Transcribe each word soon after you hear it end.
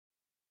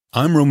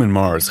I'm Roman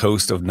Mars,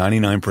 host of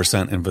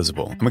 99%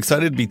 Invisible. I'm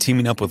excited to be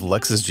teaming up with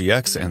Lexus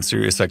GX and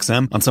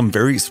SiriusXM on some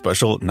very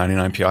special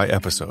 99PI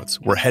episodes.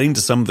 We're heading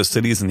to some of the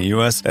cities in the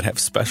U.S. that have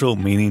special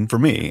meaning for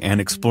me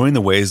and exploring the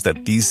ways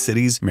that these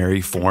cities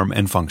marry form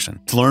and function.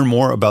 To learn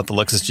more about the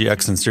Lexus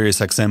GX and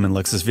SiriusXM and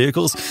Lexus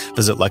vehicles,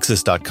 visit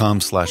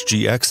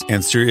lexus.com/GX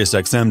and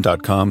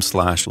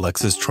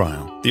SiriusXM.com/Lexus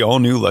Trial. The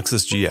all-new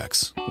Lexus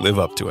GX. Live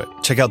up to it.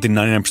 Check out the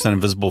 99%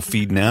 Invisible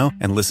feed now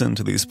and listen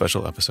to these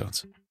special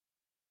episodes.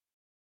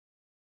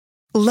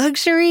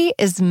 Luxury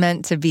is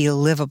meant to be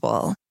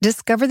livable.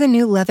 Discover the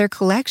new leather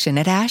collection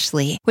at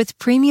Ashley with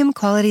premium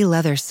quality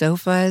leather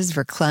sofas,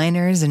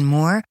 recliners, and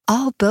more,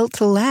 all built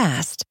to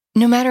last.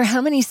 No matter how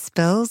many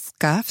spills,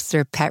 scuffs,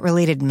 or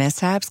pet-related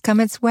mishaps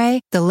come its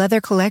way, the leather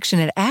collection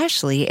at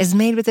Ashley is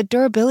made with the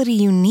durability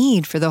you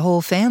need for the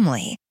whole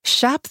family.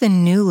 Shop the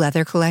new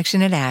leather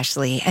collection at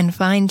Ashley and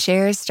find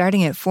chairs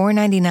starting at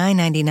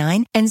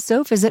 $499.99 and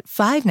sofas at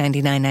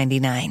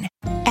 $599.99.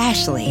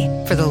 Ashley,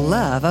 for the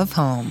love of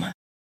home.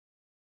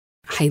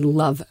 I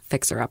love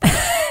Fixer Upper.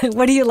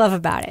 What do you love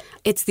about it?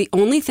 It's the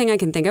only thing I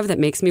can think of that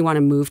makes me want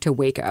to move to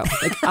Waco.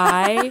 Like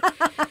I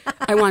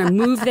want to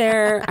move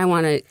there. I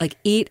want to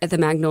eat at the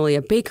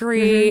Magnolia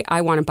Bakery.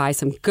 I want to buy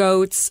some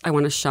goats. I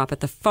want to shop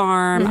at the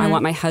farm. I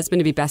want my husband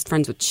to be best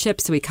friends with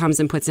Chip so he comes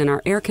and puts in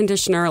our air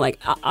conditioner.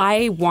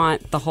 I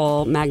want the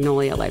whole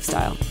Magnolia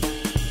lifestyle.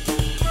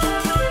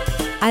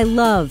 I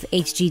love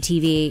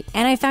HGTV,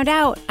 and I found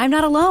out I'm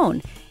not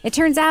alone. It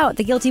turns out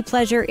the guilty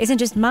pleasure isn't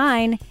just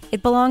mine.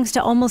 It belongs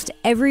to almost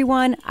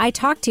everyone I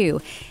talk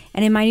to.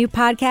 And in my new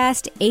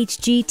podcast,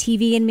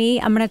 HGTV and Me,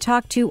 I'm going to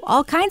talk to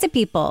all kinds of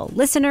people,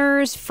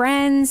 listeners,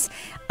 friends,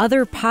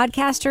 other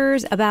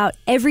podcasters about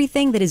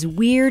everything that is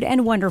weird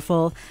and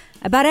wonderful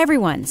about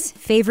everyone's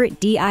favorite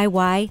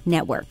DIY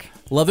network.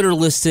 Love It or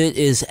List It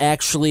is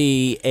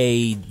actually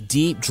a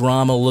deep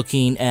drama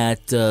looking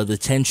at the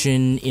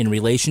tension in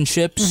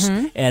relationships,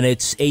 and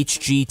it's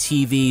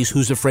HGTV's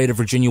Who's Afraid of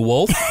Virginia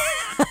Woolf?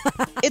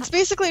 It's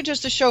basically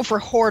just a show for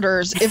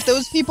hoarders. If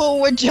those people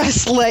would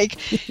just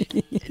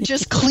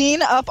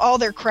clean up all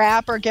their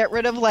crap or get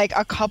rid of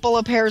a couple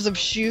of pairs of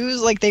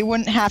shoes, they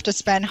wouldn't have to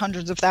spend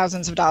hundreds of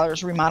thousands of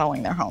dollars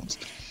remodeling their homes.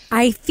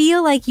 I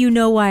feel like you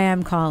know why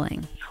I'm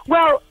calling.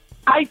 Well,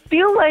 I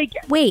feel like...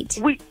 Wait.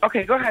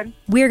 Okay, go ahead.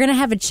 We're going to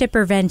have a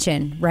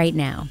chippervention right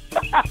now.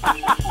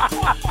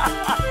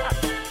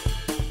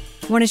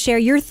 Want to share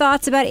your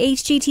thoughts about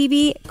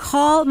HGTV?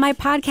 Call my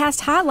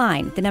podcast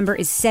hotline. The number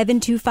is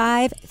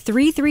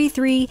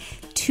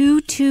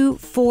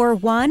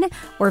 725-333-2241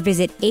 or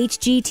visit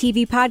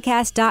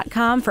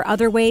hgtvpodcast.com for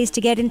other ways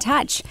to get in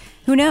touch.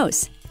 Who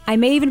knows? I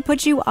may even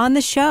put you on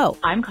the show.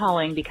 I'm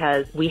calling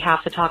because we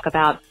have to talk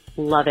about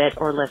Love It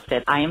or List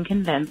It. I am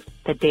convinced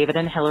that David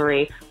and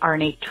Hillary are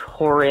in a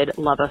torrid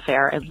love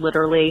affair, and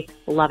literally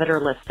Love It or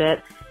List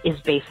It is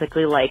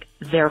basically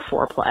their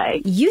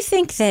foreplay. You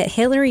think that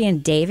Hillary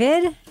and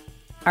David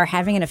are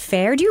having an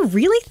affair? Do you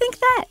really think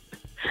that?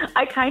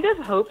 I kind of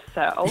hope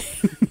so,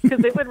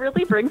 because it would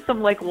really bring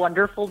some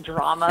wonderful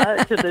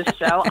drama to this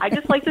show. I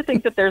just like to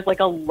think that there's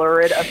a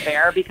lurid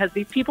affair, because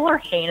these people are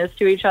heinous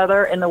to each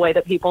other in the way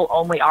that people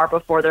only are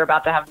before they're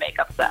about to have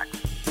makeup sex.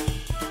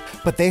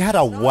 But they had a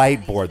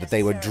whiteboard that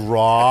they would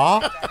draw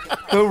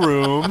the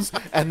rooms,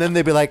 and then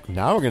they'd be like,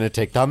 now we're going to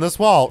take down this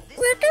wall.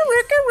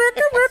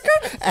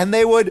 And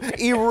they would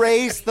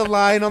erase the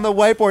line on the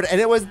whiteboard, and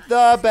it was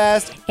the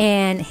best.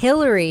 And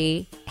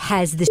Hillary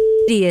has the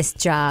shittiest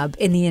job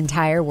in the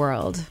entire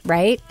world,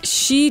 right?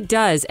 She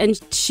does, and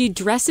she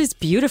dresses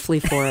beautifully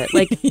for it.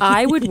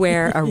 I would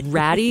wear a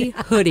ratty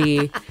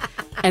hoodie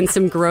and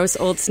some gross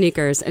old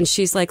sneakers, and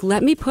she's like,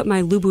 let me put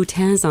my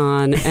Louboutins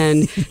on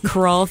and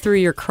crawl through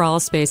your crawl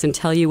space and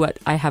tell you what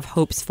I have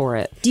hopes for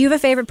it. Do you have a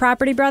favorite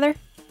property, brother?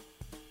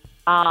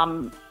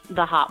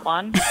 The hot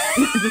one.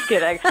 Just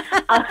kidding.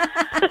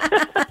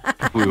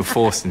 We were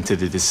forced into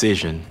the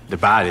decision to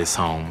buy this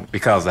home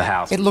because the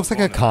house... It looks like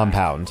a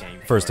compound,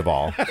 first of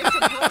all.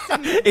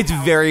 It's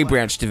very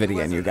Branch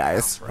Davidian, you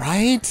guys.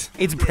 Right?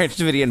 It's Branch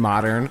Davidian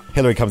modern.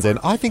 Hillary comes in,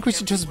 I think we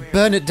should just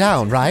burn it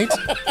down, right?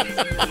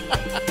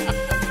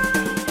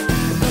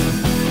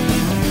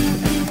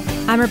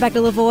 I'm Rebecca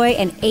Lavoie,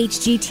 and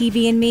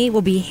HGTV and Me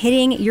will be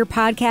hitting your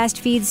podcast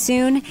feeds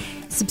soon.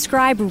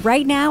 Subscribe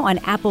right now on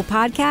Apple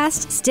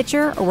Podcasts,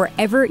 Stitcher, or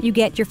wherever you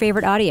get your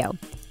favorite audio.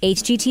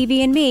 HGTV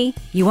and Me,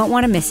 you won't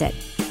want to miss it.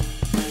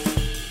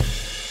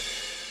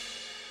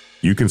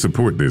 You can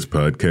support this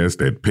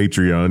podcast at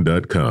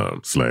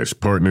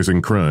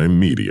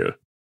patreon.com/partnersincrimemedia.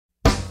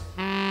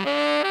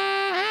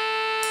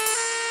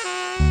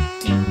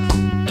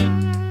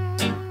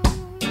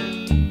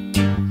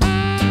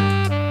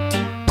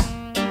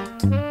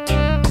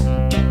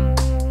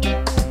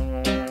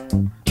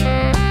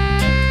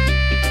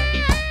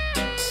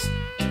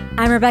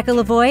 I'm Rebecca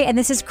Lavoie, and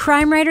this is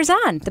Crime Writers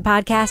On, the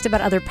podcast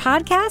about other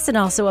podcasts and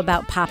also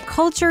about pop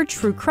culture,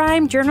 true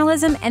crime,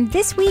 journalism, and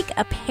this week,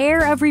 a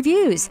pair of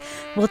reviews.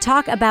 We'll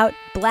talk about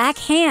Black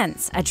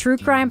Hands, a true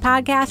crime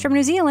podcast from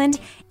New Zealand,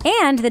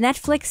 and the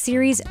Netflix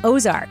series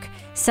Ozark.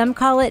 Some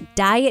call it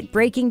diet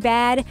Breaking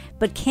Bad,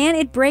 but can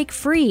it break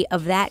free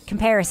of that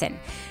comparison?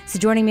 So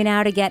joining me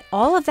now to get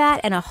all of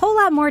that and a whole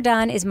lot more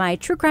done is my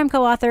true crime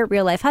co-author,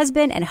 real-life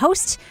husband, and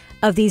host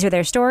of These Are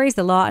Their Stories,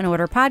 the Law &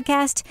 Order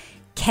podcast,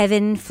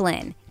 Kevin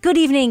Flynn. Good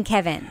evening,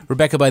 Kevin.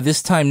 Rebecca, by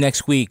this time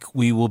next week,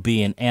 we will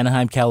be in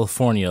Anaheim,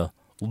 California,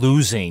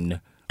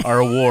 losing our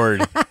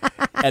award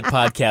at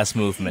Podcast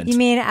Movement. You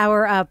mean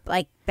our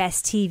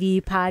Best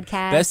TV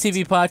Podcast? Best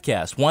TV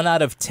Podcast. 1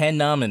 out of 10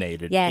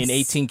 nominated in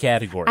 18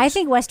 categories. I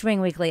think West Wing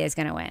Weekly is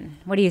going to win.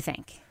 What do you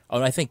think?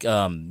 Oh, I think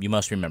you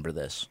must remember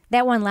this.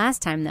 That won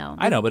last time, though.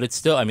 I know, but it's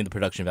still, the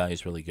production value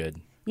is really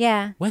good.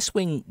 Yeah. West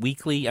Wing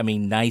Weekly,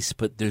 nice,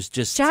 but there's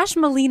just... Josh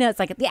Molina, it's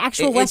like the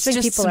actual West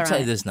Wing people are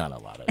on it. There's not a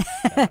lot of...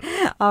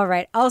 All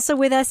right. Also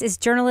with us is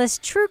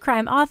journalist, true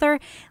crime author,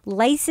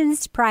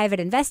 licensed private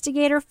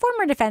investigator,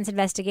 former defense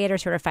investigator,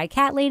 certified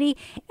cat lady,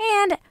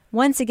 and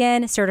once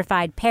again,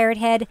 certified parrot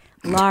head,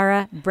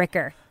 Laura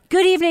Bricker.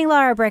 Good evening,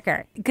 Laura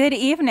Bricker. Good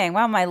evening.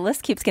 Wow, my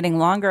list keeps getting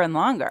longer and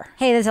longer.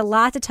 Hey, there's a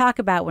lot to talk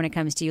about when it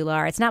comes to you,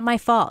 Laura. It's not my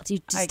fault. You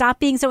stop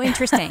being so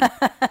interesting.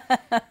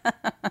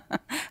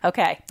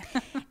 Okay.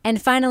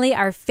 And finally,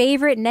 our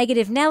favorite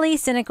Negative Nelly,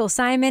 Cynical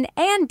Simon,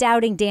 and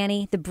Doubting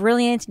Danny, the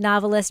brilliant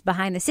novelist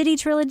behind the City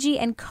trilogy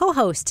and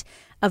co-host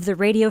of the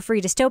Radio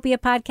Free Dystopia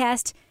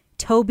podcast,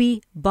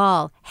 Toby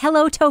Ball.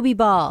 Hello, Toby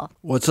Ball.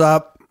 What's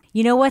up?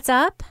 You know what's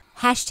up?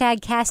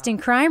 Hashtag casting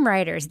crime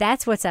writers.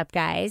 That's what's up,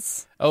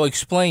 guys. Oh,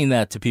 explain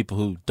that to people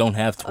who don't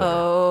have Twitter.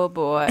 Oh,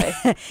 boy.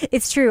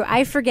 It's true.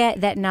 I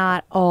forget that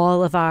not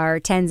all of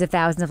our tens of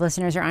thousands of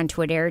listeners are on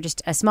Twitter,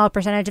 just a small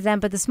percentage of them.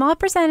 But the small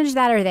percentage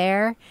that are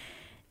there,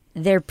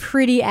 they're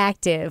pretty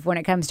active when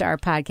it comes to our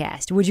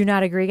podcast. Would you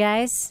not agree,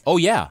 guys? Oh,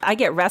 yeah. I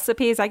get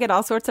recipes. I get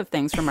all sorts of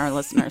things from our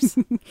listeners.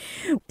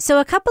 So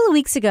a couple of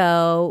weeks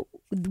ago,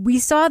 we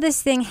saw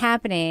this thing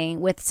happening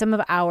with some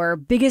of our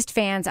biggest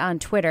fans on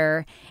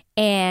Twitter,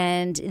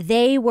 and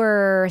they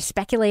were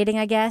speculating,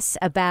 I guess,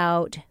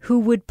 about who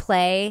would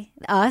play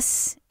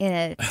us in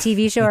a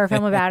TV show or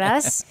film about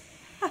us.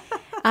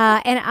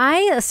 And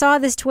I saw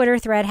this Twitter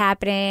thread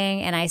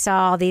happening, and I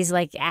saw all these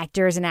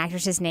actors and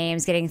actresses'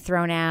 names getting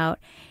thrown out,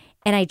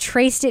 and I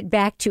traced it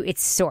back to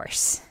its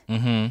source.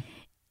 Mm-hmm.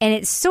 And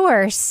its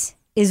source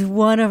is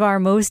one of our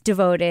most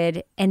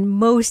devoted and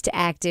most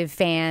active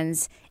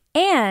fans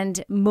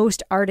and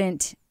most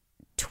ardent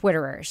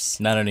Twitterers.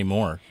 Not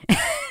anymore.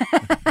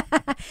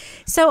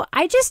 So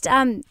I just,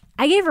 I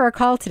gave her a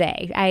call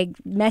today. I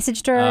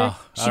messaged her.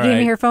 She gave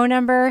me her phone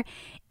number.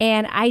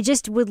 And I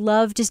just would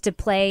love just to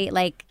play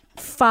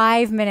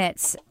 5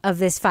 minutes of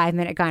this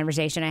 5-minute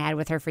conversation I had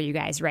with her for you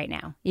guys right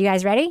now. You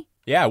guys ready?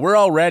 Yeah, we're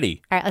all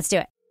ready. All right, let's do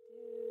it.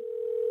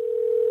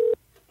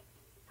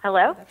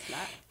 Hello?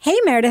 Hey,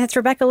 Meredith, it's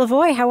Rebecca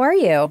Lavoie. How are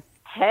you?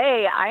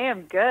 Hey, I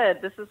am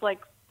good. This is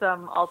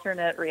some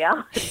alternate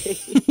reality.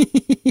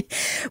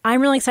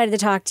 I'm really excited to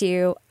talk to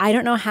you. I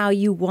don't know how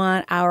you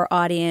want our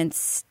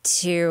audience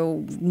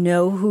to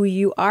know who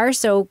you are,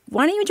 so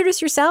why don't you introduce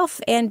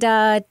yourself and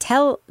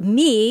tell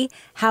me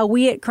how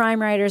we at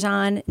Crime Writers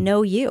On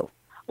know you?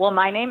 Well,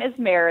 my name is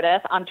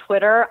Meredith. On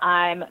Twitter,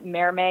 I'm Meremay87,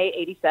 MEREMAY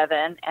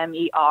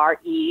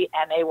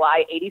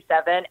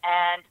 87,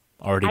 and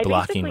already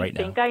blocking right now.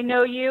 I think I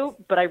know you,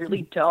 but I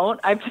really don't.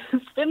 I've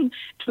just been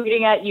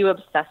tweeting at you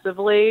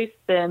obsessively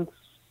since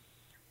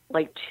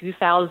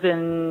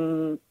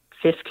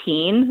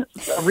 2015,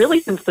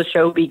 really since the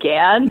show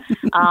began.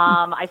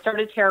 I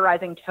started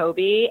terrorizing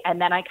Toby,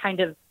 and then I kind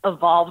of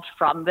evolved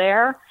from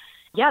there.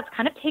 Yeah, it's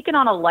kind of taken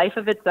on a life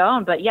of its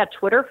own. But yeah,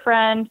 Twitter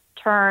friend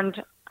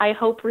turned, I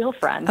hope, real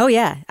friend. Oh,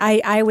 yeah.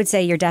 I would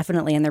say you're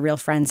definitely in the real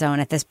friend zone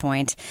at this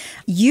point.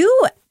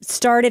 You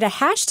started a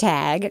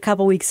hashtag a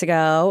couple weeks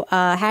ago,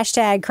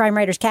 hashtag Crime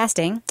Writers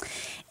Casting.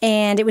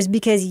 And it was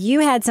because you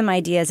had some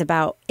ideas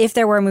about if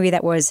there were a movie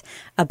that was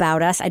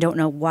about us. I don't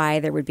know why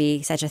there would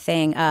be such a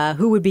thing.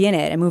 Who would be in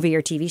it, a movie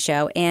or TV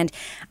show? And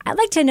I'd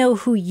like to know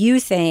who you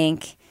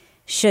think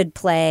should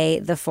play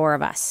the four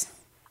of us.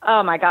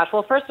 Oh, my gosh.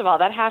 Well, first of all,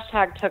 that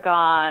hashtag took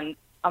on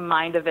a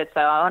mind of its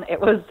own. It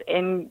was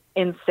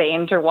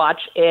insane to watch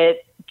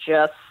it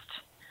just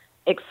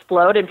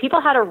explode. And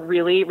people had a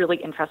really, really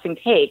interesting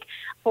take.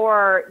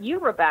 For you,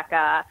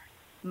 Rebecca,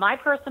 my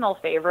personal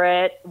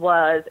favorite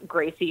was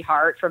Gracie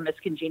Hart from Miss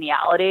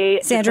Congeniality.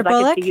 Sandra Bullock?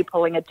 Bullock? I could see you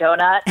pulling a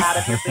donut out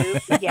of your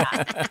boot.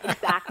 Yeah,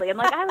 exactly.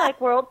 And I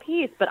like world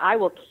peace, but I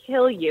will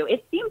kill you.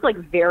 It seems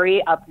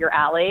very up your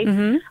alley.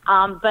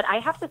 Mm-hmm. But I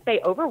have to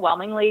say,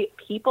 overwhelmingly,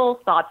 people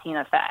saw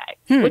Tina Fey,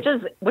 which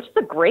is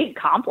a great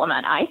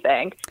compliment, I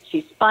think.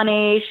 She's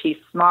funny. She's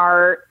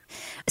smart.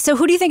 So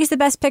who do you think is the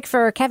best pick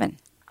for Kevin?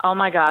 Oh,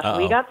 my gosh. Uh-oh.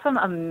 We got some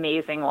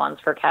amazing ones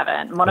for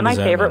Kevin. One of my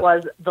favorite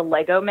was the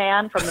Lego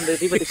man from the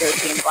movie with the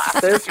goatee and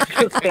glasses, which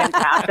was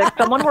fantastic.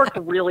 Someone worked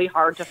really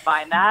hard to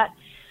find that.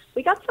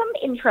 We got some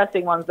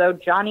interesting ones, though.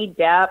 Johnny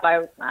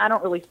Depp, I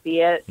don't really see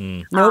it.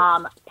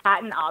 Nope.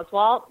 Patton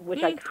Oswalt,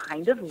 which I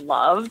kind of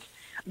loved.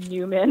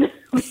 Newman,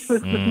 which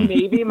was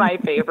maybe my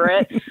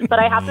favorite. But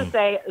I have to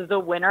say, the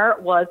winner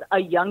was a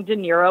young De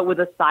Niro with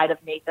a side of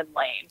Nathan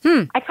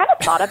Lane. I kind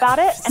of thought about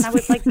it, and I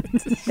was like,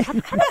 that's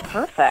kind of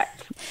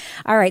perfect.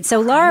 All right, so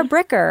Laura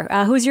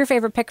Bricker, who's your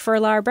favorite pick for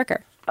Laura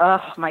Bricker?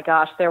 Oh, my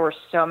gosh, there were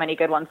so many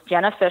good ones.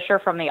 Jenna Fisher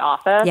from The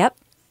Office. Yep.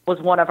 Was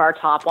one of our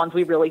top ones.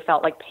 We really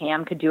felt like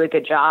Pam could do a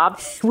good job.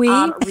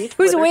 Reese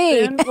Who's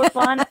we? Witherspoon was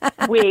one.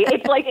 We.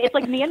 It's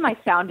like me and my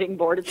sounding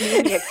board. It's me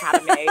and the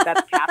Academy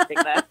that's casting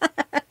this.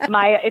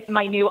 It's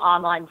my new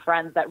online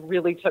friends that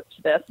really took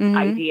to this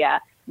idea.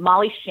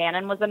 Molly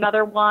Shannon was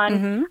another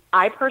one.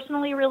 I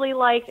personally really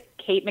liked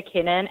Kate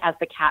McKinnon as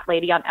the cat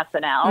lady on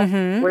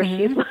SNL, where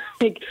she's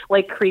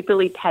like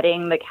creepily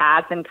petting the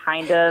cats and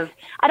kind of,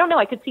 I don't know,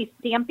 I could see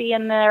Stampy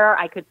in there.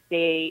 I could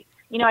see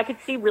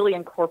really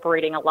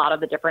incorporating a lot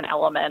of the different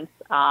elements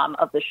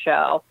of the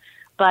show.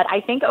 But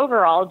I think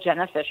overall,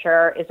 Jenna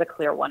Fisher is a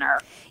clear winner.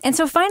 And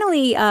so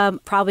finally,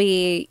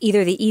 probably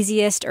either the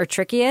easiest or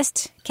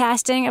trickiest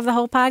casting of the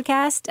whole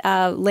podcast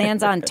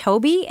lands on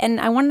Toby. And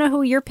I want to know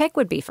who your pick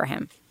would be for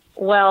him.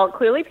 Well,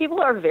 clearly people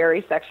are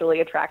very sexually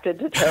attracted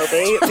to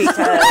Toby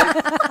because,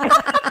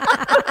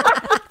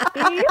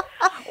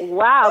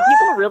 wow,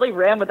 people really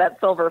ran with that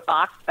silver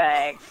fox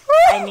thing.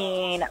 I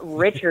mean,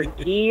 Richard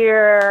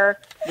Gere,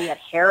 we had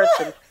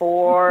Harrison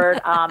Ford.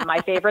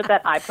 My favorite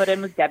that I put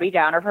in was Debbie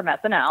Downer from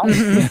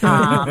SNL.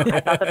 I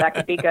thought that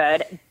could be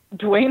good.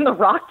 Dwayne The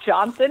Rock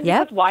Johnson,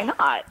 because why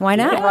not? Why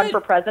not? He can run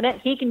for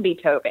president. He can be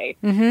Toby.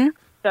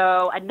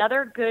 So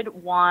another good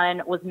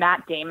one was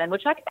Matt Damon,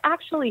 which I could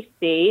actually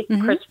see.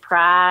 Chris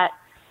Pratt.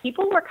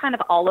 People were kind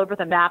of all over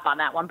the map on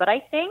that one, but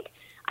I think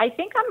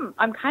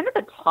I'm kind of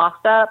a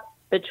toss-up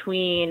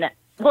between.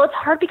 Well, it's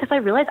hard because I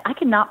realize I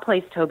cannot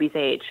place Toby's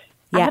age.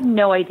 I have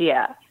no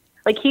idea.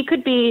 Like, he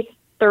could be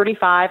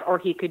 35 or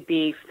he could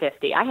be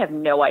 50. I have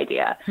no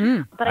idea.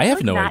 But I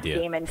have no idea.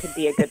 Matt Damon could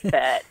be a good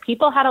fit.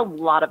 People had a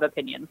lot of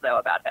opinions, though,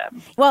 about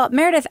him. Well,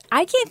 Meredith,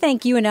 I can't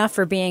thank you enough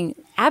for being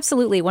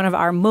absolutely one of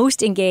our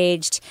most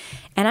engaged,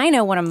 and I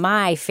know one of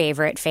my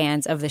favorite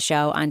fans of the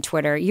show on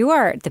Twitter. You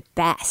are the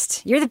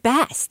best. You're the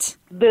best.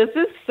 This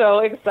is so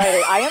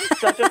exciting. I am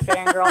such a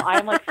fangirl. I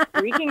am like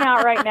freaking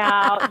out right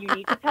now. You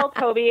need to tell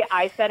Toby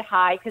I said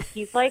hi because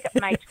he's like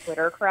my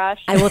Twitter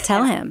crush. I will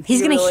tell him.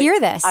 He's going to hear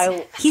this.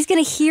 He's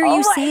going to hear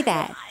you say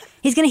that.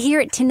 He's going to hear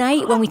it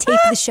tonight when we tape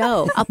the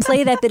show. I'll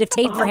play that bit of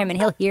tape for him and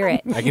he'll hear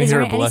it. I can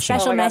hear him blushing. Any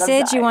special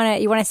message you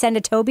want to send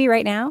to Toby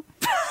right now?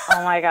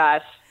 Oh my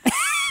gosh.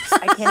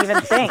 I can't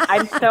even think.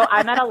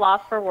 I'm at a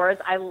loss for words.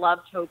 I love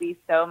Toby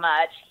so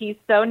much. He's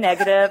so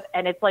negative,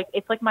 and it's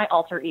like my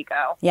alter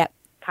ego. Yep.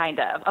 Kind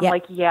of. I'm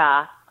like,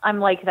 yeah, I'm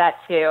like that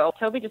too.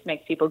 Toby just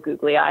makes people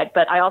googly-eyed,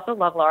 but I also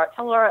love Laura.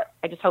 Tell Laura,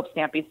 I just hope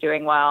Stampy's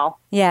doing well.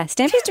 Yeah,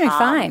 Stampy's doing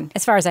fine,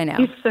 as far as I know.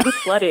 He's so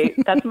slutty.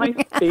 That's my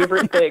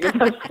favorite thing, is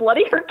how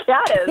slutty her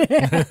cat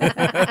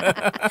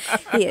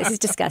is. He is. He's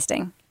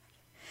disgusting.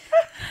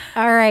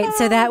 All right,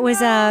 so that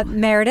was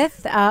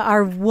Meredith,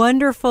 our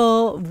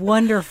wonderful,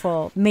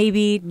 wonderful,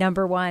 maybe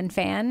number one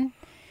fan.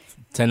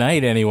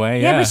 Tonight,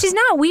 anyway. Yeah, but she's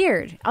not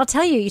weird. I'll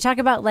tell you. You talk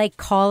about like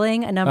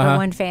calling a number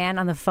one fan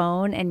on the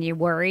phone and you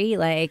worry,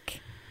 like,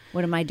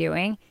 what am I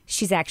doing?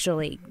 She's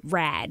actually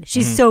rad.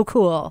 She's so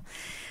cool.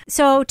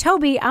 So,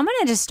 Toby, I'm going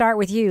to just start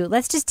with you.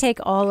 Let's just take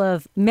all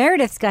of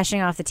Meredith's gushing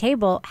off the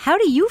table. How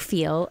do you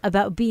feel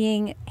about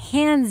being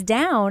hands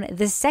down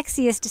the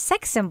sexiest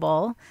sex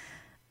symbol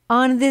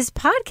on this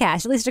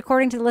podcast, at least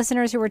according to the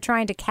listeners who were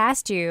trying to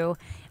cast you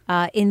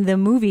in the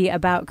movie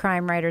about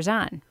Crime Writers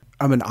On?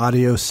 I'm an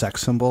audio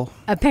sex symbol.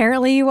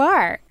 Apparently you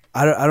are.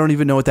 I don't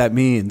even know what that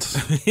means,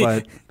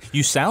 but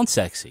you sound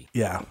sexy.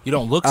 Yeah. You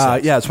don't look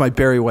sexy. Yeah, it's my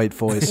Barry White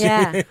voice.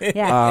 Yeah.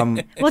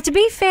 Well, to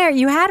be fair,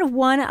 you had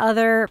one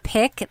other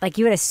pick. Like,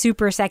 you had a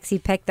super sexy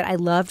pick that I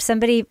loved.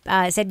 Somebody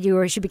said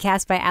you should be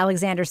cast by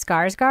Alexander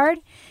Skarsgård.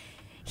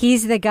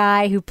 He's the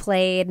guy who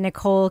played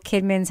Nicole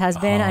Kidman's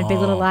husband on Big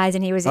Little Lies,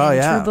 and he was in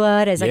True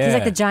Blood. He's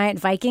like the giant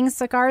Viking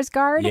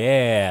Skarsgård.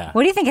 Yeah.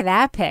 What do you think of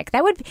that pick?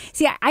 That would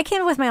I came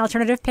up with my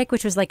alternative pick,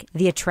 which was like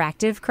the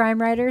attractive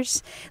crime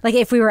writers. Like,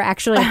 if we were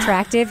actually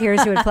attractive,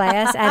 here's who would play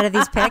us out of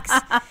these picks.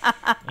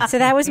 So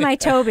that was my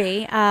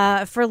Toby.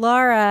 For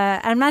Laura,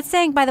 I'm not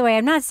saying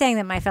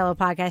that my fellow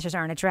podcasters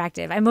aren't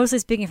attractive. I'm mostly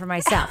speaking for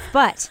myself.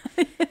 But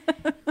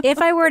if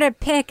I were to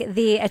pick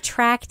the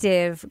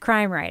attractive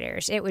crime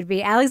writers, it would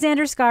be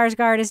Alexander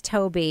Skarsgård as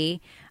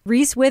Toby,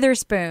 Reese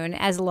Witherspoon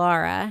as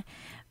Laura,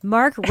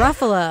 Mark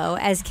Ruffalo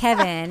as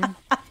Kevin,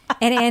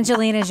 and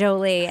Angelina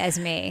Jolie as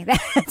me.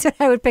 That's what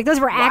I would pick.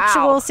 Those were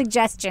actual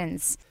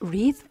suggestions.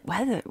 Reese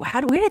where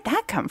did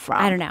that come from?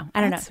 I don't know.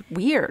 That's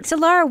weird. So,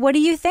 Laura, what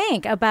do you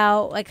think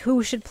about like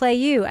who should play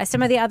you?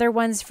 Some of the other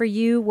ones for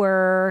you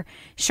were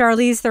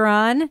Charlize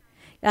Theron,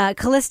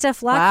 Callista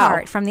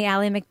Flockhart from the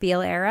Ally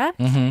McBeal era,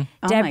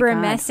 Deborah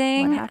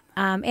Messing,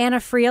 Anna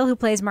Friel, who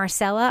plays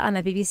Marcella on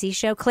the BBC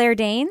show, Claire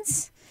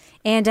Danes,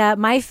 and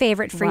my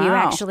favorite for you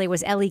actually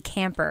was Ellie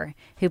Camper,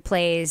 who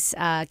plays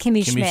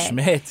Kimmy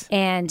Schmidt.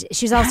 And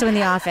she's also in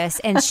The Office,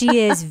 and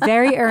she is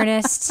very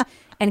earnest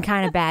and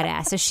kind of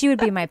badass. So she would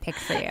be my pick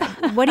for you.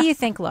 What do you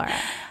think, Laura?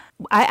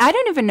 I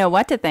don't even know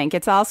what to think.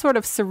 It's all sort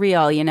of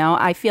surreal, you know?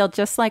 I feel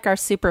just like our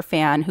super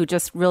fan who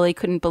just really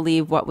couldn't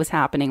believe what was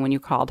happening when you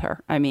called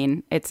her. I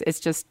mean, it's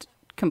just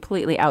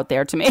completely out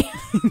there to me.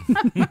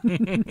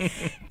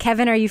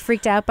 Kevin, are you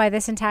freaked out by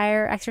this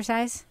entire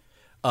exercise?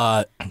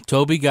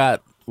 Toby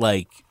got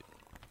like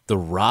The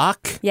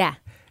Rock. Yeah.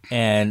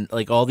 And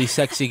like all these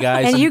sexy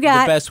guys. And you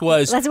got, the best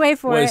was, let's wait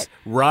for was it,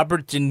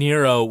 Robert De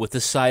Niro with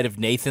the side of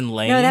Nathan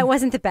Lane. No, that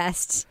wasn't the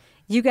best.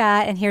 You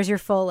got, and here's your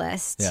full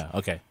list. Yeah,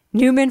 okay.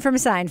 Newman from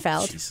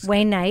Seinfeld. Jesus.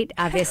 Wayne Knight,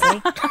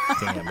 obviously.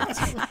 Damn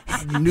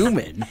it.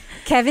 Newman.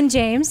 Kevin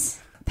James.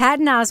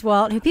 Patton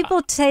Oswalt, who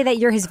people say that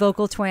you're his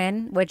vocal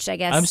twin, which I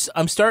guess...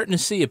 I'm starting to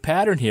see a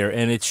pattern here,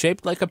 and it's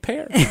shaped like a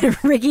pear.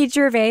 Ricky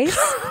Gervais.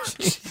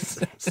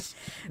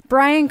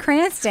 Bryan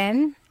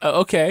Cranston.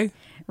 Okay.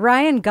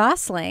 Ryan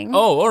Gosling.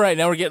 Oh, all right.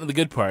 Now we're getting to the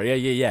good part.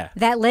 Yeah.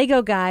 That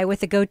Lego guy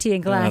with the goatee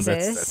and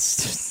glasses.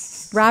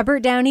 That's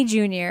Robert Downey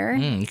Jr.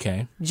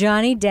 Okay.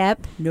 Johnny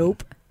Depp.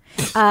 Nope.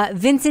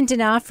 Vincent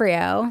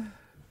D'Onofrio.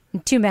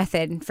 Too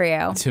method for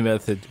you. Too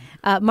method.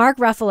 Mark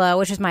Ruffalo,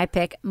 which was my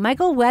pick.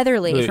 Michael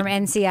Weatherly from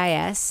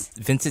NCIS.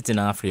 Vincent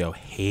D'Onofrio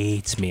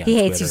hates me on He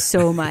Twitter. hates you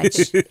so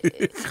much.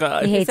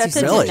 God. He hates Is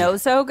you that so the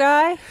Denozo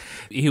guy?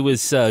 He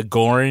was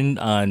Gorin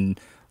on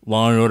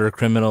Law and Order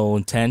Criminal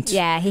Intent.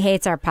 Yeah, he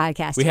hates our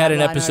podcast. We had an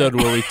Law and episode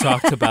Order. where we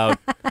talked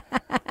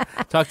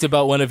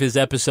about one of his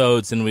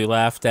episodes, and we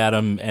laughed at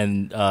him,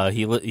 and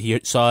he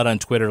saw it on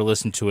Twitter,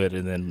 listened to it,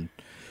 and then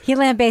He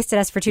lambasted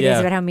us for 2 days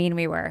about how mean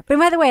we were. But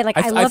by the way, like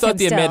I love I thought him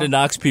the still. Amanda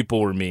Knox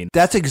people were mean.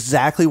 That's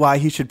exactly why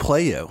he should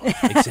play you.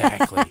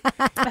 Exactly.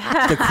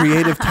 The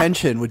creative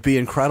tension would be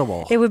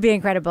incredible. It would be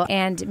incredible.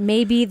 And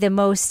maybe the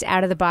most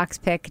out-of-the-box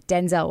pick,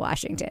 Denzel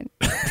Washington.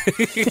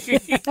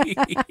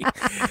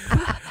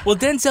 Well,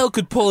 Denzel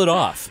could pull it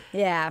off.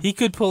 Yeah. He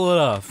could pull it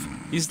off.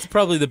 He's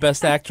probably the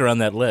best actor on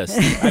that list.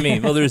 I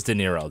mean, well, there's De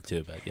Niro,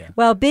 too, but yeah.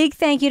 Well, big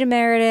thank you to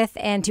Meredith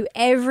and to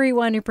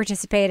everyone who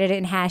participated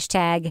in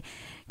hashtag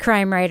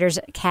Crime Writers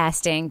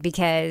Casting,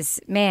 because,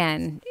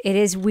 man, it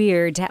is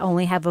weird to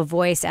only have a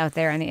voice out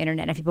there on the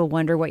internet and people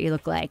wonder what you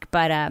look like.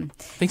 But I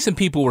think some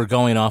people were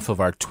going off of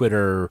our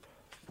Twitter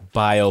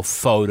bio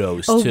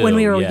photos, too. When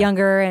we were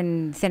younger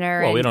and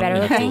thinner we and don't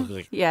better have to looking?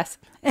 look. Yes.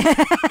 They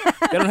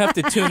don't have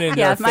to tune in.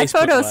 Yeah, our my Facebook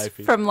photo's Live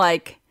feed. from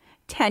like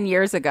 10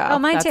 years ago. Oh,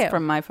 mine That's too.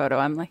 from my photo.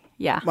 I'm like,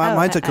 yeah.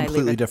 Mine's a I leave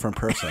completely it. different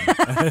person.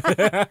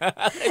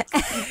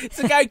 It's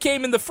the guy who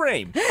came in the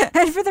frame.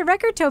 And for the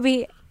record,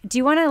 Toby, do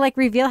you want to like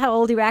reveal how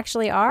old you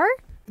actually are?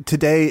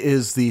 Today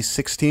is the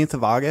 16th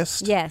of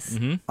August. Yes.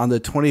 On the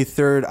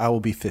 23rd, I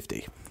will be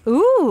 50.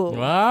 Ooh.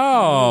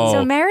 Wow.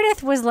 So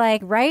Meredith was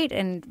like right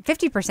and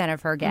 50%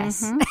 of her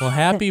guess. Well,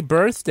 happy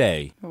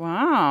birthday.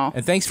 Wow.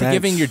 And thanks for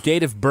giving your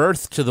date of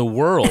birth to the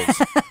world.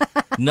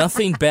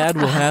 Nothing bad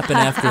will happen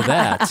after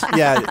that.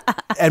 Yeah,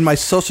 and my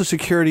social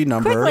security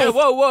number. Quickly. Yeah,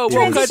 whoa.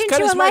 Transition Cut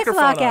to his a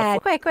microphone LifeLock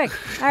off. ad.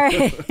 Quick. All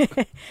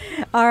right.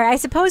 All right. I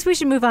suppose we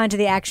should move on to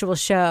the actual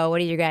show. What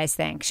do you guys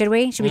think? Should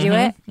we? Should we do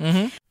it?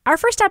 Mm-hmm. Our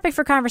first topic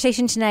for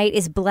conversation tonight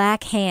is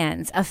Black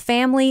Hands, a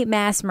family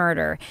mass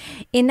murder.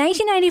 In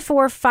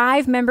 1994,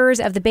 5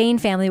 members of the Bain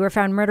family were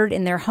found murdered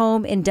in their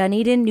home in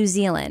Dunedin, New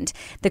Zealand.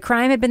 The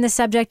crime had been the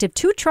subject of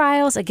 2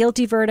 trials, a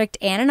guilty verdict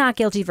and a not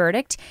guilty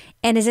verdict,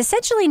 and is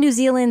essentially New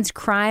Zealand's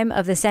crime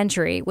of the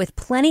century, with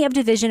plenty of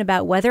division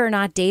about whether or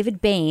not David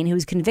Bain, who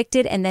was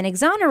convicted and then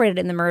exonerated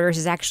in the murders,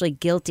 is actually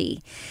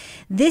guilty.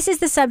 This is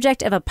the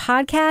subject of a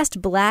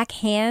podcast, Black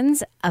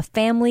Hands, a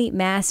family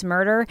mass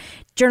murder.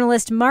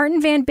 Journalist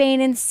Martin Van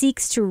Benen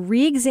seeks to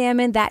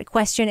re-examine that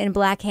question in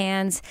Black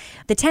Hands.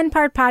 The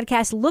 10-part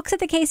podcast looks at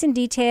the case in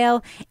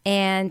detail,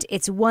 and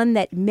it's one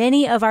that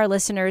many of our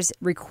listeners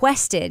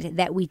requested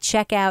that we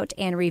check out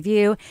and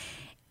review.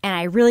 And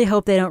I really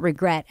hope they don't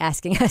regret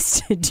asking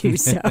us to do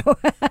so.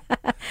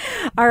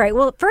 All right.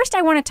 Well, first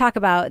I want to talk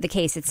about the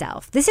case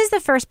itself. This is the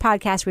first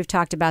podcast we've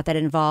talked about that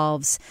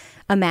involves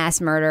a mass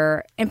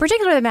murder, in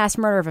particular the mass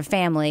murder of a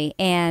family.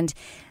 And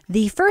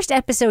the first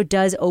episode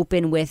does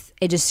open with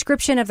a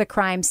description of the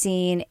crime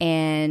scene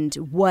and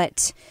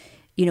what,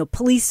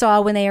 police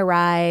saw when they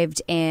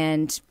arrived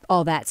and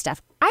all that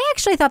stuff. I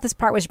actually thought this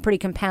part was pretty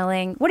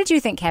compelling. What did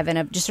you think, Kevin,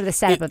 of just sort of the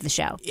setup of the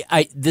show?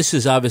 This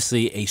is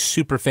obviously a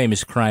super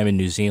famous crime in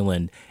New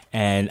Zealand,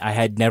 and I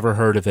had never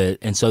heard of it.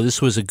 And so this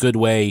was a good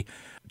way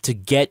to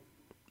get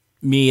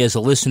me as a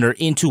listener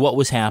into what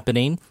was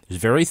happening. It was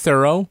very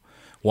thorough.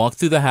 Walked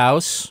through the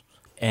house,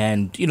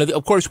 and,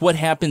 of course, what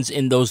happens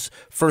in those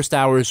first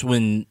hours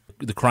when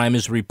the crime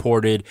is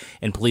reported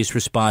and police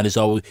respond is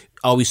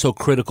always so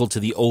critical to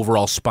the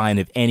overall spine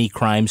of any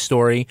crime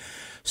story.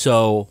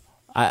 So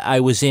I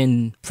was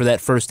in for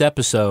that first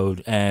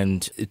episode,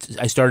 and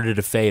I started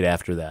to fade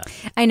after that.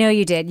 I know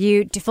you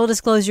did. To full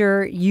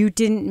disclosure, you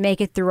didn't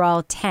make it through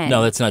all 10.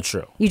 No, that's not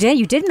true. You did?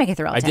 You did make it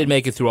through all 10. I did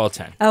make it through all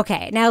 10.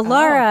 Okay. Now,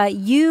 Laura,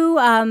 you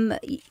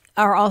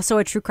are also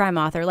a true crime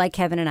author like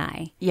Kevin and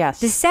I. Yes.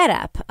 The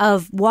setup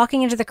of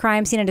walking into the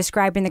crime scene and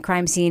describing the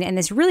crime scene and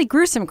this really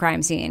gruesome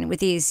crime scene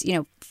with these,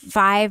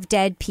 5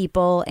 dead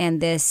people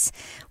and this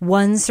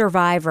one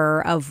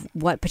survivor of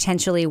what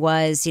potentially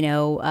was,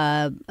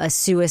 a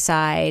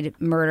suicide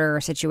murder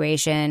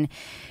situation.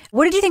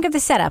 What did you think of the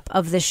setup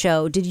of the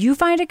show? Did you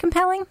find it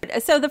compelling?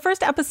 So the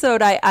first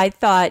episode, I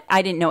thought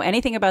I didn't know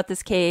anything about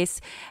this case.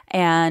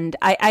 And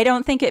I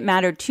don't think it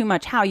mattered too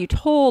much how you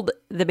told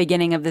the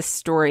beginning of this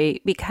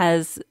story,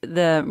 because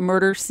the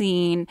murder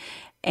scene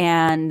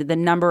and the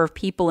number of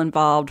people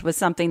involved was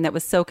something that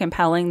was so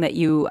compelling that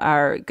you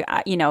are,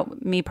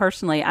 me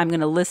personally, I'm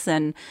going to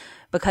listen,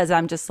 because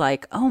I'm just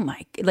like,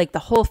 like the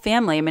whole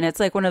family. I mean, it's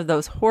like one of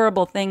those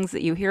horrible things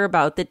that you hear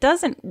about that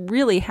doesn't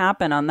really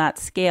happen on that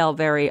scale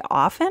very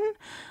often.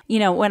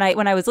 When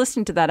I was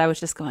listening to that, I was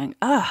just going,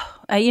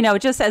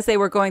 just as they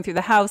were going through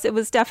the house, it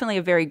was definitely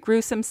a very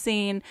gruesome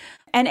scene,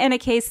 and a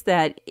case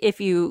that,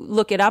 if you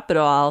look it up at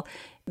all,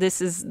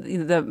 this is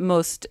the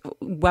most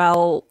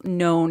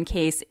well-known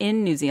case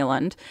in New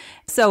Zealand.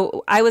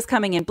 So I was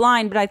coming in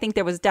blind, but I think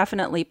there was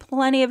definitely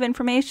plenty of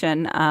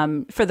information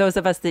for those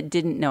of us that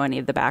didn't know any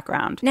of the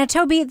background. Now,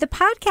 Toby, the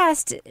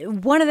podcast,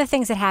 one of the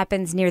things that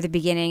happens near the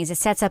beginning is it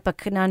sets up a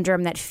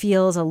conundrum that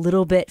feels a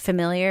little bit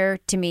familiar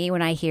to me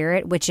when I hear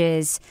it, which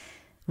is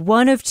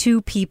one of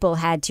 2 people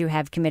had to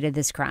have committed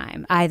this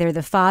crime. Either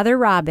the father,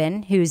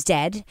 Robin, who's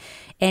dead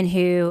and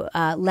who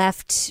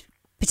left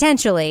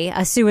potentially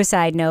a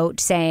suicide note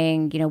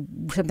saying,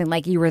 something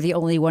like, you were the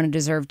only one who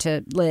deserved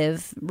to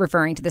live,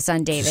 referring to the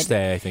son David.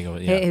 Stay, I think it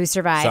was, yeah. Who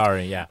survived.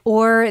 Sorry, yeah.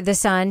 Or the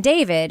son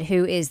David,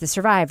 who is the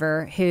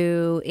survivor,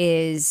 who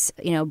is,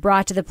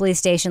 brought to the police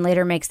station,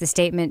 later makes the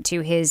statement to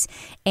his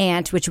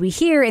aunt, which we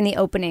hear in the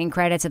opening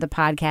credits of the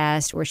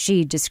podcast, where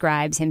she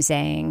describes him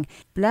saying,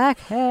 "Black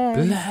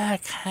hats.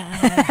 Black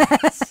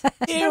hats.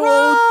 They're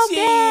all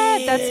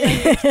dead.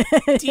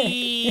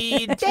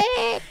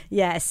 Dead.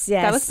 Yes.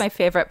 That was my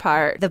favorite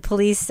part. The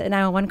police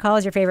 911 call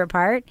is your favorite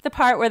part? The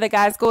part where the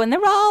guys go, and they're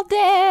all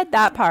dead.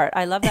 That part.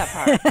 I love that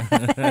part.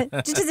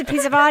 Just as a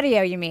piece of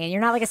audio, you mean?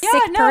 You're not like a sick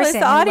no, person.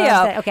 It's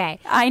audio. Okay.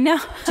 I know.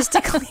 Just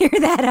to clear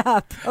that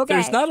up. Okay.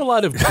 There's not a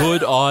lot of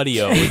good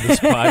audio in this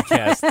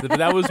podcast, but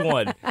that was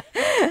one.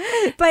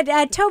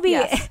 But Toby,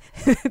 Yes.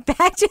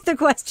 Back to the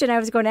question I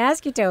was going to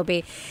ask you,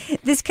 Toby.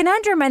 This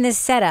conundrum and this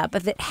setup,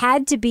 if it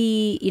had to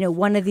be,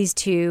 one of these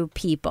 2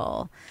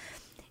 people,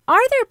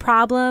 are there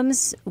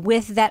problems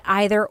with that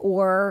either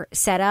or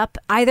setup,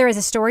 either as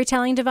a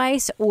storytelling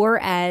device or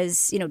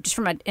as, just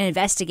from an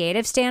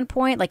investigative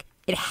standpoint? Like,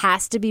 it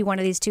has to be one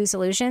of these 2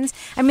 solutions.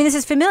 I mean, this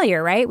is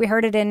familiar, right? We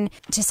heard it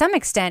to some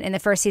extent in the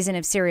first season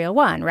of Serial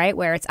One, right?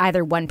 Where it's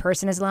either one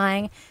person is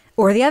lying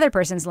or the other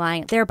person's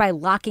lying, thereby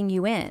locking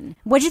you in.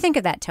 What'd you think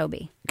of that,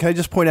 Toby? Can I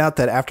just point out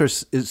that after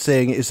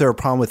saying, is there a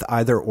problem with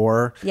either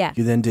or? Yeah.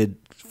 You then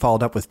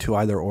followed up with 2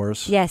 either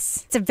ors?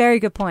 Yes. It's a very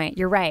good point.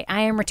 You're right.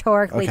 I am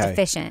rhetorically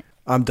deficient.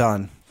 I'm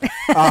done.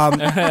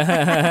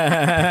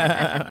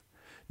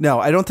 No,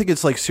 I don't think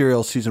it's like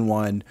Serial Season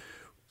 1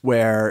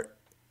 where,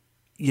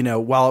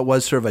 while it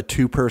was sort of a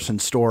 2-person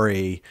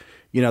story,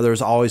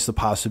 there's always the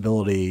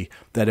possibility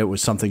that it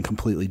was something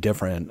completely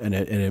different, and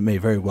it may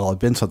very well have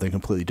been something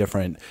completely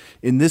different.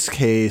 In this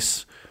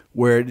case,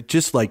 where it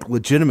just like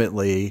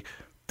legitimately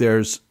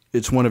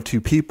it's one of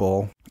 2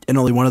 people and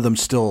only one of them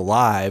still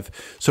alive.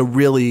 So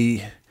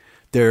really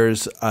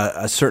there's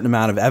a certain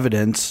amount of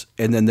evidence,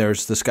 and then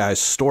there's this guy's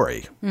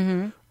story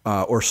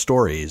or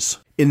stories.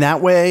 In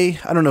that way,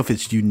 I don't know if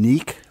it's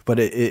unique, but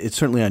it's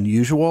certainly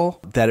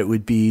unusual that it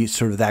would be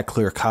sort of that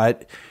clear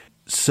cut.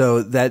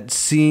 So that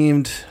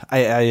seemed, I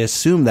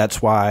assume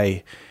that's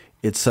why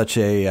it's such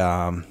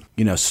a,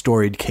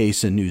 storied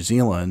case in New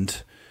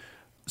Zealand.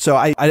 So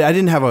I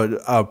didn't have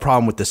a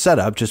problem with the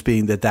setup, just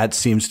being that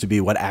seems to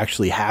be what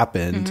actually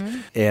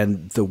happened.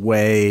 And the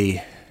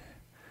way,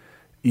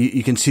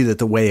 you can see that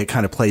the way it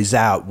kind of plays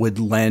out would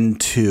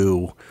lend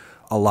to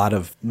a lot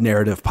of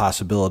narrative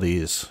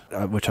possibilities,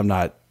 which I'm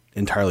not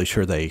entirely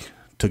sure they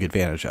took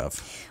advantage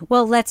of.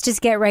 Well, let's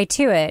just get right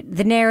to it.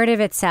 The narrative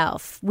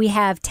itself. We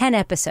have 10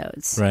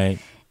 episodes. Right.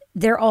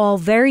 They're all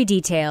very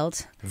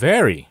detailed.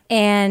 Very.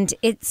 And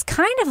it's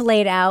kind of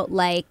laid out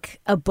like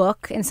a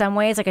book in some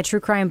ways, like a true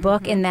crime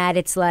book, in that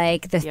it's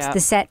like the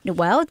set.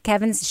 Well,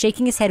 Kevin's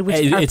shaking his head,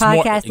 which our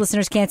podcast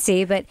listeners can't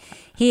see, but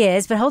he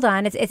is. But hold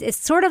on. It's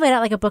sort of laid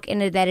out like a book in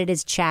that it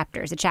is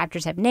chapters. The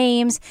chapters have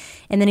names,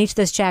 and then each of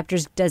those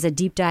chapters does a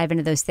deep dive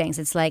into those things.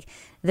 It's like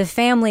the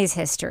family's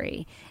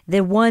history,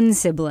 the one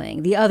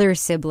sibling, the other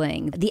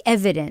sibling, the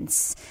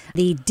evidence,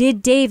 the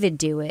did David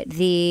do it,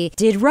 the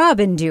did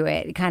Robin do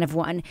it kind of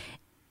one.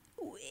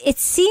 It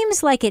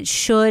seems like it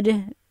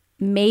should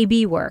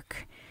maybe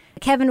work.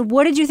 Kevin,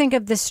 what did you think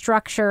of the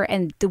structure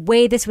and the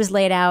way this was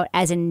laid out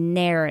as a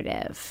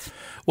narrative?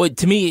 Well,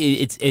 to me,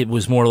 it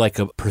was more like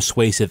a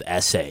persuasive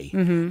essay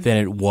than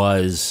it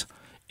was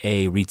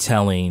a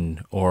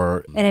retelling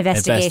or an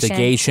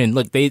investigation.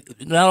 Look,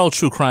 not all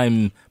true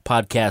crime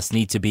podcasts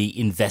need to be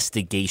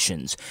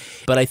investigations.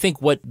 But I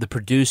think what the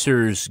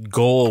producer's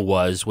goal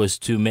was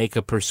to make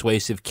a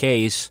persuasive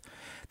case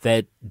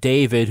that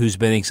David, who's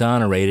been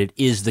exonerated,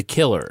 is the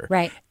killer.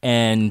 Right.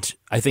 And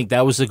I think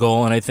that was the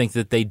goal, and I think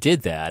that they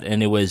did that.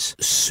 And it was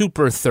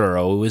super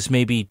thorough. It was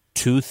maybe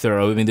too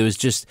thorough. I mean, there was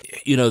just,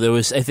 there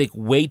was, I think,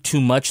 way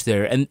too much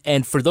there.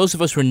 And for those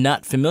of us who are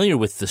not familiar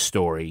with the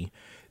story,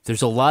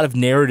 there's a lot of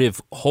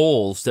narrative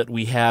holes that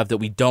we have that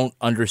we don't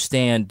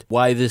understand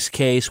why this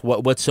case,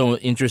 what's so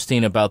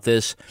interesting about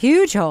this.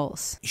 Huge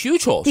holes.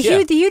 Huge holes,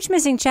 The huge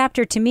missing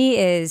chapter to me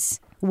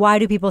is, why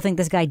do people think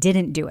this guy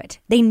didn't do it?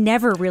 They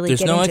never really There's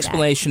get no into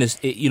explanation as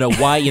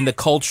why in the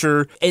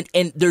culture.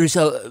 And there's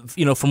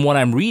from what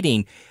I'm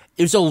reading,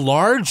 there's a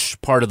large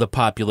part of the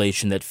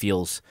population that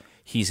feels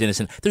he's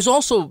innocent. There's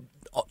also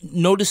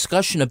no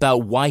discussion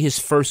about why his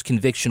first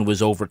conviction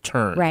was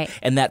overturned, right,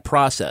 and that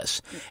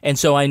process. And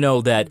so I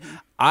know that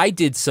I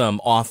did some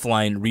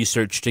offline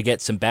research to get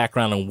some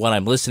background on what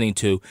I'm listening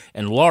to.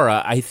 And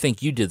Laura, I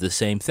think you did the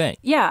same thing.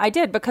 Yeah, I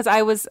did, because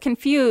I was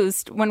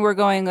confused when we're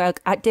going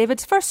at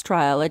David's first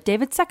trial, at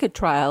David's second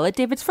trial, at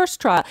David's first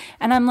trial.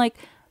 And I'm like,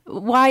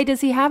 why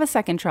does he have a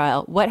second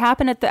trial? What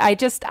happened at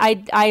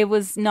I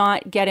was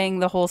not getting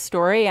the whole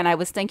story, and I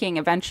was thinking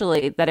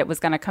eventually that it was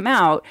going to come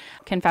out.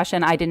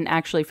 Confession, I didn't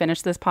actually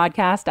finish this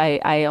podcast.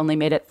 I only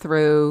made it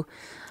through,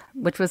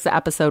 which was the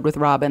episode with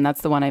Robin.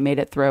 That's the one I made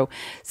it through.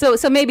 So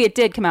maybe it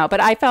did come out,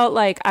 but I felt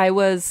like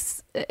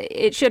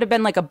it should have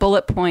been like a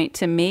bullet point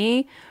to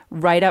me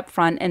right up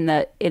front in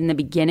the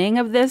beginning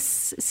of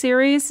this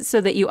series,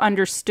 so that you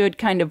understood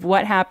kind of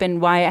what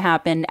happened, why it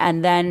happened,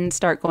 and then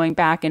start going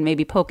back and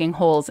maybe poking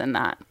holes in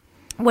that.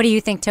 What do you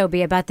think,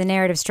 Toby, about the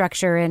narrative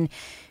structure and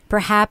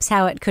perhaps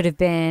how it could have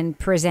been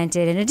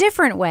presented in a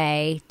different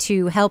way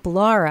to help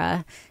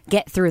Laura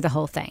get through the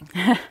whole thing?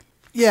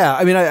 Yeah,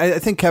 I mean, I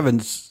think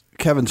Kevin's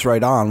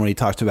right on when he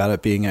talked about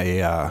it being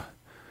a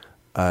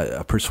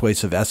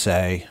persuasive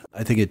essay.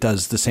 I think it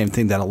does the same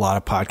thing that a lot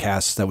of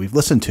podcasts that we've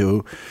listened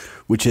to,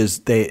 which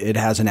is it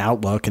has an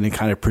outlook and it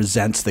kind of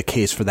presents the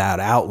case for that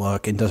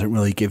outlook and doesn't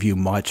really give you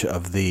much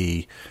of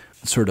the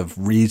sort of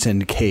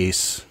reasoned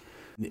case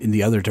in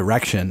the other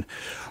direction.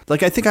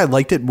 Like, I think I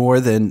liked it more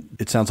than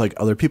it sounds like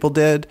other people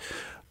did.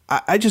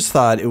 I just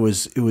thought it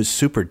was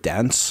super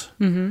dense.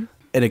 Mm-hmm.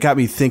 And it got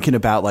me thinking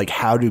about, like,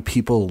 how do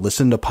people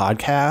listen to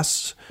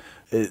podcasts?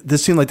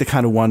 This seemed like the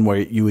kind of one where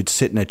you would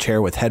sit in a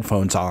chair with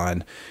headphones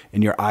on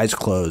and your eyes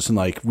closed and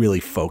like really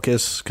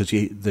focus, because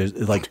it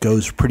like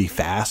goes pretty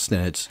fast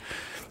and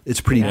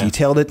it's pretty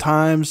detailed at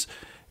times.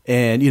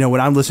 And,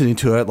 when I'm listening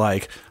to it,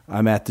 like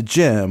I'm at the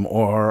gym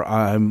or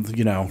I'm,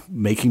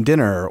 making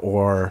dinner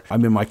or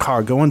I'm in my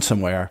car going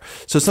somewhere.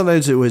 So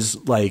sometimes it was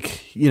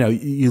like,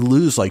 you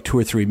lose like 2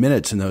 or 3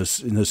 minutes in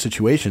those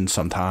situations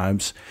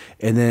sometimes.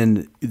 And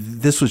then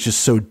this was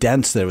just so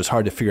dense that it was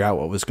hard to figure out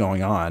what was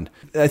going on.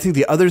 I think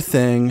the other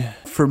thing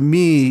for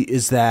me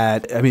is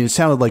that, I mean, it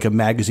sounded like a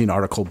magazine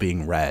article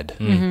being read,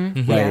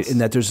 Mm-hmm. right? Yes. And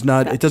that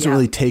it doesn't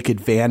really take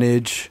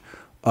advantage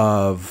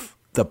of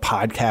the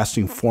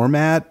podcasting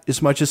format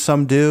as much as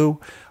some do.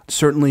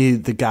 Certainly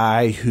the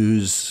guy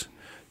who's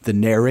the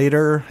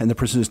narrator and the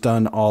person who's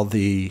done all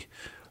the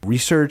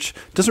research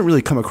doesn't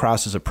really come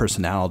across as a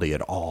personality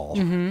at all.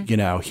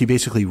 Mm-hmm. He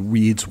basically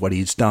reads what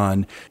he's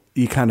done.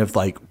 He kind of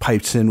like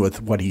pipes in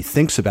with what he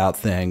thinks about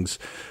things,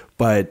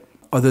 but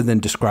other than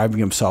describing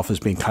himself as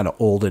being kind of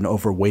old and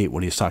overweight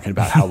when he's talking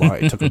about how long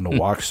it took him to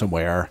walk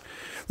somewhere,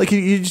 like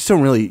you just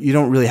don't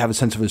really have a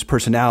sense of his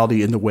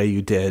personality in the way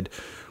you did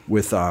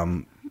with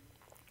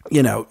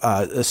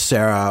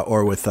Sarah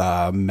or with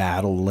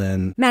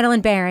Madeline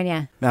Barron,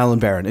 yeah. Madeline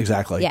Barron,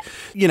 exactly.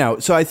 Yeah.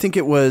 So I think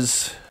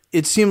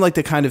it seemed like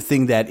the kind of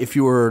thing that if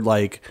you were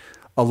like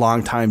a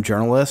longtime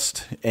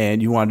journalist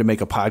and you wanted to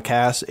make a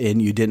podcast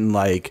and you didn't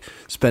like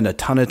spend a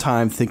ton of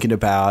time thinking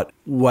about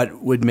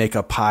what would make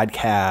a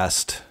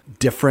podcast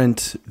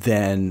different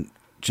than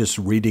just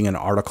reading an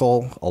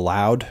article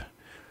aloud,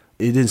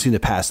 it didn't seem to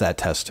pass that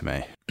test to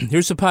me.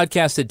 Here's a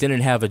podcast that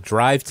didn't have a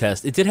drive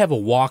test. It did have a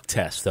walk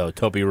test, though,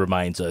 Toby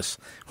reminds us.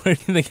 Where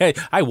do you think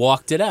I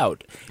walked it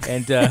out?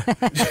 And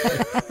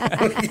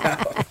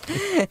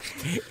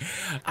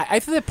I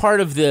think that part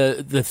of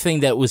the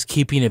thing that was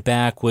keeping it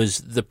back was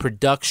the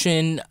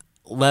production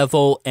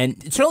level,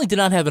 and it certainly did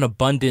not have an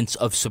abundance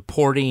of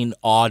supporting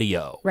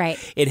audio. Right.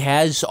 It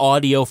has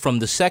audio from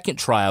the second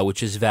trial,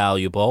 which is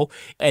valuable,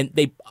 and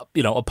they,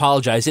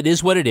 apologize. It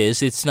is what it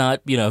is. It's not,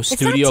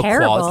 studio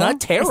quality. It's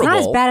not terrible. It's not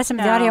as bad as some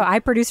of the audio I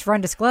produced for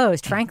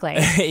Undisclosed, frankly.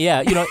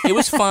 Yeah, it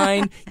was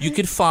fine. You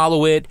could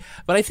follow it,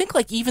 but I think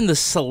like even the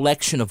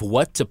selection of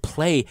what to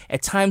play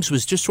at times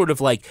was just sort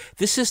of like,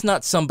 this is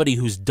not somebody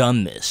who's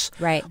done this.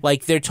 Right.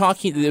 Like there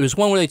was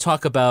one where they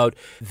talk about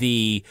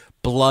the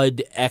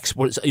blood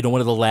export,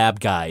 one of the lab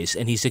guys,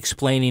 and he's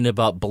explaining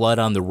about blood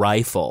on the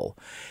rifle.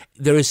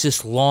 There is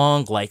this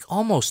long, like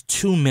almost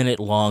 2-minute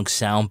long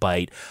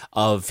soundbite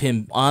of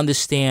him on the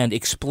stand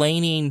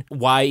explaining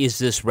why is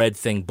this red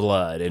thing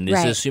blood, and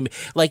is this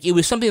like, it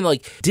was something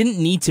like didn't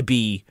need to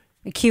be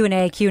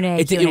Q&A.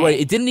 It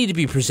didn't need to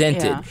be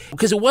presented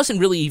because it wasn't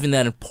really even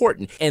that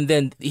important. And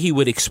then he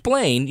would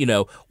explain,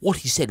 what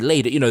he said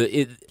later.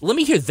 Let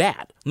me hear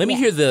that. Let me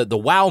hear the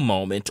wow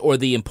moment or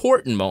the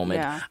important moment.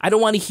 Yeah. I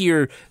don't want to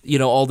hear,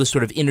 all this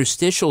sort of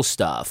interstitial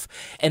stuff.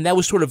 And that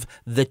was sort of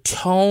the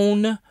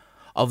tone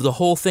of the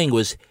whole thing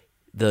was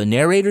the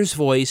narrator's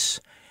voice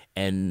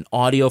and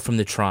audio from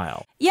the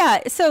trial. Yeah,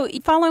 so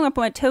following up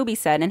on what Toby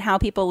said and how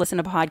people listen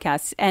to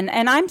podcasts, and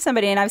I'm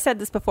somebody, and I've said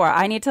this before,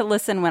 I need to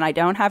listen when I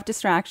don't have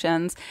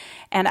distractions,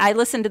 and I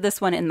listened to this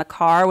one in the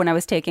car when I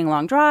was taking a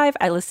long drive,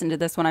 I listened to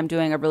this when I'm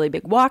doing a really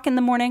big walk in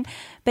the morning,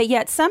 but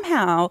yet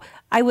somehow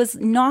I was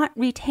not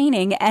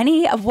retaining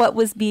any of what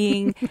was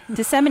being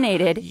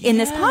disseminated in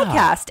this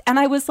podcast, and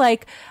I was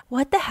like,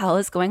 what the hell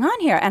is going on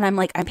here? And I'm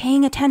like, I'm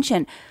paying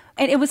attention.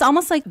 And it was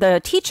almost like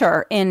the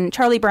teacher in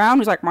Charlie Brown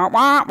who's like, wah,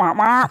 wah, wah,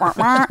 wah, wah,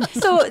 wah.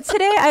 So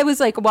today I was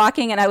like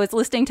walking and I was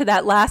listening to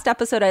that last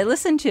episode I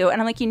listened to. And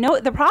I'm like,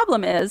 the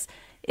problem is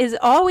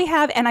all we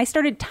have. And I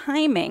started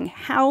timing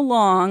how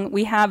long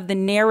we have the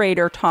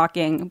narrator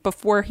talking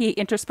before he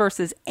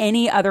intersperses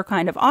any other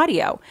kind of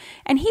audio.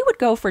 And he would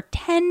go for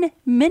 10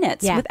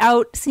 minutes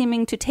without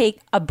seeming to take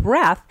a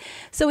breath.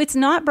 So it's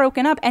not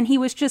broken up. And he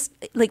was just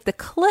like the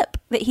clip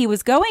that he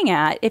was going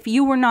at. If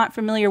you were not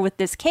familiar with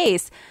this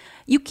case,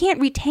 you can't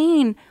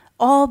retain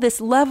all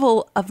this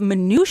level of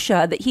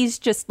minutia that he's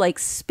just like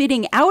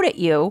spitting out at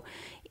you.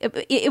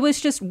 It was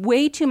just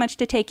way too much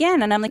to take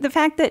in. And I'm like, the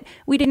fact that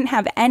we didn't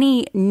have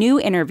any new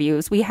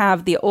interviews, we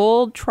have the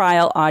old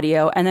trial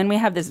audio, and then we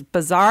have this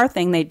bizarre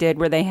thing they did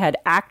where they had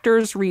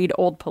actors read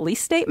old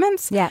police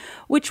statements,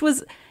 which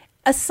was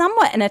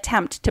somewhat an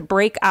attempt to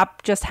break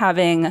up just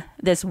having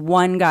this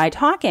one guy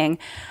talking.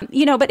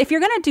 But if you're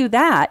going to do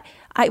that,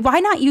 why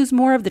not use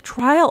more of the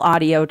trial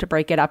audio to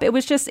break it up? It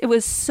was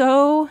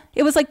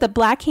like the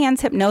Black Hands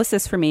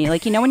hypnosis for me.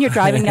 Like, when you're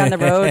driving down the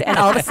road and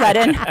all of a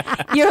sudden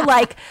you're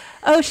like,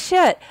 oh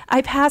shit,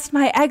 I passed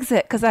my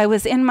exit because I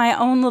was in my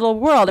own little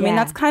world. I mean,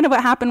 that's kind of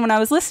what happened when I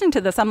was listening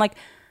to this. I'm like,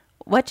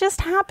 what just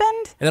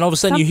happened? And then all of a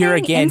sudden you hear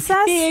again,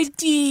 incest? The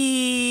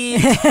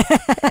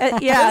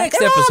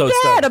next episode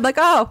started. I'm like,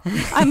 oh,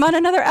 I'm on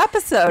another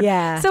episode.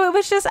 Yeah. So it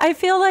was just, I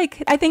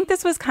think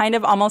this was kind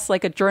of almost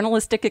like a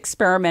journalistic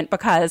experiment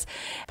because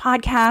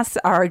podcasts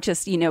are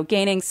just,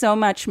 gaining so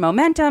much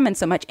momentum and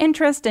so much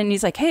interest. And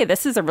he's like, hey,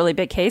 this is a really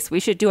big case.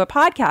 We should do a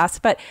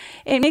podcast. But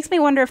it makes me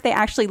wonder if they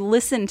actually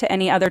listened to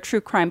any other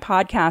true crime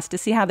podcast to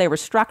see how they were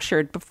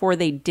structured before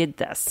they did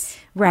this.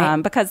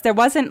 Right. Because there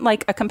wasn't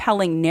like a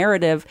compelling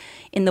narrative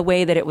in the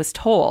way that it was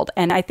told.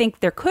 And I think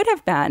there could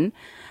have been.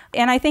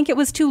 And I think it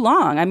was too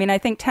long. I mean, I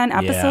think 10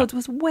 episodes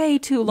was way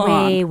too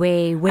long.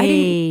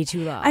 Way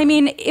too long. I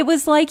mean, it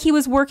was like he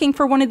was working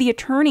for one of the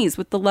attorneys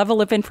with the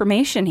level of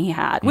information he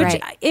had,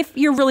 which if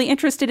you're really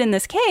interested in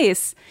this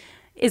case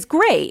is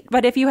great.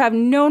 But if you have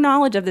no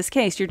knowledge of this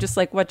case, you're just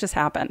like, what just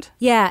happened?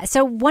 Yeah.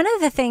 So one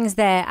of the things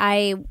that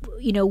I,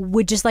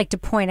 would just like to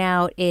point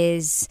out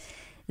is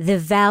the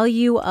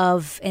value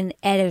of an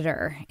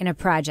editor in a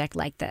project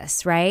like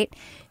this, right?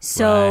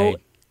 So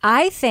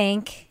I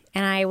think,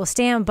 and I will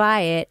stand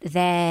by it,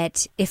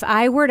 that if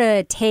I were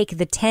to take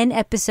the 10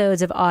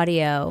 episodes of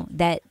audio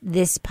that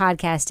this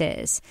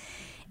podcast is,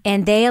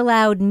 and they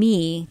allowed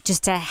me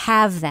just to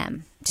have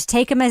them, just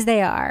take them as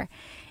they are,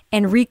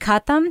 and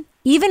recut them,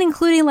 even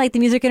including like the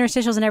music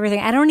interstitials and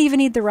everything, I don't even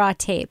need the raw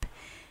tape.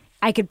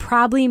 I could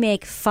probably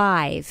make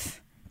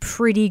 5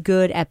 pretty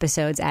good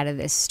episodes out of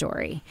this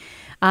story.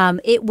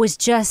 It was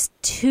just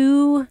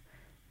too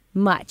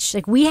much.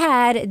 Like we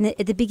had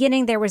at the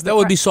beginning, there was that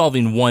would be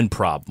solving one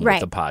problem with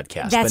the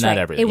podcast, That's but not right.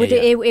 everything.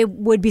 It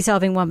would be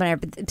solving one,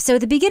 but so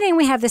at the beginning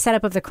we have the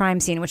setup of the crime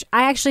scene, which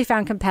I actually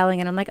found compelling,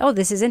 and I'm like, oh,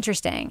 this is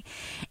interesting.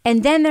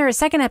 And then there was a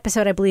second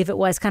episode, I believe it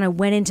was, kind of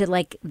went into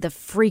like the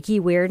freaky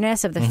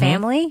weirdness of the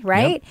family,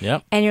 right?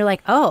 Yep. And you're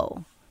like,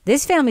 oh,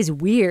 this family's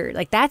weird.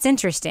 Like that's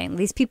interesting.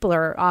 These people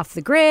are off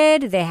the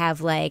grid. They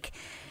have like.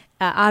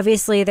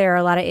 Obviously, there are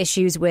a lot of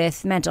issues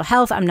with mental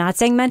health. I'm not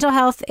saying mental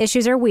health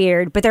issues are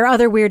weird, but there are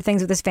other weird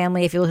things with this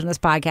family. If you listen to this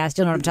podcast,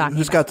 you'll know what I'm talking about.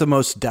 Who's got the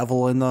most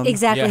devil in them?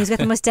 Exactly. Who's got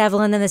the most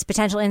devil in them, this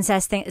potential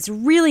incest thing. It's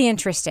really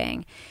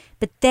interesting.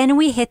 But then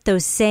we hit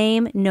those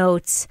same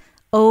notes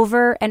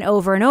over and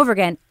over and over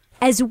again,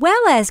 as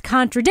well as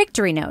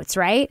contradictory notes,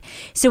 right?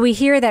 So we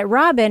hear that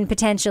Robin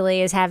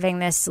potentially is having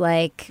this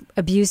like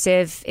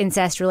abusive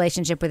incest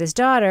relationship with his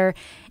daughter.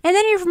 And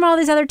then you hear from all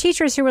these other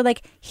teachers who were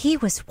like, he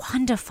was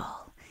wonderful.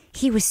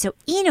 He was so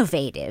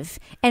innovative.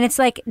 And it's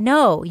like,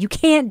 no, you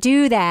can't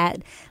do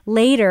that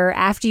later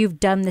after you've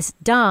done this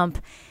dump.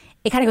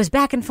 It kind of goes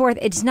back and forth.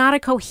 It's not a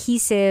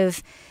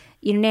cohesive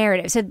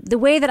narrative. So the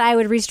way that I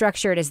would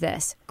restructure it is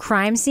this.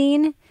 Crime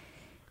scene,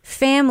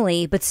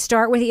 family, but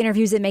start with the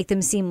interviews that make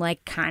them seem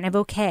like kind of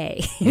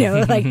okay.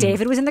 Like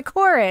David was in the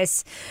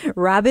chorus,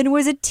 Robin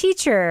was a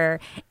teacher,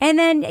 and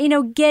then,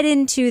 get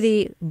into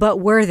the, but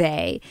were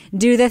they?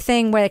 Do the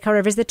thing where they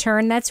covers the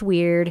turn that's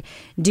weird.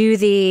 Do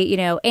the,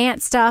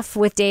 aunt stuff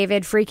with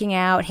David freaking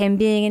out, him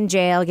being in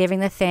jail,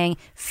 giving the thing.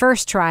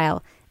 First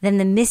trial. Then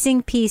the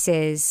missing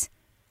pieces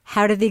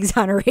how did the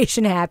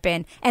exoneration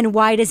happen? And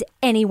why does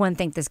anyone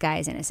think this guy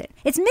is innocent?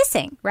 It's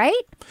missing,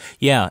 right?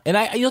 Yeah, and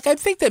I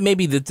think that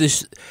maybe that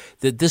this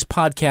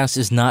podcast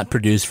is not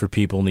produced for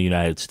people in the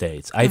United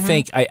States. I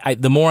think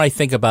the more I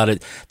think about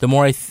it, the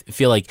more I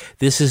feel like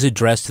this is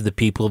addressed to the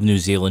people of New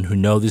Zealand who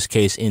know this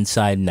case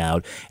inside and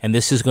out, and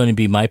this is going to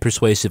be my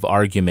persuasive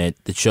argument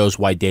that shows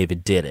why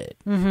David did it.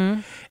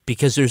 Mm-hmm.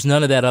 Because there's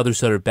none of that other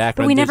sort of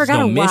background. But we never There's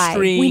got no a why.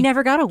 mystery. We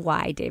never got a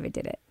why David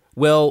did it.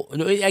 Well,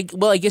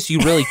 I guess you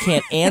really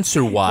can't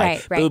answer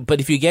why. Right. But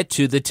if you get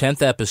to the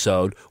 10th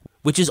episode,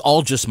 which is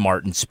all just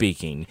Martin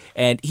speaking,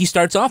 and he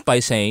starts off by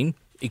saying,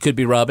 it could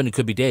be Robin, it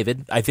could be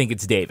David. I think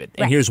it's David.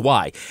 And here's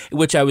why.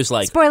 Which I was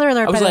like... Spoiler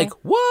alert, I was by the like,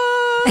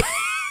 what?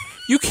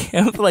 You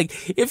can't, like,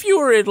 if you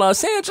were in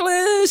Los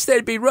Angeles,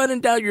 they'd be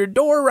running down your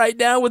door right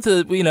now with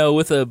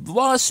a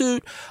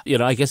lawsuit.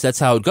 I guess that's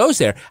how it goes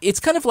there. It's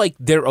kind of like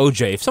their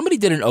OJ. If somebody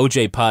did an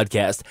OJ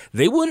podcast,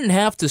 they wouldn't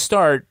have to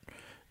start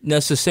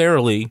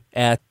necessarily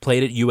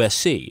played at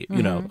USC,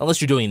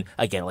 unless you're doing,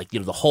 again, like,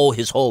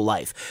 his whole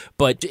life.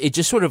 But it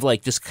just sort of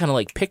kind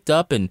of picked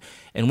up and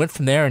went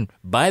from there. And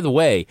by the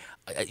way,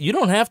 you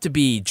don't have to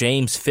be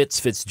James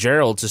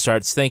Fitzgerald to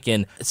start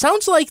thinking, it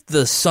sounds like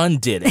the son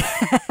did it.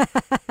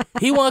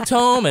 He walked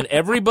home and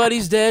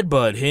everybody's dead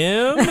but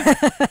him.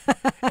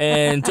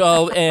 And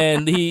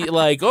he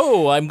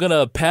I'm going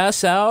to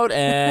pass out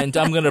and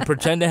I'm going to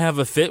pretend to have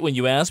a fit when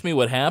you ask me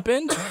what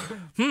happened.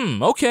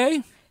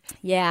 Okay.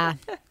 Yeah.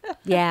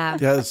 Yeah,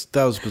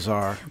 that was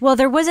bizarre. Well,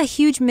 there was a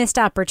huge missed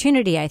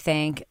opportunity, I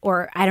think,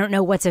 or I don't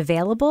know what's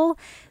available,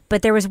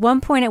 but there was one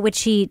point at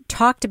which he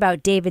talked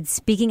about David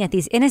speaking at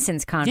these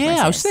innocence conferences.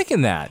 Yeah, I was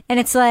thinking that. And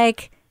it's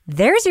like,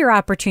 there's your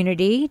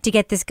opportunity to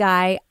get this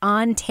guy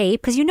on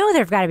tape, because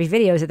there've got to be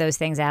videos of those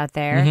things out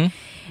there. Mm-hmm.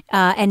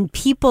 And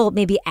people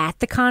maybe at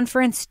the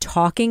conference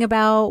talking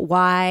about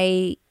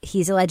why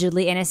he's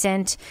allegedly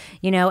innocent,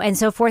 and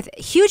so forth.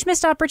 Huge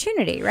missed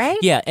opportunity, right?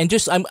 Yeah, and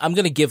just I'm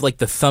going to give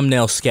the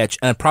thumbnail sketch,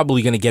 and I'm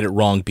probably going to get it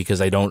wrong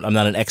because I'm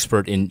not an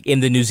expert in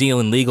the New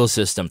Zealand legal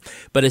system.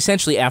 But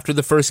essentially, after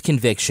the first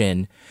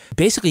conviction,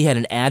 basically he had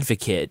an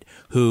advocate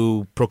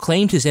who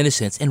proclaimed his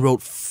innocence and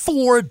wrote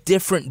 4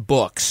 different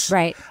books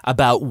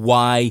about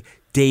why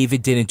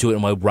David didn't do it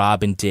and why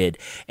Robin did.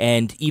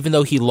 And even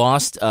though he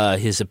lost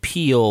his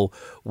appeal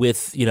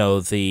with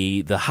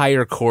the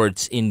higher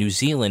courts in New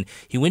Zealand,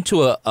 he went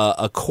to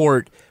a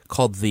court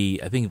called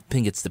I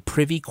think it's the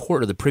Privy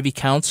Court or the Privy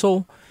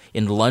Council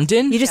in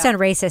London. You just sound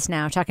racist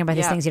now, talking about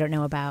these things you don't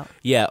know about.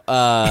 Yeah.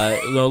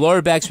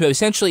 Laura Baxter,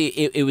 essentially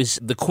it was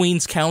the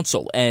Queen's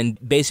Council, and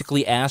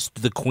basically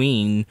asked the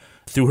Queen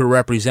through her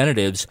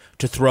representatives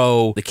to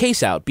throw the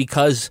case out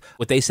because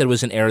what they said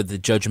was an error the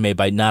judge made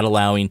by not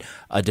allowing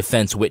a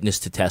defense witness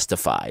to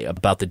testify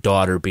about the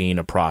daughter being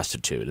a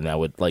prostitute, and that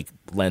would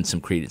lend some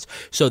credence.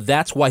 So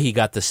that's why he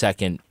got the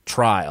second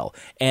trial.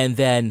 And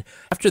then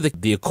after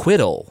the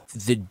acquittal,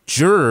 the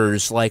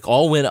jurors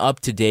all went up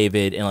to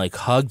David and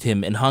hugged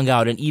him and hung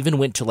out and even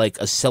went to a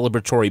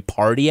celebratory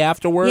party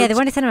afterwards. Yeah, they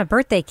wanted to send him a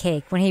birthday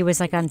cake when he was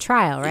on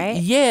trial, right?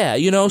 Yeah,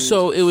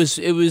 so it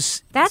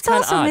was that's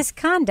also odd.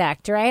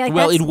 Misconduct, right?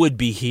 Well, it would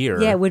be here.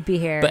 Yeah, it would be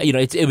here. But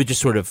it would just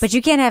sort of. But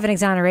you can't have an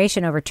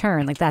exoneration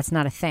overturned. That's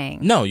not a thing.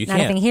 No, you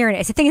can't. can't. Not a thing here.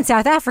 It's a thing in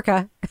South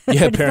Africa.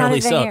 Yeah,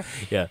 apparently so. Here.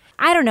 Yeah.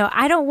 I don't know.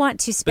 I don't want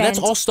to spend. But that's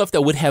all stuff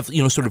that would have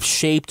sort of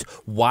shaped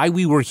why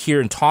we were here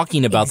and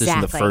talking about this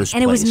in the first and place.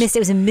 And it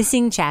was a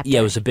missing chapter.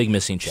 Yeah, it was a big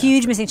missing chapter.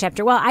 Huge missing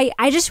chapter. Well,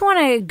 I just want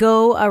to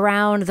go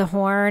around the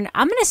horn.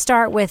 I'm going to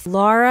start with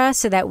Laura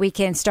so that we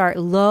can start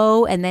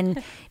low and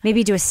then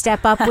maybe do a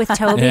step up with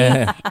Toby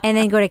and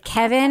then go to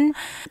Kevin.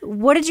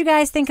 What did you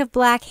guys think of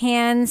Black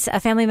Hands, A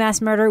Family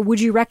Mass Murder? Would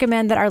you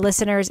recommend that our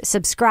listeners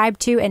subscribe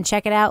to and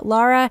check it out?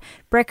 Laura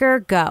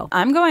Bricker, go.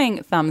 I'm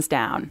going thumbs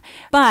down,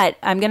 but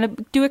I'm going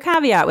to do a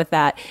caveat with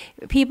that.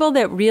 People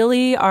that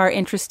really are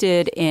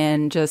interested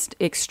in just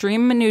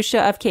extreme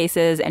minutia of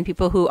cases and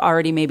people who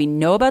already maybe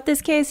know about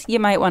this case, you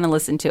might want to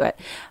listen to it.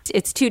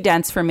 It's too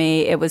dense for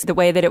me. It was the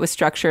way that it was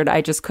structured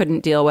I just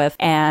couldn't deal with,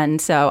 and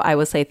so I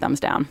will say thumbs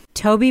down.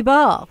 Toby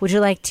Ball, would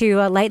you like to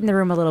lighten the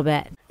room a little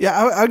bit?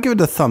 Yeah, I'd give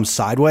it a thumb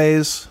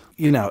sideways.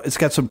 It's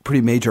got some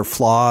pretty major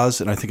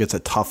flaws, and I think it's a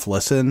tough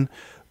listen.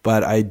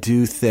 But I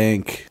do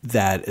think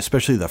that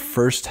especially the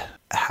first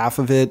half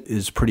of it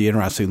is pretty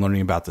interesting,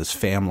 learning about this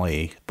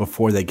family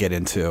before they get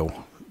into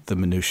the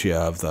minutia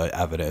of the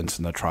evidence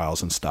and the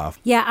trials and stuff.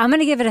 Yeah, I'm going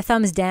to give it a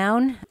thumbs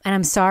down. And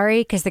I'm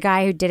sorry because the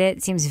guy who did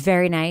it seems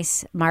very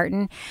nice,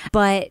 Martin.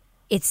 But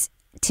it's,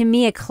 to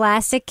me, a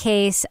classic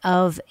case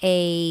of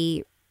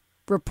a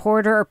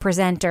reporter or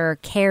presenter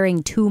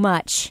caring too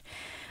much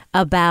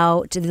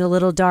about the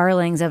little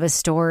darlings of a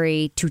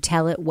story to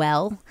tell it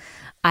well.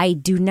 I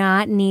do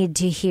not need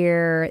to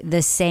hear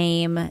the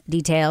same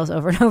details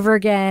over and over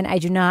again. I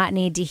do not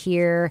need to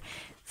hear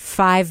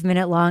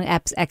 5-minute long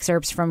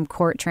excerpts from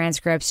court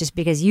transcripts just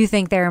because you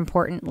think they're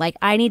important.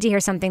 I need to hear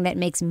something that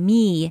makes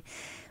me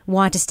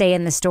want to stay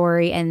in the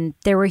story. And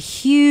there were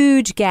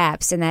huge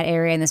gaps in that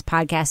area in this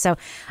podcast. So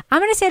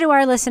I'm going to say to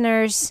our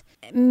listeners,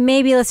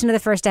 maybe listen to the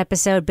first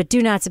episode, but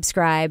do not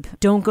subscribe.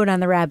 Don't go down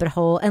the rabbit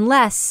hole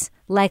unless,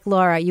 like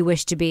Laura, you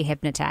wish to be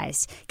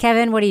hypnotized.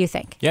 Kevin, what do you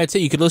think? Yeah, I'd say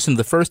you could listen to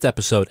the first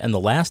episode and the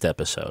last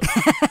episode.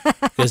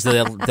 Because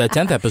the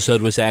 10th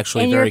episode was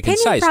actually and very your opinion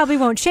concise. Probably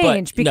won't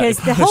change because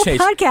the whole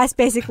podcast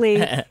basically,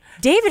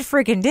 David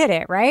freaking did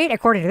it, right?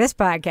 According to this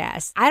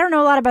podcast. I don't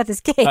know a lot about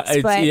this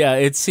case, but yeah,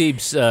 it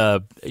seems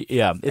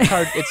it's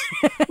hard.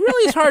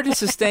 It's hard to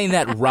sustain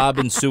that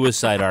Robin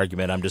suicide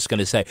argument. I'm just going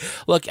to say,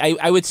 look,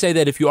 I would say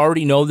that if you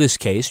already know this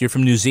case, you're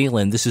from New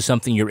Zealand, this is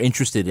something you're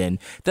interested in,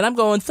 then I'm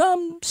going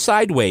thumb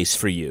sideways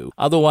for you.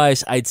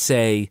 Otherwise, I'd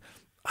say,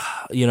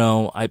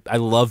 I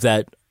love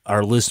that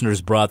our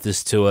listeners brought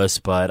this to us,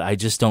 but I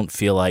just don't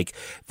feel like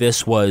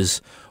this was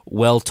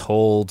well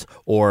told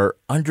or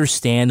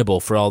understandable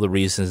for all the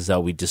reasons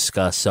that we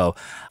discussed. So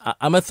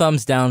I'm a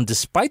thumbs down,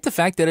 despite the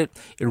fact that it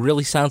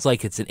really sounds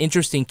like it's an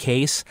interesting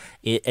case,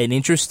 an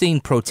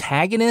interesting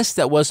protagonist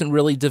that wasn't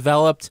really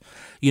developed,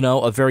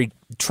 a very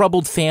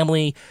troubled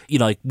family,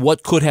 like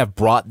what could have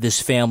brought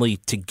this family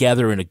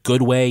together in a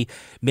good way.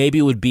 Maybe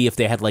it would be if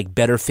they had like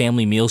better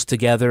family meals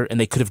together, and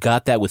they could have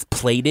got that with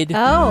Plated.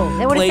 Oh,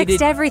 they would have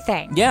fixed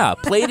everything. Yeah,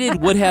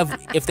 Plated would have,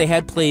 if they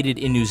had Plated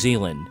in New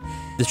Zealand,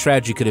 the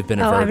tragedy could have been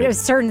averted. I was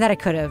certain that it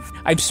could have.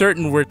 I'm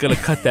certain we're going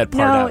to cut that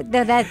part out.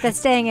 No, that's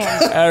staying in.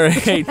 All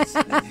right.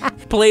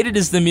 Plated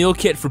is the meal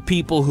kit for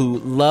people who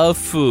love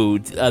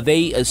food.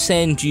 They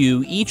send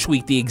you each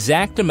week the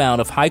exact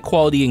amount of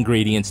high-quality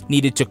ingredients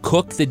needed to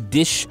cook the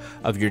dish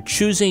of your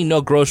choosing.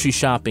 No grocery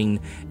shopping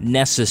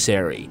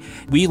necessary.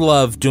 We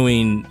love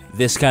doing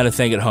this kind of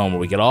thing at home where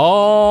we get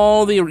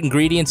all the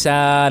ingredients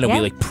out and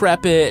we like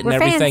prep it and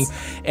everything.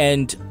 Fans.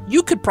 And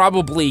you could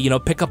probably,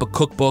 pick up a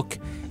cookbook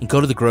and go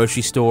to the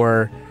grocery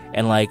store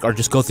and or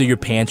just go through your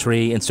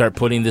pantry and start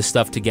putting this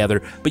stuff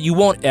together. But you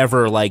won't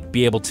ever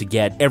be able to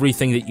get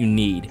everything that you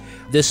need.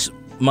 This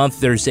month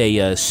there's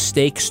a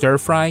steak stir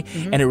fry,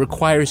 and it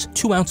requires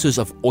 2 ounces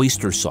of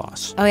oyster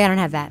sauce. Oh yeah, I don't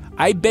have that.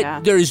 I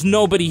bet there is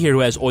nobody here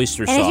who has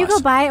oyster sauce. And if you go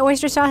buy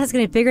oyster sauce, it's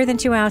going to be bigger than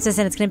 2 ounces,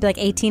 and it's going to be like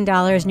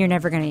 $18, and you're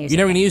never going to use it. You're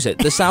never going to use it.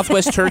 The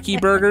Southwest turkey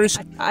burgers.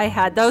 I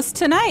had those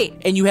tonight.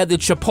 And you had the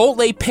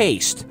Chipotle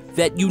paste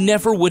that you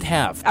never would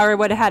have. Or I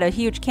would have had a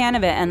huge can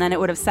of it, and then it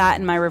would have sat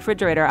in my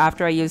refrigerator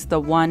after I used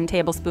the 1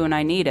 tablespoon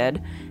I needed,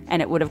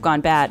 and it would have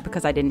gone bad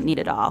because I didn't need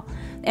it all.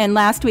 And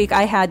last week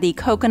I had the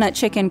coconut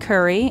chicken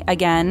curry.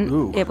 Again,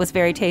 Ooh. It was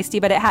very tasty,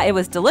 but it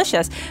was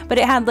delicious. But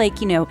it had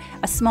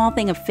a small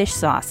thing of fish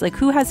sauce.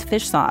 Who has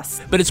fish sauce?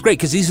 But it's great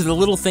because these are the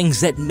little things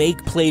that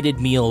make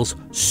Plated meals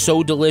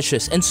so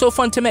delicious and so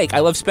fun to make. I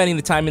love spending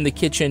the time in the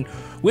kitchen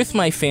with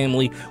my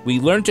family. We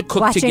learn to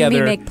cook together. Watching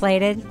me make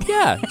Plated.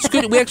 Yeah, it's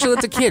good. We actually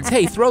let the kids,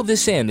 hey, throw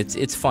this in.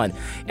 It's fun.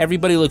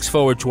 Everybody looks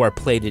forward to our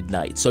Plated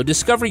night. So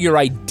discover your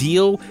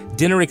ideal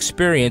dinner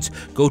experience.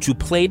 Go to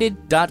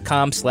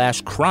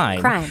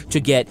plated.com/crime to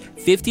get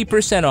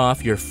 50%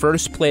 off your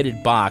first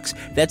Plated box.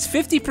 That's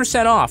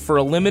 50% off for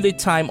a limited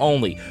time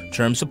only.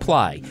 Terms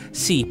apply.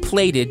 See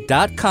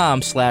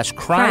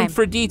plated.com/crime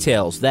for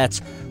details.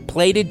 That's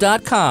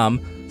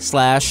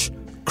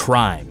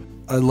plated.com/crime.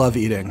 I love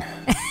eating.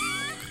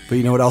 But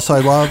you know what else I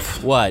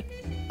love? What?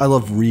 I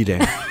love reading.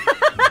 Did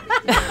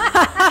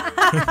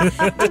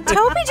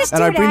Toby just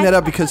And I bring that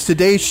up because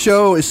today's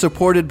show is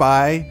supported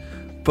by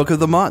Book of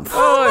the Month.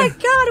 Oh my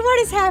God, what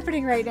is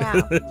happening right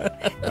now?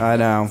 I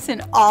know. It's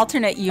an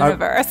alternate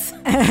universe.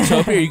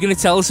 Toby, are you going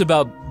to tell us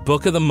about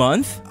Book of the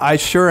Month? I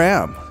sure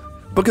am.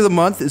 Book of the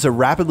Month is a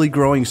rapidly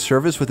growing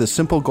service with a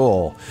simple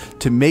goal: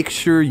 to make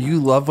sure you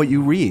love what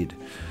you read.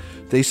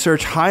 They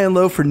search high and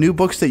low for new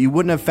books that you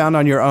wouldn't have found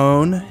on your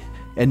own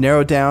and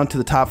narrow down to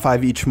the top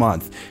 5 each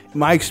month.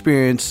 My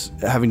experience,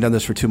 having done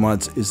this for 2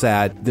 months, is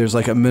that there's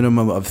a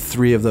minimum of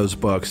 3 of those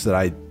books that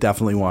I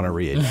definitely want to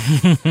read.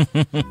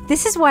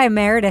 This is why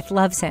Meredith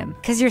loves him,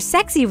 because you're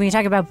sexy when you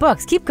talk about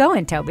books. Keep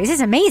going, Toby. This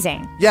is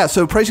amazing. Yeah,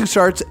 so pricing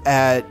starts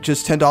at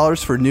just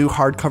 $10 for new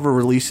hardcover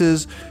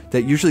releases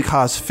that usually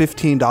cost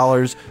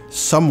 $15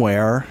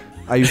 somewhere.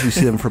 I usually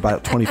see them for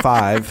about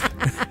 $25.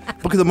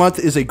 Book of the Month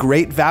is a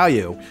great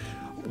value.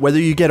 Whether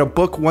you get a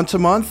book once a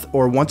month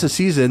or once a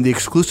season, the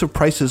exclusive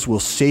prices will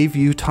save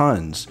you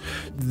tons.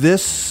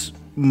 This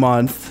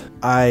month,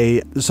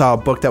 I saw a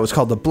book that was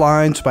called The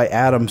Blinds by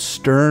Adam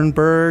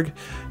Sternberg,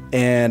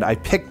 and I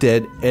picked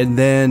it, and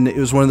then it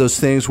was one of those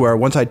things where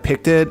once I'd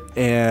picked it,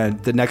 and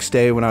the next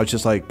day when I was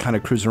just kind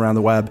of cruising around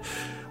the web,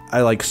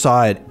 I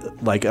saw it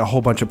a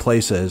whole bunch of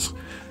places.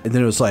 And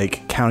then it was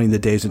counting the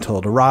days until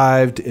it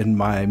arrived in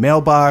my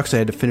mailbox. I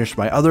had to finish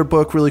my other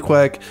book really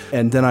quick.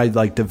 And then I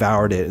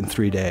devoured it in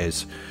 3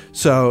 days.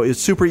 So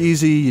it's super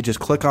easy. You just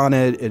click on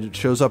it. It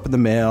shows up in the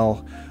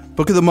mail.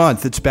 Book of the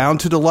Month. It's bound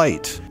to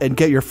delight. And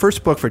get your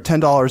first book for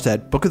 $10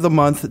 at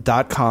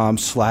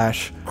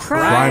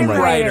bookofthemonth.com/crime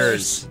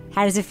writers.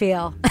 How does it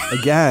feel?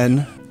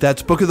 Again,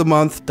 that's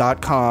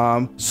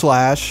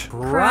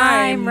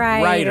bookofthemonth.com/crime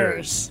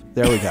writers.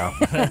 There we go.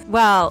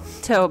 Well,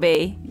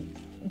 Toby,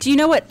 Do you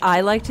know what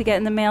I like to get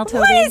in the mail, Toby?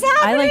 What is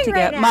happening I like to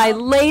right get my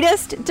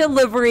latest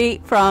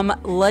delivery from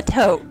La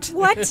Tote.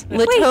 What?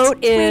 La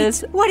Tote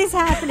is... What is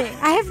happening?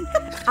 I did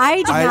not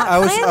I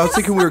plan was this.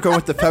 thinking we were going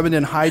with the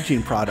feminine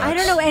hygiene products. I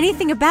don't know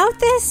anything about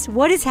this.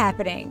 What is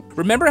happening?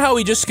 Remember how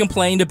we just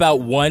complained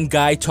about one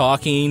guy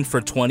talking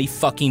for 20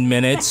 fucking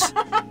minutes?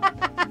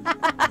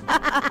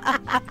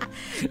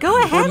 Go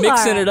ahead, We're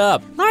mixing Laura. it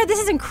up. Laura, this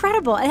is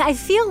incredible. I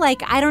feel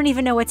like I don't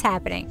even know what's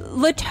happening.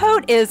 La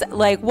Tote is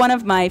like one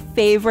of my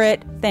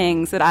favorite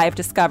things that I have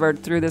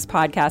discovered through this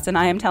podcast, and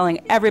I am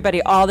telling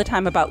everybody all the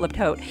time about La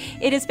Tote.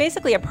 It is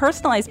basically a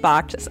personalized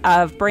box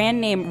of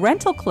brand name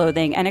rental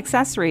clothing and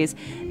accessories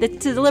that's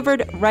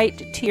delivered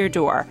right to your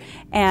door.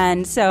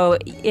 And so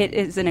it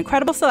is an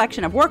incredible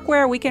selection of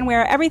workwear, weekend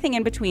wear, everything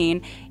in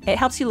between. It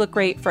helps you look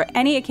great for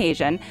any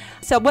occasion.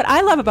 So what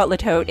I love about La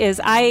Tote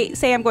is I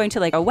say I'm going to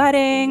like a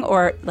wedding,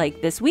 or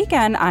like this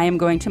weekend I am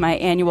going to my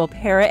annual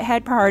Parrot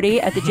Head party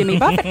at the Jimmy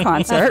Buffett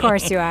concert. Of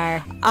course you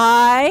are.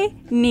 I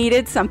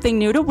needed something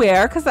new to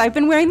wear because I've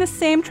been wearing the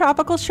same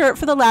tropical shirt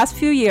for the last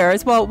few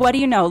years. Well, what do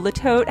you know? La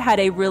Tote had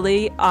a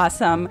really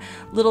awesome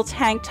little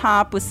tank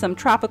top with some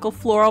tropical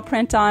floral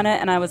print on it,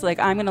 and I was like,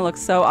 I'm going to look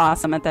so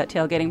awesome at that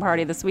tailgating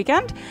party this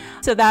weekend.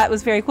 So that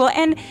was very cool.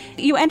 And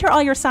you enter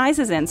all your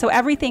sizes in, so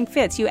everything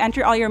fits. You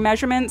enter all your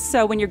measurements,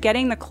 so when you're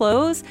getting the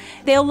clothes,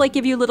 they'll like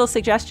give you little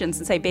suggestions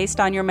and say, based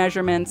on your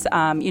measurements,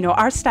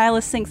 our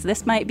stylist thinks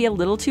this might be a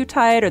little too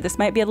tight or this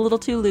might be a little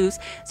too loose.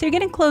 So you're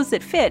getting clothes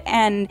that fit.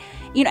 And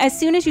as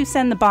soon as you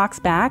send the box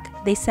back,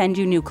 they send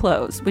you new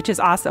clothes, which is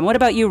awesome. What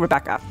about you,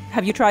 Rebecca?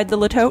 Have you tried the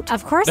La Tote?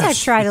 Of course I've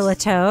tried a La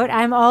Tote.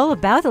 I'm all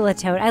about the La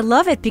Tote. I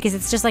love it because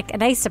it's just like a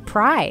nice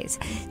surprise.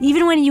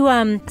 Even when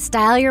you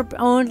style your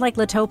own like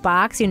La Tote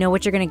box, you know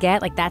what you're going to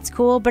get. Like, that's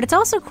cool. But it's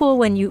also cool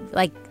when you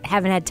like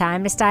haven't had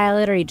time to style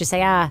it, or you just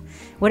say,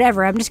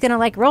 whatever, I'm just going to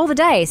like roll the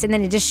dice. And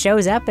then it just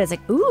shows up and it's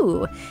like,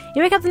 ooh.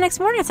 You wake up the next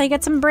morning, it's like you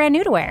got something brand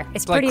new to wear.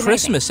 It's like pretty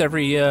Christmas amazing.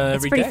 every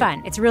It's pretty day.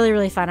 fun. It's really,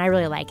 really fun. I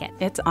really like it.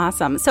 It's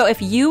awesome. So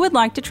if you would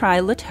like to try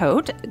La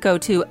Tote, go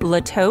to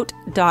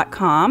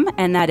latote.com,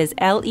 and that is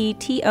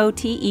LETOTE.com,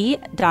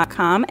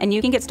 and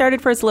you can get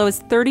started for as low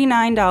as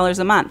 $39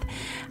 a month.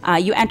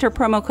 You enter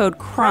promo code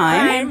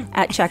CRIME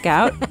at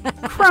checkout.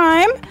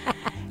 CRIME!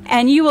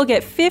 And you will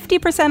get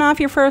 50% off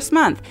your first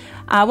month.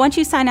 Once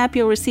you sign up,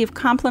 you'll receive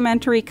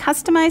complimentary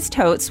customized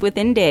totes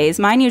within days.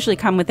 Mine usually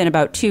come within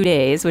about 2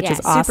 days, which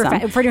is awesome.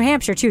 Super for New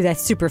Hampshire, too, that's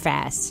super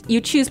fast.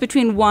 You choose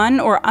between one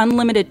or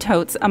unlimited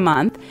totes a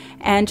month,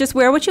 and just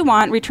wear what you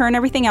want, return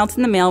everything else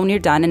in the mail when you're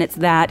done, and it's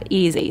that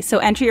easy. So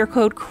enter your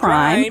code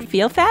CRIME.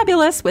 Feel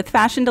fabulous with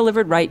fashion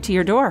delivered right to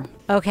your door.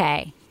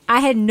 Okay. I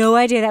had no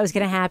idea that was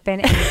going to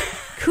happen. And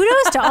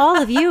kudos to all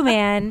of you,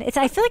 man.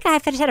 I feel like I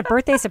just had a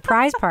birthday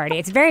surprise party.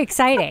 It's very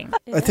exciting.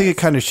 I think it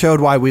kind of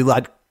showed why we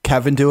let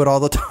Kevin do it all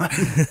the time.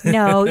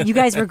 No, you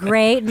guys were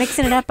great.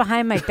 Mixing it up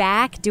behind my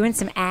back, doing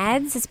some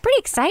ads. It's pretty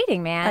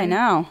exciting, man. I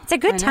know. It's a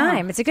good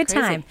time. It's a good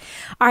time.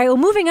 All right, well,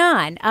 moving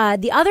on.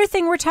 The other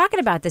thing we're talking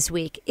about this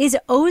week is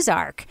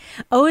Ozark.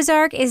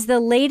 Ozark is the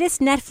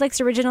latest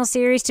Netflix original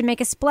series to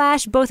make a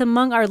splash both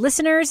among our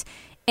listeners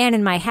and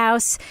in my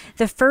house.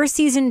 The first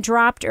season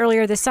dropped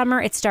earlier this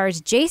summer. It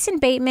stars Jason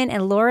Bateman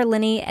and Laura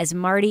Linney as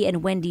Marty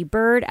and Wendy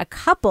Bird, a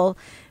couple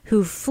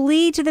who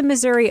flee to the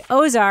Missouri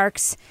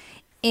Ozarks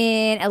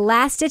in a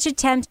last-ditch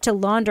attempt to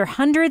launder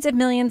hundreds of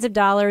millions of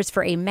dollars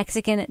for a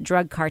Mexican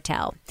drug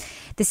cartel.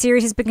 The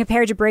series has been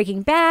compared to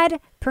Breaking Bad,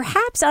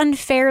 perhaps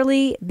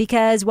unfairly,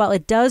 because while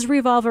it does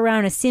revolve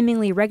around a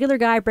seemingly regular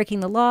guy breaking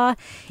the law,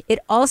 it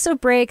also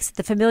breaks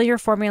the familiar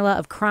formula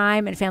of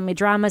crime and family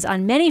dramas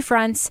on many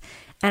fronts,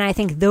 and I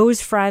think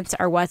those fronts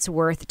are what's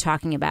worth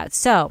talking about.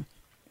 So,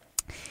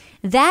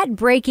 that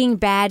Breaking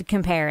Bad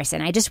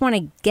comparison, I just want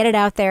to get it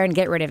out there and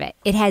get rid of it.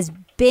 It has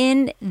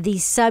been the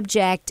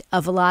subject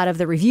of a lot of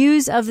the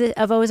reviews of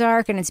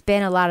Ozark, and it's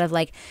been a lot of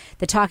like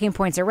the talking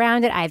points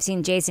around it. I've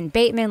seen Jason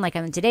Bateman like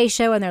on the Today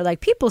Show, and they're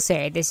like, people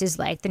say this is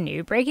like the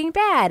new Breaking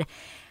Bad.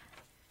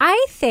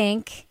 I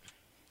think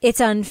it's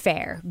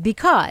unfair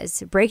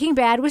because Breaking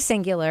Bad was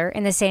singular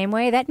in the same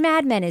way that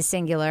Mad Men is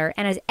singular,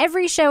 and as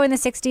every show in the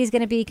 60s is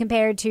going to be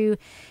compared to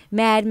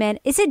Mad Men,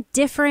 it's a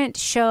different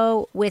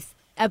show with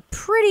a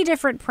pretty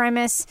different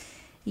premise.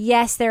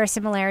 Yes, there are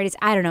similarities.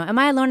 I don't know. Am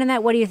I alone in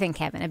that? What do you think,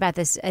 Kevin, about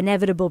this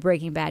inevitable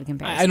Breaking Bad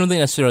comparison? I don't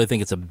necessarily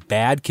think it's a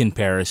bad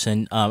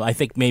comparison. I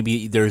think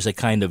maybe there's a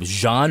kind of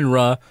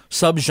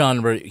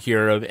subgenre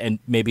here, and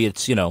maybe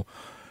it's,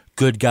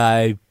 good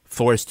guy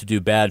forced to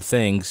do bad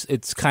things.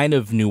 It's kind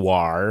of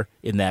noir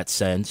in that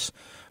sense.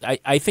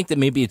 I think that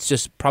maybe it's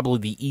just probably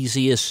the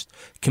easiest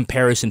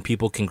comparison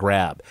people can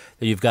grab.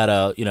 That you've got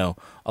a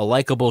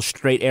likable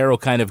straight arrow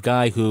kind of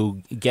guy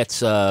who gets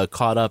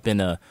caught up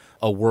in a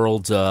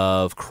world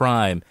of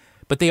crime,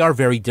 but they are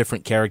very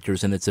different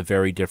characters, and it's a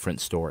very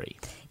different story.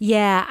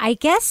 Yeah, I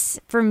guess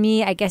for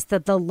me,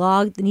 the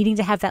log, needing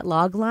to have that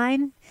log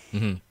line,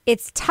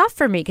 it's tough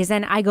for me because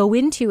then I go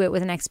into it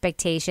with an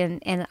expectation,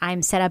 and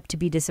I'm set up to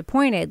be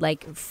disappointed,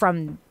 like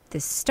from the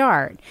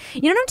start.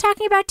 You know what I'm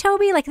talking about,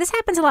 Toby? Like, this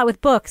happens a lot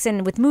with books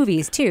and with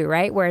movies too,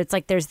 right? Where it's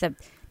like there's the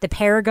the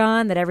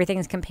paragon that everything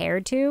is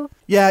compared to?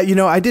 Yeah,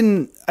 I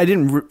didn't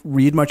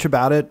read much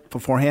about it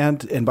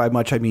beforehand, and by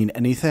much I mean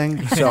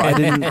anything. So I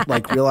didn't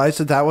realize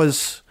that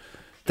was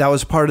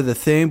part of the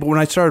thing. But when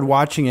I started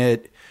watching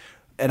it,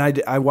 and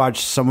I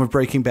watched some of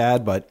Breaking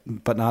Bad, but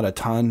not a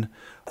ton,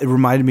 it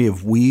reminded me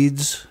of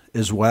Weeds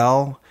as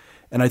well.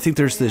 And I think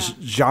there's this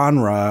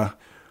genre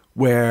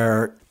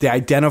where they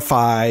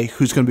identify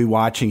who's going to be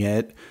watching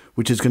it,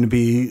 which is going to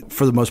be,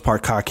 for the most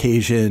part,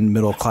 Caucasian,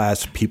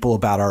 middle-class people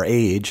about our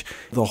age.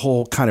 The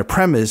whole kind of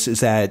premise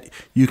is that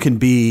you can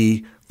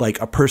be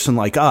a person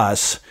like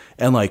us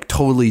and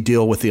totally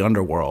deal with the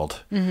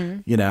underworld.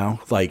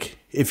 Mm-hmm.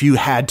 If you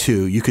had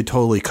to, you could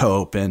totally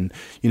cope and,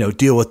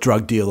 deal with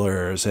drug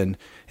dealers and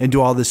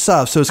do all this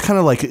stuff. So it's kind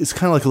of like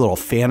a little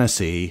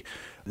fantasy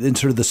in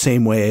sort of the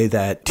same way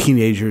that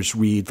teenagers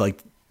read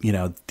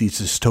these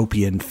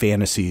dystopian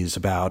fantasies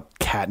about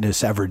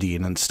Katniss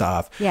Everdeen and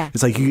stuff. Yeah.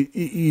 It's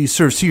you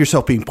sort of see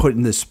yourself being put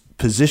in this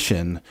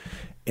position,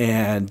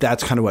 and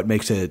that's kind of what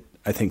makes it,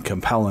 I think,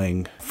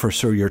 compelling for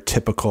sort of your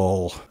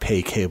typical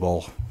pay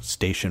cable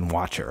station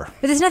watcher.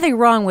 But there's nothing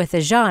wrong with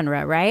the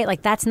genre,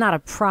 right? That's not a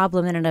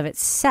problem in and of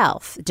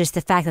itself, just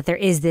the fact that there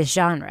is this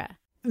genre.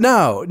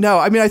 No.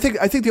 I mean, I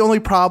think the only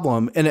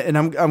problem, and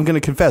I'm going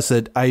to confess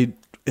that I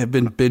have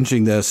been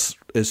binging this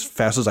as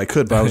fast as I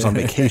could, but I was on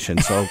vacation.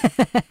 So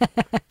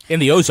in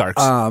the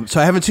Ozarks. So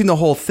I haven't seen the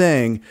whole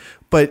thing,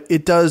 but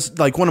it does,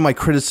 one of my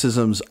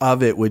criticisms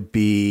of it would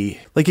be,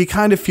 you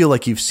kind of feel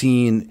like you've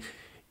seen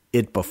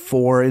it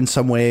before in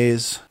some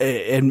ways,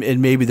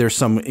 and maybe there's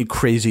some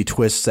crazy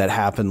twists that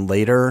happen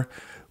later,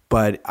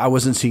 but I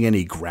wasn't seeing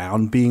any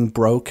ground being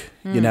broke.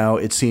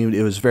 It seemed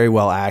it was very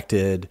well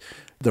acted.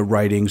 The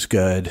writing's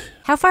good.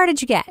 How far did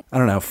you get? I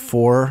don't know,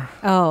 4.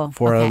 Oh,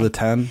 4 out of the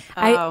 10.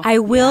 I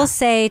will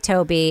say,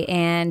 Toby,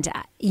 and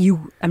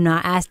I'm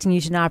not asking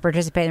you to not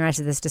participate in the rest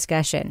of this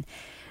discussion,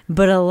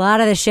 but a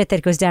lot of the shit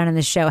that goes down in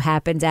the show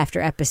happens after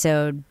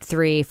episode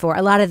 3, 4.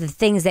 A lot of the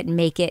things that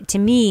make it, to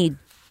me,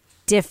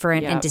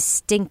 different and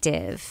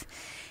distinctive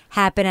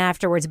happen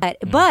afterwards. But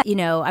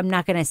I'm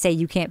not going to say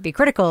you can't be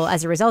critical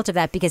as a result of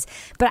that,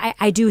 but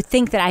I do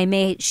think that I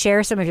may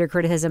share some of your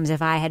criticisms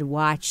if I had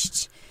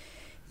watched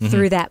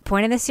through that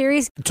point in the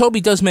series. Toby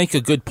does make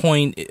a good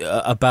point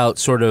about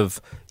sort of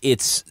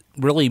it's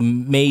really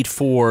made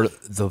for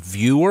the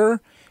viewer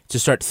to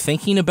start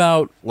thinking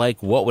about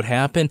what would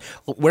happen,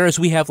 whereas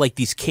we have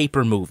these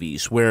caper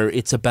movies where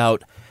it's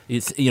about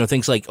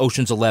things like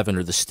Ocean's 11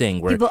 or The Sting,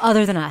 where people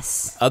other than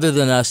us,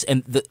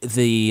 and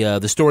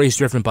the story is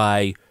driven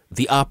by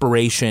the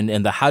operation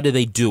and the how do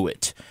they do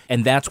it,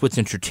 and that's what's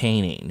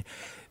entertaining.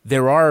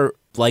 There are,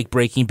 like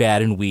Breaking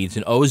Bad and Weeds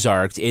and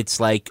Ozarks,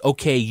 it's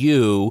okay,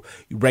 you,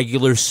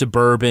 regular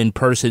suburban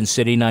person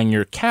sitting on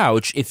your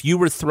couch, if you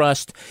were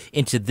thrust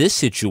into this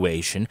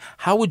situation,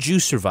 how would you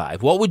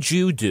survive? What would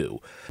you do?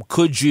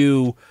 Could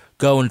you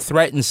go and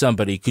threaten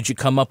somebody? Could you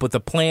come up with a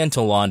plan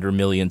to launder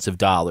millions of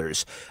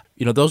dollars?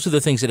 Those are the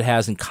things that it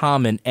has in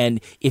common.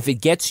 And if it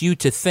gets you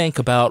to think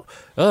about,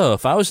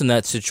 if I was in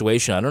that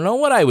situation, I don't know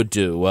what I would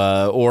do.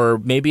 Or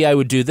maybe I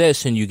would do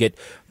this, and you get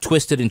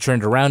twisted and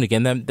turned around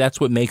again, that's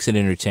what makes it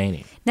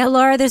entertaining. Now,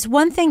 Laura, there's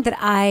one thing that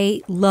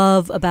I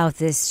love about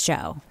this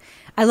show.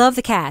 I love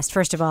the cast,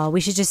 first of all.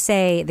 We should just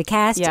say the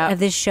cast of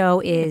this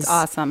show is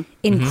awesome.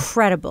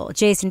 Incredible. Mm-hmm.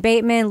 Jason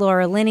Bateman,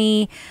 Laura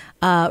Linney,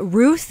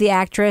 Ruth, the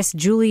actress,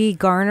 Julie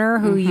Garner,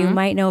 who you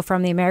might know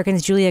from The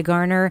Americans, Julia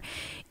Garner.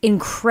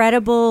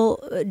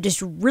 Incredible,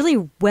 just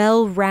really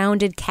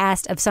well-rounded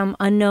cast of some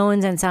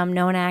unknowns and some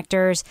known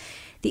actors.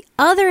 The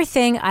other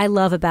thing I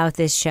love about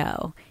this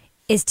show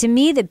is, to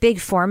me, the big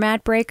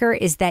format breaker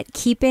is that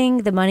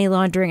keeping the money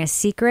laundering a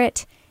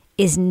secret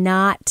is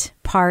not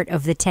part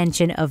of the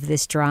tension of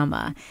this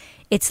drama.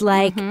 It's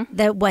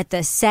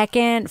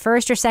the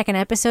first or second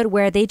episode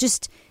where they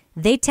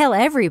tell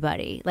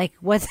everybody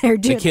what they're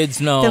doing. The kids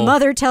know. The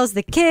mother tells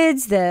the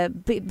kids. The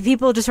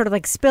people just sort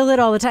of spill it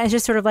all the time. It's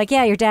just sort of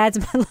your dad's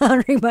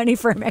laundering money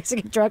for a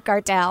Mexican drug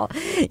cartel,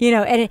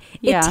 and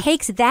it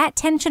takes that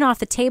tension off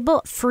the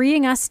table,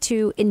 freeing us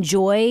to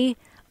enjoy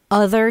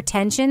other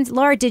tensions.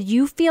 Laura, did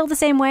you feel the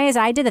same way as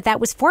I did,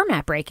 that was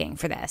format breaking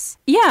for this?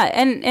 Yeah,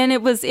 and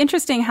it was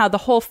interesting how the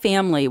whole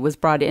family was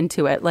brought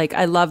into it.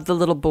 I love the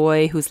little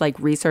boy who's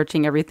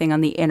researching everything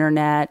on the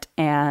internet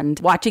and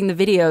watching the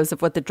videos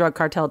of what the drug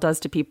cartel does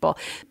to people.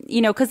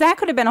 Because that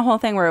could have been a whole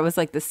thing where it was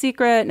the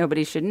secret,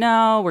 nobody should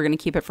know, we're going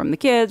to keep it from the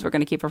kids, we're going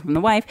to keep it from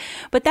the wife.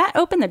 But that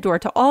opened the door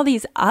to all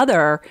these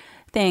other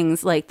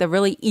things, like the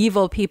really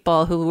evil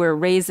people who were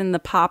raising the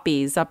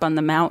poppies up on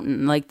the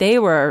mountain. They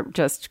were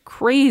just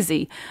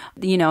crazy,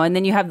 and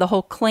then you have the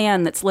whole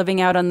clan that's living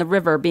out on the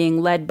river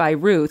being led by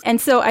Ruth. And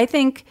so I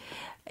think,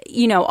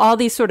 all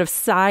these sort of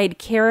side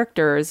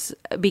characters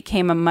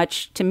became a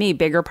much, to me,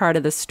 bigger part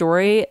of the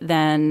story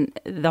than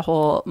the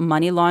whole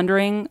money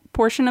laundering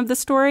portion of the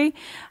story.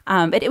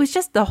 But it was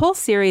just the whole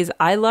series.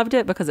 I loved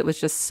it because it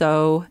was just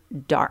so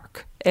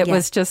dark. It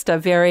was just a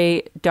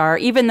very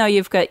dark, even though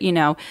you've got,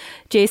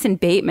 Jason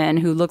Bateman,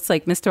 who looks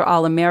like Mr.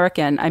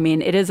 All-American. I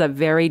mean, it is a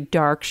very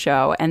dark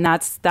show. And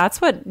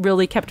that's what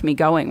really kept me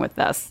going with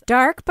this.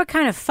 Dark, but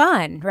kind of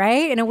fun,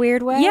 right? In a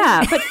weird way.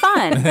 Yeah, but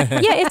fun. And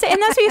that's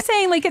what you're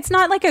saying. Like, it's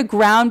not like a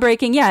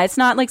groundbreaking. Yeah, it's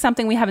not like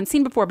something we haven't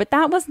seen before. But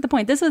that wasn't the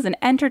point. This was an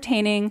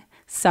entertaining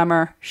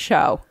summer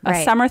show,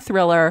 a summer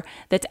thriller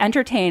that's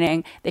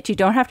entertaining, that you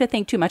don't have to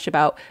think too much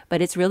about,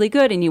 but it's really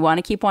good, and you want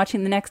to keep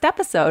watching the next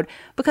episode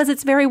because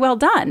it's very well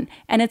done,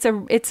 and it's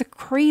a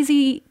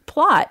crazy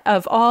plot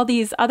of all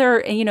these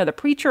other, the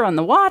preacher on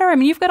the water. I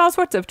mean, you've got all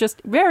sorts of just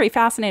very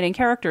fascinating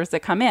characters that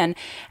come in,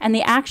 and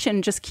the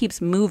action just keeps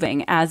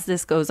moving as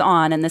this goes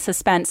on, and the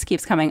suspense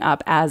keeps coming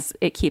up as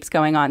it keeps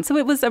going on. So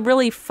it was a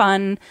really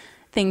fun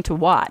thing to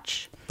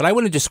watch. But I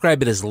wouldn't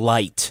describe it as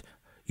light.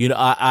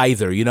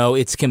 Either.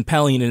 It's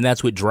compelling and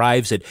that's what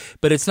drives it.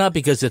 But it's not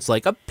because it's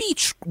like a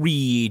beach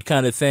read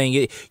kind of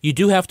thing. You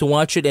do have to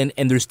watch it, and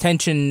there's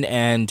tension,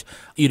 and,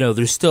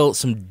 there's still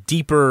some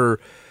deeper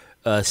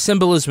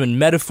symbolism and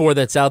metaphor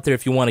that's out there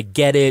if you want to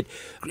get it.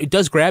 It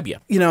does grab you.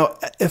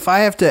 If I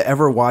have to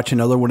ever watch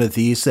another one of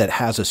these that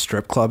has a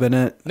strip club in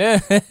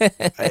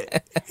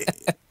it...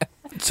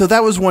 So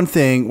that was one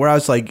thing where I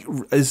was like,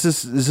 is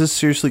this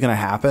seriously going to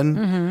happen?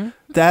 Mm-hmm.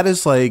 That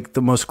is like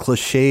the most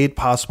cliched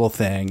possible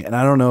thing. And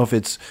I don't know if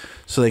it's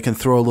so they can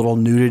throw a little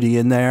nudity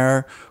in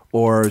there,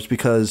 or it's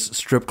because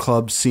strip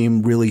clubs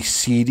seem really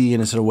seedy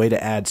and it's a way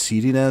to add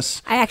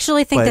seediness. I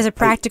actually think there's a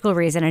practical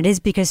reason. It is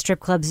because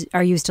strip clubs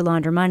are used to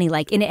launder money,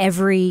 like in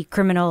every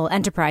criminal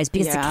enterprise,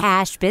 because it's a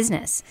cash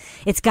business.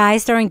 It's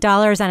guys throwing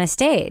dollars on a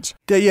stage.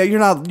 Yeah,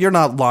 you're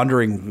not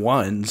laundering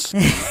ones.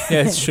 Yeah,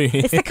 it's true.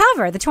 It's the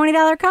cover, the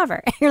 $20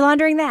 cover. You're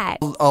laundering that.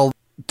 I'll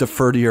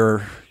defer to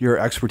your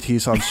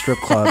expertise on strip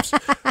clubs.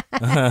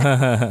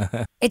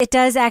 It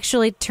does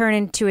actually turn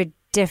into a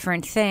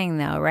different thing,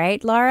 though,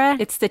 right, Laura?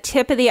 It's the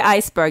tip of the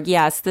iceberg.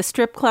 Yes, the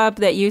strip club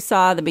that you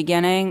saw at the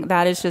beginning,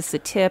 that is just the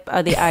tip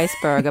of the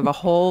iceberg of a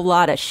whole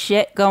lot of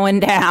shit going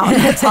down.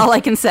 That's all I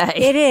can say.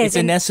 It is. It's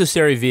a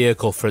necessary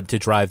vehicle to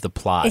drive the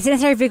plot. It's a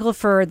necessary vehicle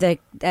for the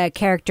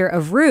character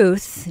of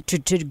Ruth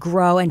to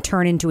grow and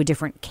turn into a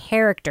different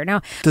character.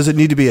 Now, does it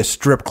need to be a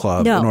strip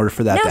club in order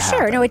for that to happen?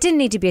 No, sure. No, it didn't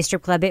need to be a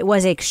strip club. It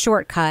was a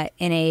shortcut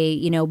in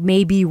a,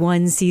 maybe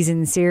one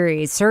season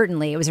series.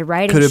 Certainly, it was a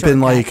writing shortcut. Could have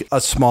been like a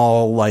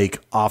small,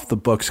 off the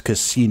books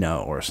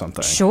casino or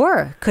something.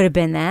 Sure, could have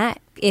been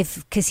that.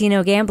 If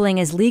casino gambling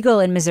is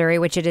legal in Missouri,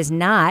 which it is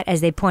not,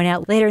 as they point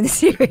out later in the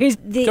series.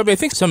 I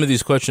think some of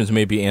these questions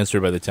may be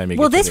answered by the time you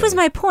get to this was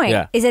my point,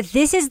 is that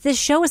this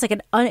show is like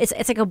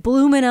it's like a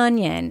bloomin'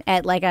 onion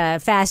at like a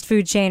fast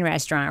food chain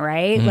restaurant,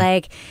 right? Mm-hmm.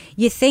 Like,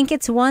 you think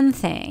it's one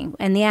thing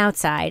on the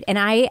outside, and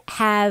I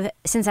have,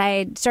 since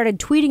I started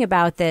tweeting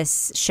about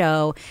this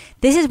show,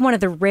 this is one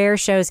of the rare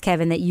shows,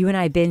 Kevin, that you and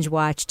I binge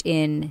watched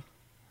in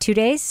 2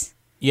 days.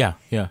 Yeah.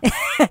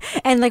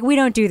 And we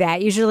don't do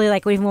that. Usually,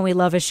 even when we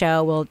love a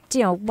show, we'll,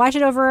 watch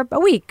it over a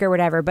week or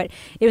whatever. But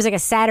it was like a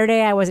Saturday.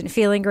 I wasn't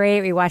feeling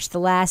great. We watched the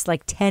last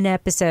 10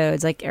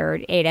 episodes, or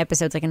 8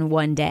 episodes, in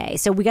one day.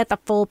 So we got the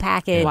full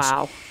package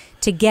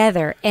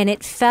together. And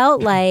it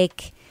felt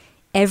like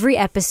every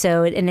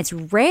episode, and it's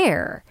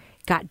rare,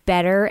 got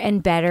better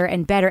and better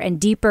and better and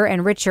deeper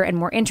and richer and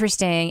more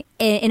interesting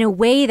in a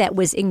way that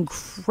was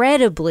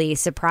incredibly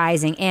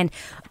surprising. And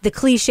the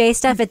cliche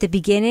stuff at the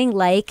beginning,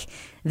 like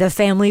the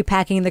family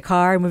packing the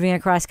car and moving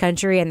across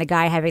country and the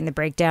guy having the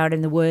breakdown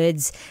in the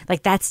woods,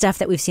 like that stuff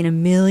that we've seen a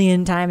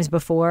million times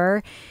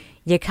before,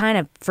 you kind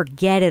of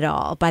forget it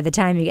all by the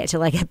time you get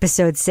to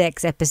episode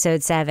 6,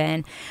 episode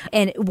 7.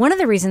 And one of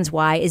the reasons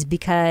why is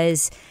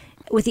because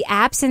with the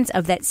absence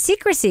of that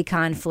secrecy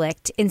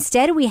conflict,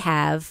 instead we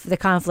have the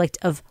conflict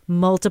of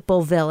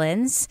multiple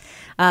villains.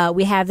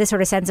 We have this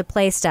sort of sense of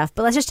play stuff.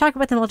 But let's just talk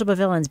about the multiple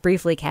villains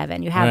briefly,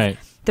 Kevin. You have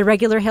the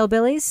regular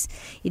hillbillies.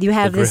 You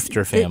have the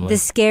grifter family. The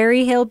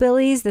scary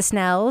hillbillies, the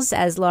Snells,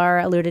 as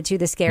Laura alluded to,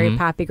 the scary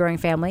poppy-growing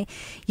family.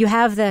 You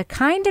have the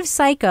kind of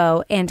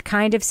psycho and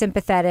kind of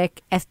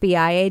sympathetic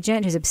FBI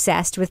agent who's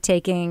obsessed with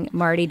taking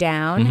Marty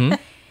down. Mm-hmm.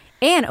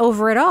 And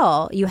over it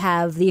all, you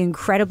have the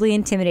incredibly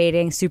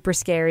intimidating, super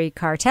scary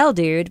cartel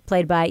dude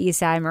played by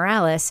Esai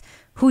Morales,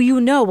 who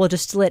will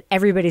just slit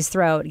everybody's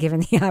throat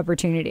given the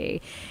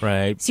opportunity.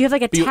 Right. So you have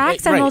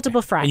attacks on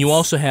multiple fronts. And you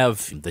also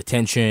have the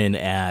tension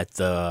at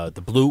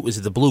the Blue, is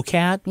it the Blue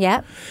Cat?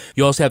 Yeah.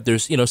 You also have,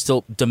 there's,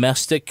 still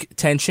domestic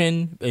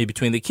tension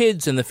between the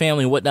kids and the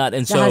family and whatnot.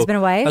 And the husband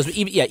and wife?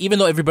 Even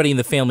though everybody in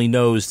the family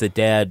knows that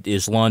dad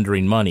is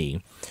laundering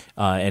money,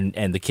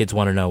 and the kids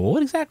want to know, well,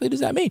 what exactly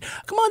does that mean?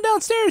 Come on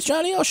downstairs,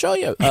 Johnny, I'll show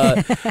you.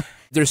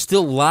 There's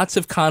still lots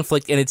of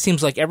conflict, and it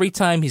seems like every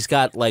time he's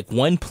got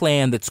one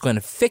plan that's going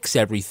to fix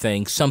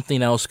everything,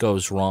 something else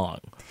goes wrong.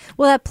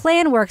 Well, that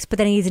plan works, but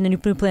then he needs a new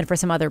plan for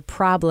some other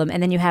problem.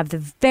 And then you have the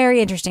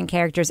very interesting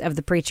characters of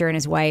the preacher and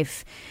his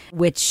wife,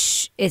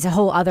 which is a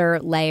whole other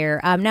layer.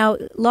 Now,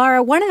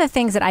 Laura, one of the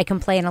things that I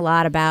complain a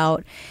lot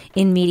about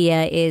in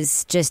media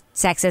is just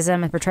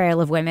sexism and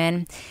portrayal of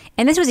women.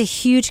 And this was a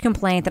huge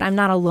complaint that I'm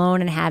not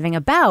alone in having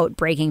about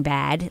Breaking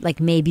Bad, like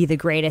maybe the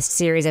greatest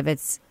series of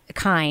its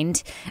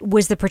kind,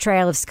 was the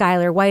portrayal of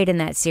Skylar White in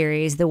that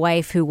series, the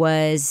wife who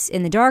was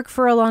in the dark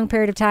for a long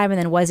period of time and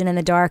then wasn't in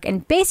the dark,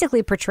 and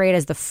basically portrayed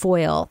as the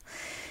foil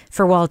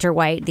for Walter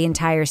White the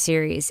entire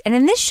series. And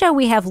in this show,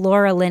 we have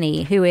Laura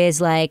Linney, who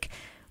is like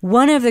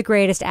one of the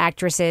greatest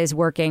actresses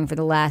working for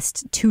the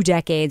last 2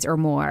 decades or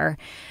more,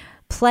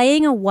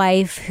 playing a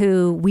wife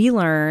who we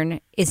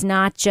learn is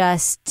not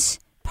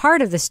just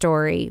part of the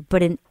story,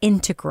 but an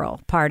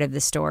integral part of the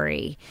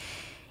story.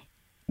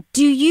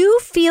 Do you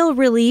feel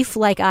relief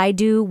like I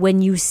do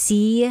when you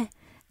see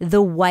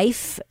the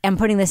wife, I'm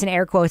putting this in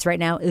air quotes right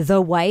now,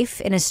 the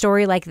wife in a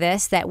story like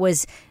this that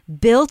was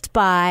built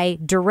by,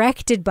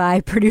 directed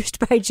by, produced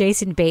by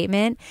Jason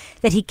Bateman,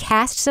 that he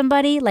cast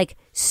somebody like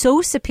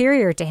so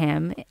superior to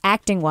him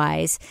acting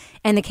wise,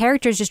 and the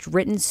character is just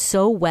written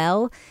so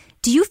well?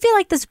 Do you feel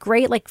like this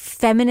great like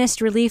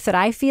feminist relief that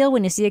I feel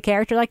when you see a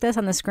character like this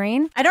on the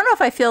screen? I don't know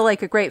if I feel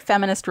like a great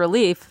feminist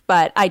relief,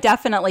 but I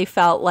definitely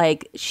felt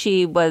like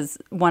she was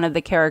one of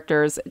the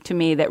characters to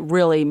me that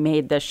really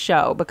made this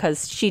show,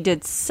 because she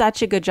did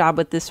such a good job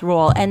with this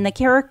role. And the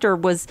character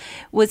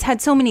had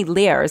so many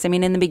layers. I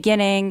mean, in the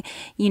beginning,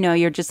 you know,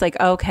 you're just like,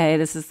 okay,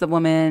 this is the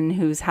woman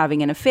who's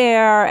having an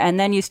affair. And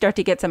then you start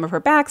to get some of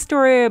her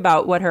backstory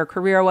about what her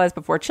career was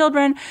before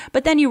children.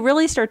 But then you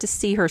really start to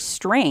see her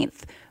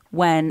strength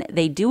when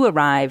they do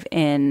arrive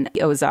in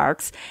the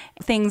Ozarks.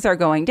 Things are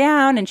going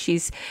down, and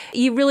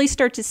you really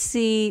start to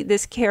see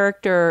this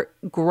character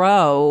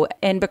grow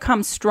and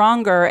become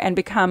stronger and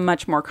become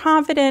much more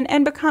confident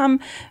and become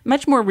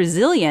much more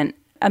resilient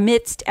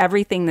amidst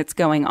everything that's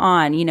going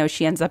on. You know,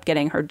 she ends up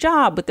getting her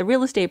job with the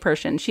real estate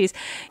person. She's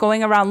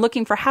going around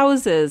looking for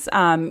houses,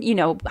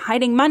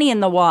 hiding money in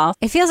the wall.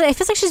 It feels like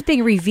she's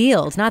being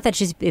revealed, not that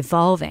she's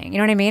evolving. You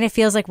know what I mean? It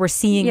feels like we're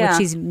seeing what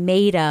she's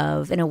made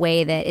of in a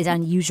way that is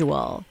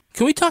unusual.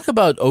 Can we talk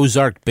about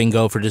Ozark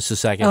Bingo for just a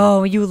second?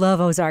 Oh, you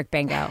love Ozark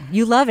Bingo.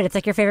 You love it. It's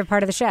like your favorite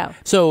part of the show.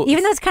 So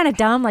even though it's kind of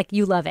dumb, like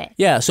you love it.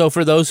 Yeah, so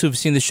for those who've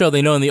seen the show,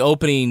 they know in the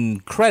opening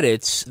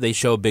credits, they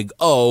show a big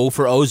O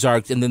for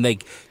Ozark, and then they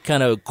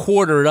kind of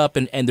quarter it up,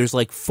 and there's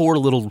like 4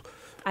 little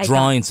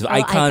drawings of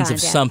icons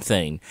of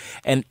something.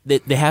 And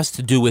that has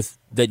to do with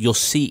that you'll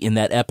see in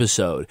that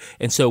episode.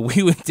 And so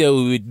we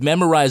would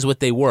memorize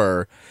what they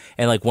were,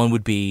 and like one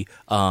would be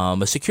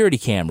a security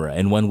camera,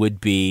 and one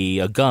would be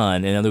a gun,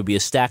 and another would be a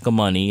stack of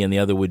money, and the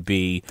other would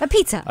be a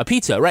pizza,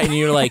 right? And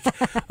you're like,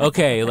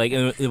 okay, like,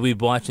 and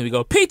we'd watch and we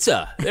go,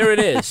 pizza, there it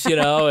is, you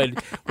know,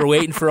 and we're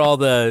waiting for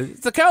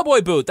it's the cowboy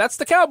boot, that's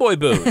the cowboy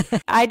boot.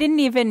 I did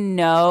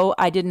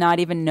not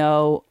even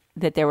know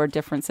that there were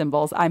different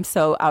symbols. I'm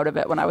so out of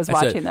it when I was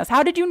watching this.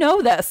 How did you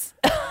know this?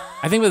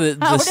 I think with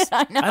I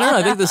don't know.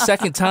 I think the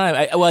second time.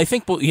 I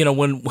think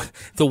when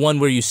the one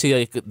where you see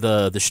like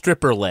the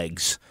stripper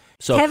legs.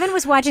 So Kevin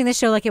was watching the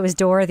show like it was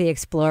Dora the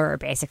Explorer,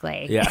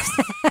 basically. Yeah.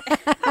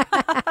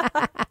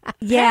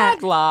 Yeah.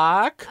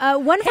 Padlock.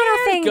 One final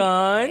thing.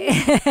 Gun.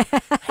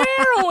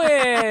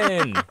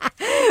 Heroin.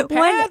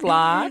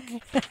 Padlock.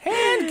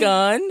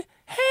 Handgun.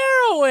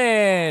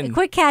 Heroin.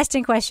 Quick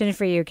casting question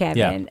for you,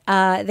 Kevin.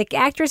 Yeah. The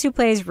actress who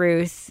plays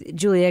Ruth,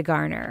 Julia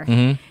Garner.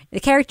 Mm-hmm. The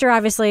character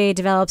obviously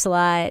develops a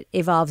lot,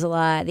 evolves a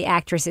lot. The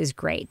actress is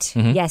great.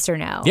 Mm-hmm. Yes or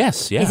no?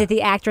 Yes. Yeah. Is it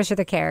the actress or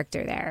the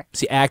character there?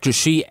 It's the actress.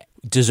 She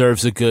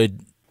deserves a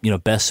good,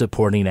 best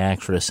supporting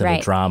actress in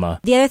a drama.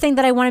 The other thing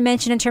that I want to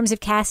mention in terms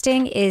of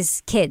casting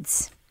is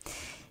kids.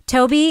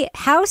 Toby,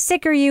 how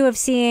sick are you of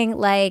seeing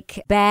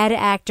like bad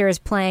actors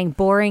playing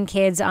boring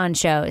kids on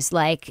shows,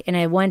 like in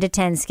a 1 to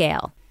 10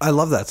 scale? I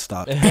love that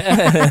stuff.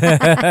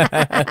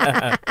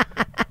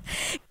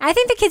 I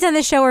think the kids on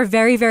the show are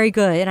very, very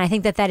good, and I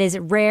think that is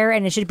rare,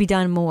 and it should be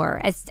done more.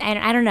 And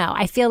I don't know.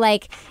 I feel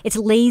like it's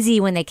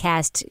lazy when they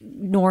cast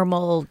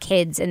normal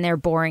kids and they're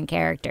boring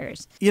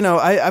characters.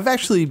 I've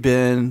actually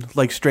been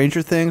like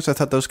Stranger Things. I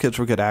thought those kids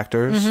were good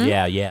actors. Mm-hmm.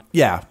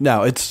 Yeah.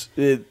 No,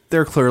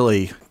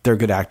 they're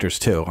good actors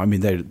too. I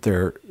mean,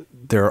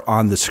 they're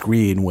on the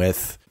screen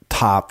with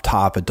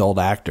top adult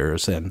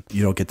actors, and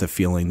you don't get the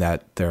feeling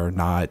that they're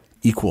not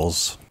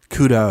equals.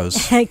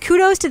 Kudos.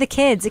 Kudos to the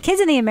kids. The kids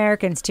and the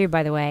Americans, too,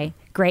 by the way.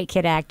 Great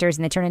kid actors,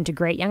 and they turn into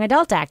great young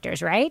adult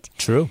actors, right?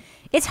 True.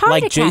 It's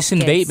hard to cast Jason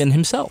kids. Bateman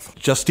himself.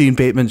 Justine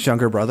Bateman's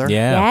younger brother.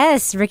 Yeah.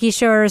 Yes, Ricky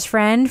Schorer's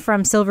friend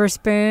from Silver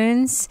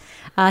Spoons.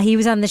 He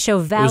was on the show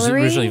Valerie. It was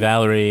originally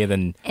Valerie, and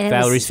then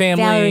Valerie's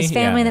Family.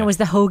 And then it was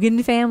the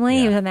Hogan family.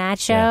 Yeah. He was on that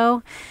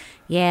show.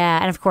 Yeah,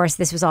 and of course,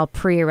 this was all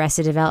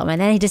pre-Arrested Development.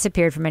 Then he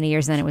disappeared for many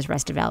years, and then it was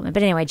Arrested Development.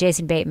 But anyway,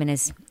 Jason Bateman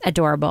is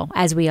adorable,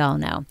 as we all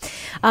know.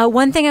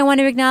 One thing I want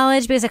to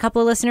acknowledge, because a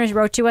couple of listeners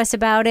wrote to us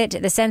about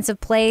it, the sense of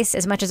place.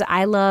 As much as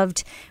I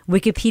loved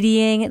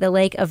Wikipediaing the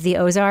Lake of the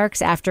Ozarks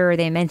after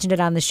they mentioned it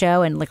on the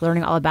show and like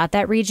learning all about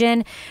that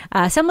region,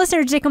 some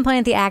listeners did complain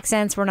that the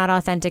accents were not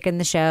authentic in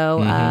the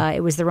show.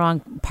 It was the wrong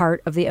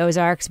part of the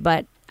Ozarks,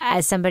 but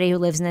as somebody who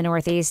lives in the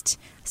Northeast,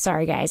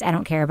 sorry guys, I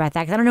don't care about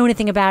that because I don't know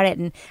anything about it,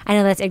 and I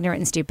know that's ignorant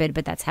and stupid,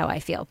 but that's how I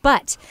feel.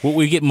 But well,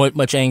 we get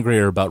much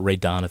angrier about Ray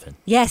Donovan.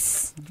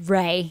 Yes,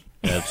 Ray.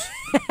 Yes.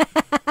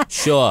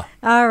 Sure.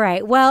 All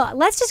right. Well,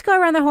 let's just go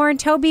around the horn.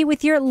 Toby,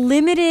 with your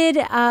limited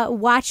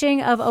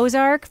watching of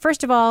Ozark,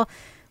 first of all,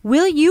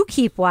 will you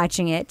keep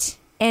watching it?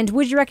 And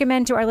would you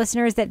recommend to our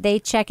listeners that they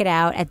check it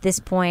out at this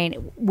point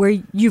where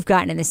you've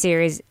gotten in the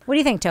series? What do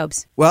you think,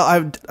 Tobes?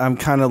 Well, I'm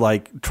kind of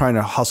like trying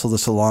to hustle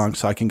this along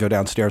so I can go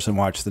downstairs and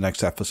watch the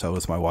next episode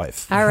with my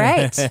wife. All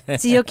right. So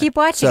you'll keep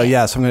watching So,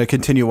 yes, I'm going to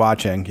continue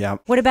watching. Yeah.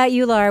 What about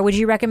you, Laura? Would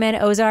you recommend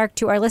Ozark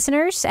to our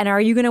listeners? And are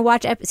you going to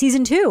watch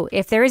season 2,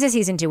 if there is a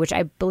season 2, which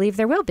I believe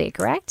there will be,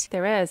 correct?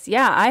 There is.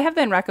 Yeah, I have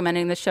been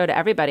recommending this show to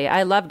everybody.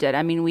 I loved it.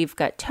 I mean, we've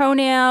got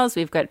toenails,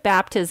 we've got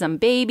baptism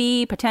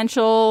baby,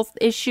 potential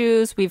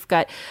issues, we've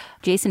got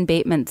Jason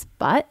Bateman's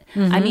butt.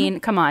 I mean,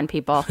 come on,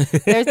 people.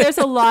 There's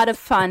a lot of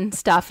fun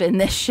stuff in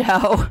this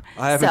show.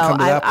 I haven't come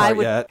to that part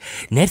yet.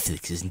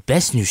 Netflix's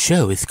best new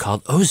show is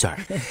called Ozark.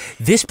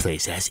 This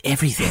place has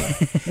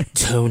everything.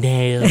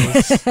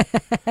 Toenails.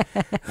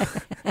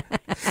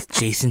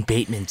 Jason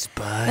Bateman's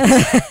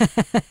butt.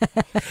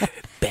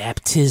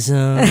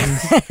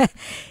 Baptisms.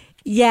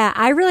 Yeah,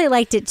 I really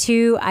liked it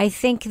too. I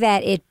think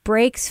that it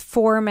breaks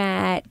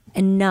format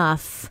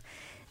enough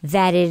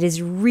that it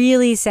is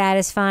really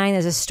satisfying.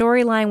 There's a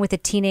storyline with a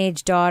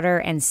teenage daughter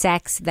and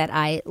sex that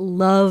I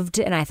loved,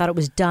 and I thought it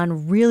was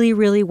done really,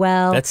 really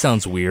well. That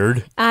sounds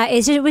weird.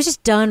 It was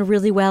just done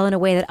really well in a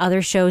way that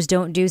other shows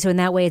don't do, so in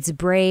that way it's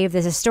brave.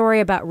 There's a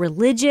story about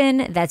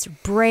religion that's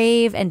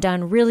brave and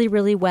done really,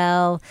 really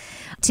well.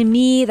 To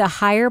me, the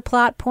higher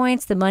plot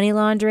points, the money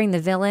laundering, the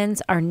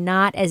villains, are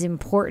not as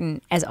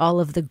important as all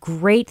of the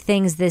great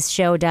things this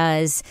show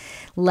does,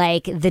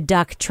 like the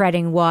duck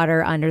treading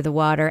water under the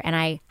water, and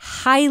I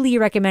highly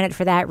recommend it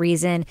for that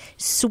reason.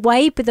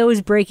 Swipe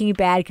those Breaking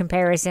Bad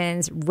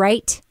comparisons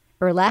right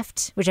or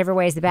left, whichever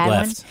way is the bad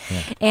left,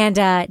 one. yeah.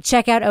 And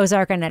check out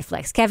Ozark on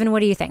Netflix. Kevin, what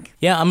do you think?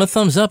 Yeah, I'm a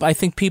thumbs up. I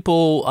think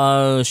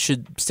people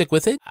should stick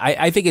with it.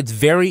 I think it's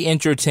very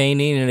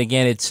entertaining. And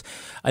again, it's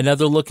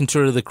another look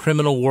into the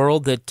criminal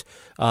world that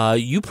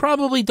you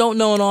probably don't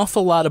know an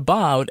awful lot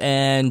about.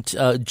 And,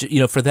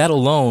 for that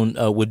alone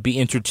would be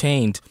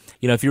entertained.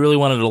 You know, if you really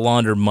wanted to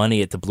launder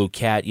money at the Blue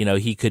Cat,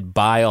 he could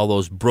buy all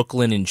those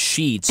Brooklinen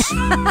sheets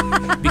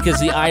because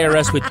the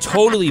IRS would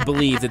totally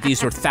believe that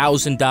these are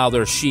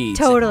 $1,000 sheets.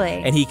 Totally.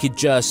 And he could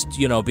just,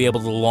 be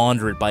able to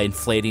launder it by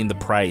inflating the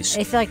price.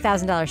 I feel like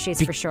 $1,000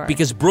 sheets for sure.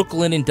 Because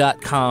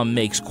Brooklinen.com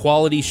makes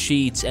quality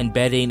sheets and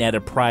bedding at a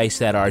price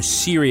that are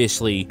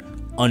seriously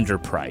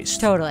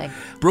underpriced. Totally.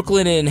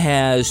 Brooklinen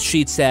has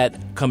sheets that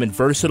come in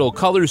versatile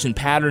colors and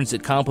patterns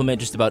that complement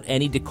just about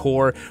any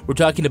decor. We're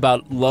talking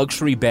about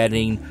luxury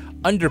bedding,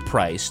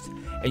 underpriced,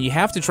 and you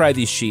have to try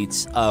these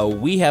sheets.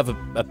 We have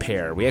a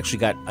pair. We actually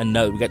got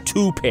another. We got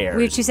 2 pairs.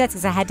 We have 2 sets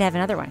because I had to have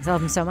another one because I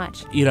love them so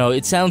much.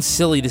 It sounds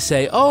silly to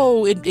say,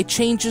 it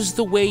changes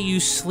the way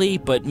you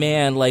sleep, but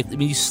man,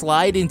 you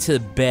slide into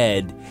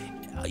bed,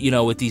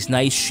 with these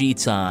nice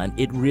sheets on,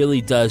 it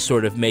really does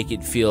sort of make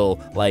it feel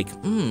like,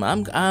 I'm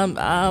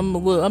feeling a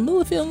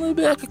little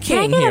bit like a king Can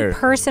I get here. a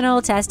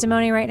personal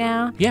testimony right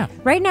now? Yeah.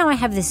 Right now I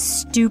have this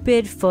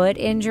stupid foot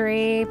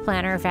injury,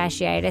 plantar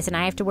fasciitis, and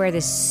I have to wear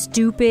this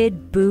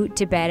stupid boot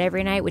to bed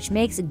every night, which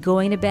makes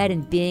going to bed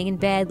and being in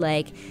bed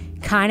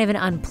kind of an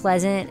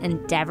unpleasant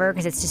endeavor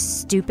because it's just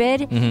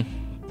stupid. Mm-hmm.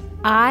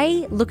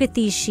 I look at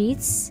these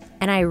sheets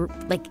and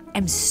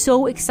I'm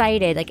so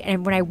excited.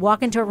 And when I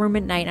walk into a room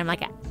at night, I'm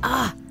like,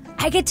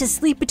 I get to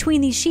sleep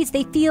between these sheets.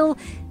 They feel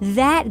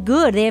that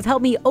good. They have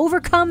helped me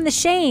overcome the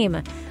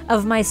shame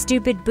of my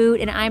stupid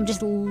boot, and I'm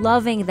just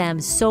loving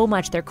them so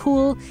much. They're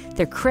cool.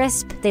 They're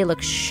crisp. They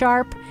look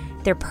sharp.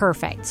 They're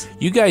perfect.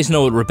 You guys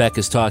know what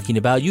Rebecca's talking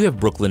about. You have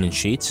Brooklinen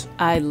sheets.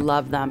 I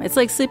love them. It's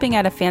like sleeping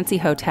at a fancy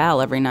hotel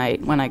every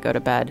night when I go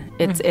to bed.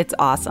 It's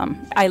awesome.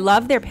 I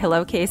love their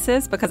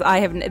pillowcases because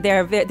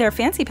they're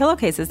fancy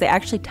pillowcases. They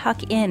actually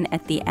tuck in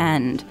at the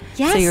end.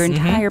 Yes. So your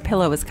entire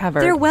pillow is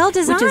covered. They're well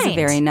designed. Which is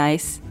very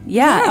nice.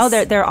 Yeah. Yes.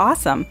 Oh, they're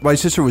awesome. My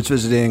sister was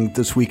visiting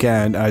this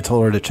weekend. I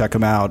told her to check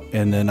them out,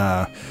 and then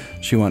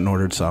she went and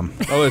ordered some.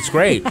 Oh, that's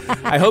great.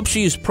 I hope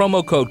she used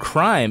promo code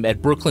CRIME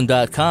at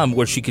Brooklyn.com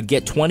where she could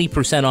get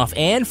 20% off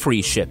and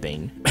free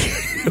shipping.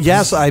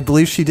 Yes, I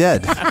believe she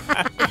did.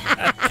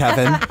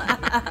 Kevin.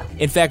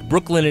 In fact,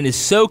 Brooklinen is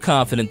so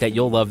confident that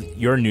you'll love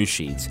your new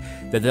sheets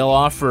that they'll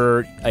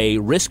offer a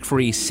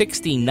risk-free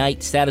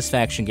 60-night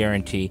satisfaction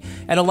guarantee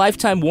and a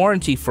lifetime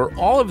warranty for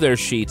all of their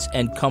sheets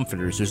and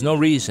comforters. There's no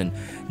reason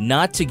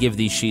not to give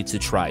these sheets a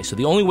try. So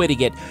the only way to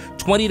get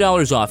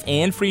 $20 off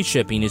and free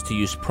shipping is to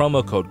use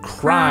promo code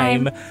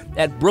CRIME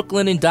at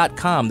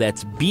brooklinen.com.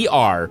 That's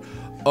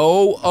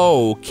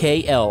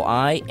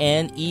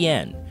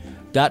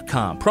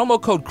BROOKLINEN.com.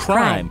 Promo code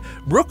CRIME.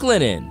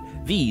 Brooklinen.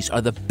 These are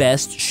the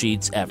best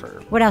sheets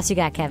ever. What else you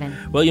got, Kevin?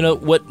 Well,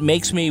 what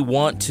makes me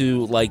want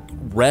to,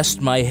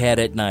 rest my head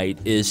at night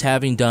is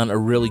having done a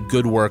really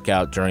good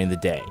workout during the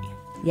day.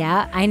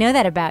 Yeah, I know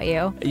that about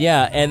you.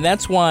 Yeah, and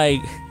that's why...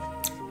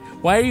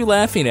 Why are you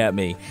laughing at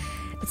me?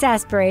 It's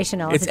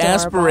aspirational. It's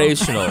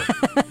aspirational.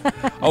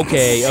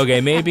 Okay.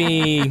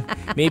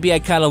 Maybe I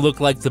kind of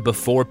look like the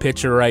before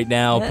picture right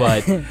now,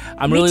 but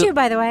I'm really... Me too,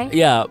 by the way.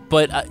 Yeah,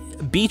 but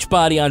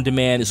Beachbody On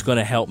Demand is going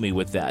to help me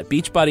with that.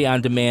 Beachbody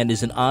On Demand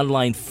is an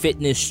online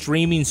fitness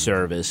streaming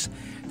service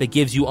that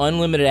gives you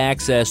unlimited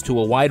access to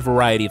a wide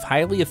variety of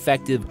highly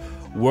effective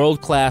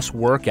world-class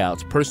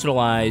workouts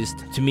personalized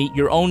to meet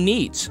your own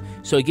needs.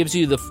 So it gives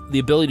you the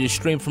ability to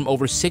stream from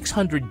over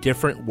 600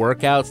 different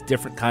workouts,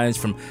 different kinds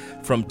from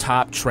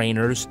top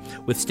trainers,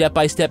 with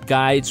step-by-step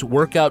guides,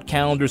 workout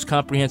calendars,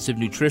 comprehensive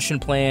nutrition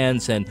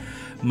plans, and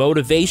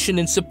motivation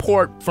and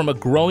support from a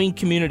growing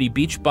community.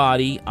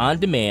 Beachbody On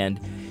Demand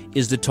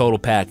is the total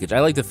package.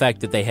 I like the fact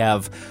that they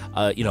have,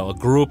 a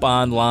group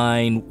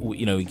online.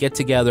 We get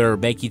together,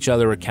 make each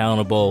other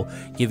accountable,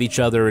 give each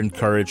other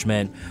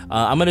encouragement.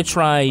 I'm going to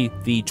try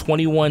the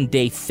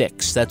 21-day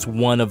fix. That's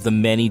one of the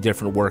many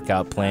different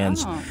workout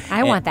plans. Oh,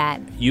 I want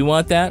that. You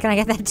want that? Can I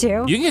get that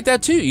too? You can get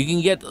that too. You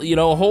can get,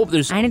 a whole.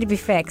 I need to be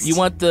fixed. You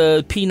want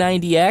the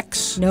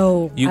P90X?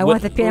 No, I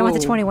want the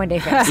 21-day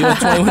fix. You want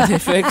 21-day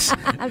fix?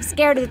 I'm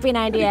scared of the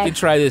P90X. You can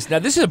try this. Now,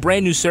 this is a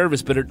brand new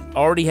service, but it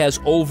already has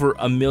over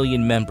 1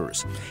 million members.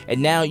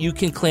 And now you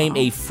can claim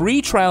a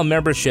free trial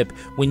membership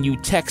when you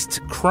text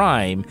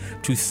CRIME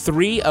to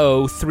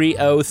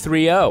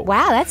 303030.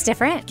 Wow, that's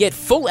different. Get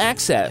full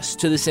access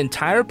to this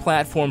entire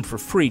platform for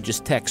free.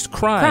 Just text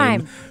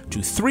CRIME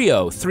to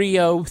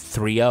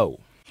 303030.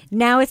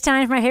 Now it's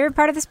time for my favorite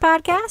part of this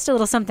podcast, a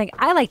little something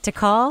I like to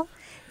call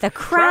the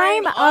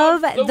Crime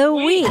of the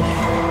Week.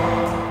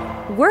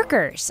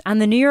 Workers on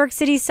the New York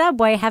City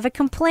subway have a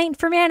complaint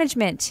for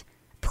management.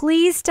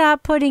 Please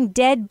stop putting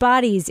dead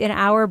bodies in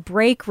our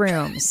break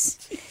rooms.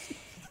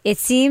 It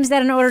seems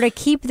that in order to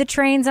keep the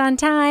trains on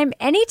time,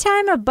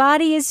 anytime a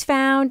body is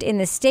found in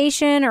the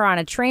station or on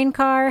a train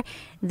car,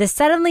 the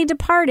suddenly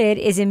departed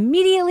is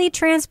immediately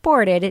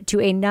transported to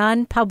a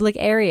non-public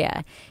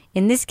area.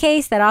 In this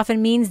case, that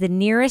often means the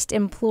nearest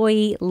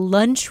employee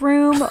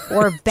lunchroom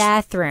or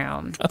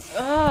bathroom.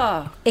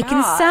 It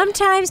can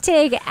sometimes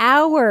take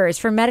hours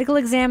for medical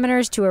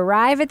examiners to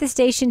arrive at the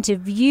station to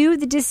view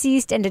the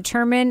deceased and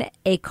determine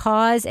a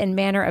cause and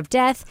manner of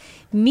death.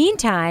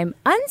 Meantime,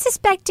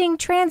 unsuspecting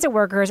transit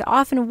workers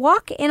often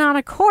walk in on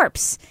a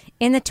corpse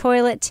in the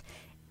toilet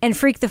and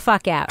freak the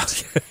fuck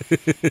out.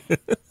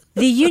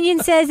 The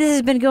union says this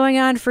has been going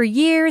on for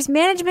years.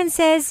 Management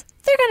says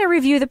they're going to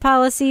review the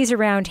policies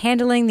around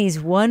handling these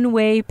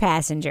one-way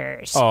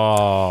passengers.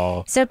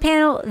 Oh. So,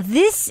 panel,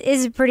 this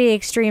is a pretty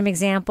extreme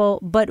example,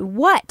 but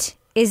what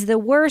is the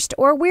worst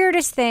or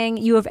weirdest thing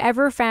you have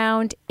ever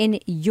found in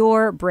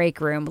your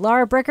break room?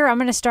 Laura Bricker, I'm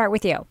going to start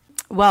with you.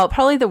 Well,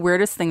 probably the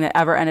weirdest thing that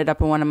ever ended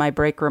up in one of my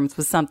break rooms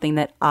was something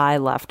that I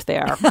left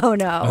there. Oh,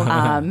 no.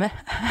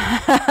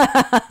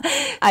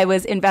 I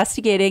was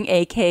investigating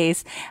a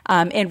case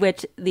in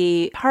which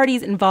the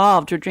parties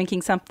involved were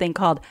drinking something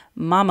called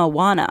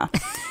mamajuana,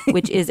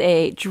 which is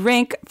a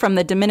drink from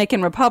the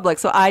Dominican Republic.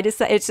 So I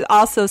decided it's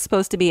also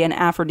supposed to be an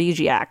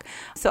aphrodisiac.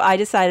 So I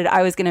decided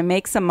I was going to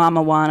make some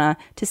mamajuana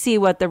to see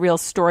what the real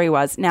story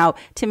was. Now,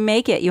 to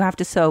make it, you have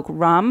to soak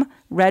rum,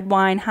 red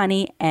wine,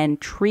 honey,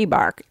 and tree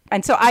bark.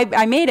 And so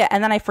I made it,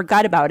 and then I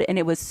forgot about it, and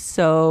it was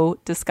so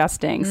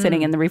disgusting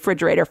sitting in the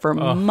refrigerator for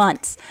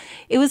months.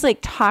 It was like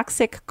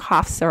toxic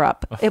cough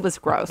syrup. It was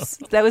gross.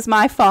 That was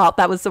my fault.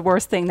 That was the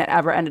worst thing that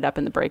ever ended up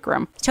in the break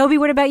room. Toby,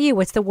 what about you?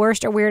 What's the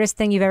worst or weirdest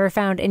thing you've ever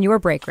found in your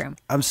break room?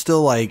 I'm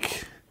still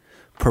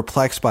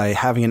perplexed by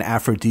having an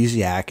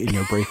aphrodisiac in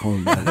your break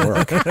room at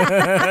work.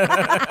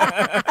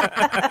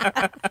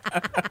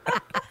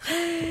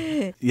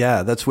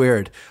 Yeah, that's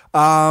weird.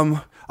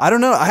 I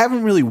don't know. I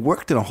haven't really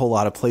worked in a whole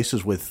lot of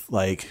places with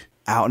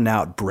out and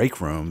out break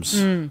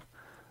rooms.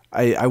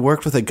 I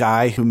worked with a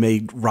guy who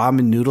made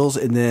ramen noodles,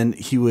 and then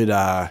he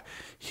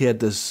had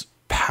this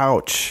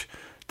pouch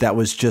that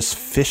was just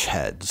fish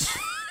heads.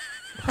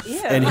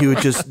 And he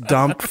would just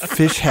dump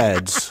fish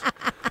heads.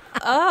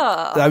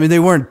 I mean, they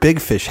weren't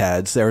big fish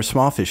heads; they were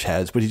small fish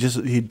heads. But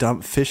he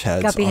dumped fish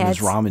heads Guppy on heads.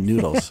 his ramen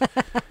noodles,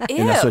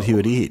 and that's what he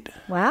would eat.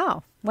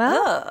 Wow.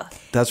 Well,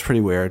 That's pretty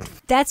weird.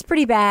 that's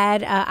pretty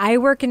bad. I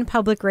work in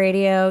public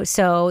radio,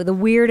 so the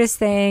weirdest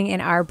thing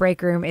in our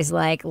break room is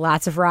like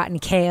lots of rotten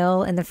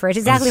kale in the fridge.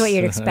 Exactly what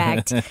you'd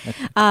expect.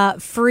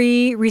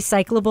 Free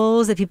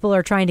recyclables that people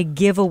are trying to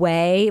give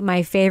away.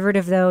 My favorite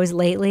of those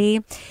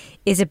lately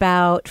is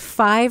about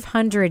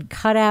 500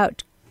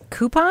 cutout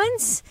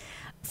coupons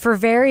for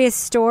various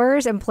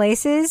stores and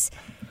places,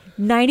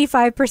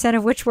 95%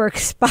 of which were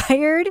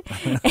expired.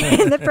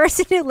 And the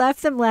person who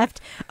left them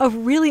left a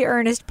really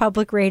earnest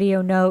public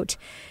radio note.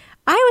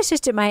 I was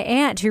just at my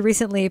aunt who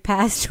recently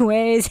passed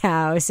away's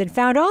house and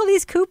found all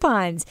these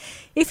coupons.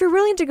 If you're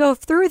willing to go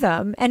through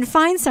them and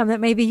find some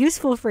that may be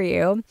useful for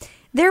you,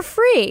 they're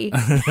free.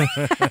 And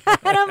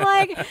I'm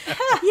like,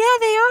 yeah,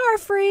 they are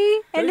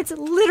free. And it's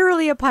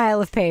literally a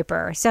pile of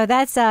paper. So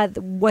that's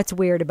what's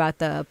weird about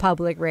the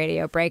public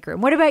radio break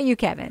room. What about you,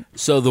 Kevin?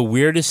 So the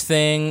weirdest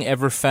thing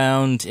ever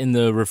found in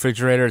the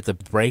refrigerator at the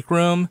break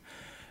room,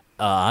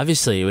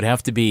 obviously it would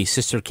have to be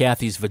Sister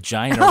Kathy's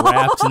vagina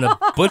wrapped in the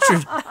butcher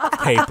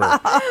paper.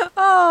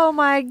 Oh,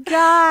 my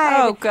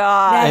God. Oh,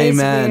 God. That is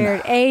Amen.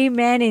 weird.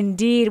 Amen,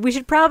 indeed. We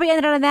should probably end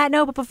it on that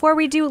note. But before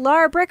we do,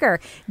 Laura Bricker,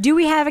 do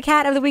we have a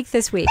cat of the week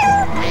this week?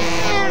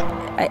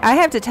 I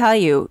have to tell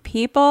you,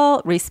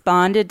 people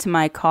responded to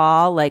my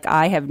call like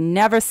I have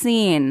never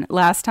seen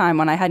last time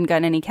when I hadn't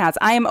gotten any cats.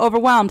 I am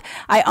overwhelmed.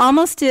 I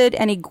almost did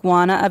an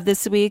iguana of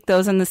this week.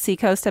 Those on the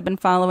Seacoast have been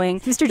following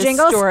Mr. the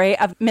Jingles? story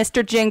of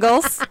Mr.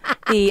 Jingles,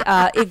 the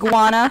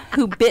iguana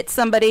who bit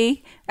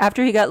somebody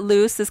after he got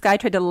loose. This guy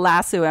tried to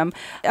lasso him.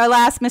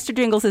 Alas, Mr.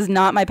 Jingles is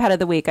not my pet of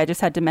the week. I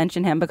just had to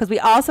mention him because we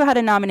also had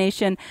a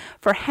nomination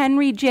for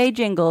Henry J.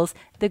 Jingles,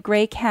 the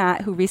gray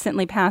cat who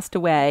recently passed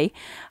away.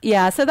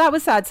 Yeah, so that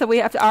was sad. So we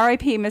have to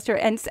R.I.P. Mr.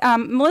 And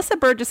Melissa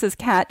Burgess's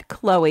cat,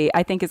 Chloe,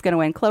 I think is going to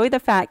win. Chloe the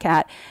fat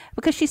cat,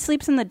 because she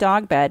sleeps in the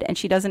dog bed and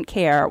she doesn't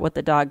care what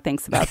the dog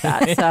thinks about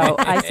that. So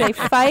I say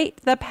fight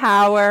the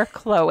power,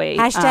 Chloe.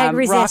 Hashtag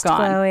resist, rock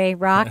on. Chloe.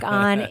 Rock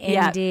on,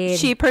 indeed. Yeah,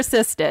 she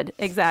persisted.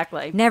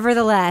 Exactly.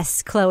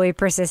 Nevertheless, Chloe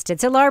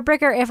persisted. So, Laura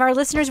Bricker, if our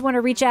listeners want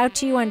to reach out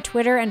to you on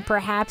Twitter and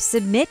perhaps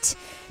submit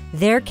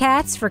their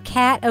cats for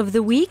Cat of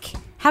the Week,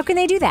 how can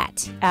they do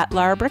that? At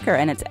Laura Bricker,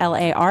 and it's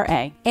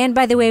Lara. And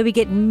by the way, we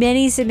get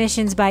many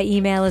submissions by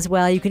email as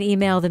well. You can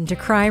email them to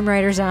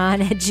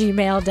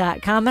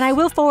crimewriterson@gmail.com, and I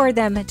will forward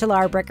them to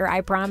Laura Bricker,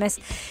 I promise.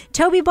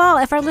 Toby Ball,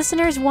 if our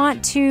listeners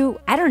want to,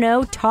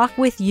 talk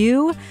with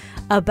you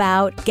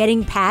about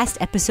getting past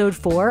episode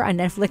 4 on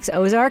Netflix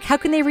Ozark, how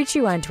can they reach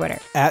you on Twitter?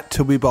 At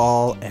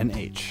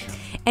TobyBallNH.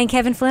 And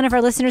Kevin Flynn, if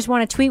our listeners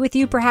want to tweet with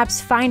you,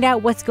 perhaps find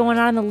out what's going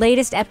on in the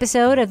latest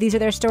episode of These Are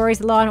Their Stories,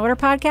 the Law & Order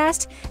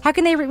podcast, how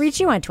can they reach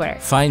you on Twitter?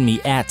 Find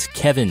me at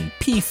Kevin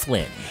P.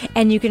 Flynn.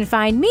 And you can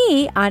find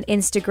me on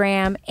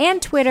Instagram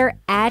and Twitter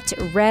at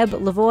Reb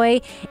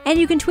Lavoie. And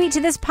you can tweet to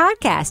this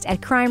podcast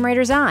at Crime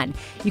Writers On.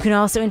 You can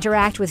also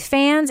interact with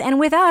fans and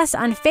with us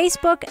on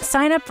Facebook.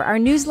 Sign up for our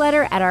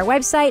newsletter at our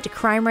website,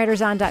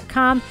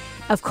 crimewriterson.com.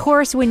 Of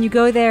course, when you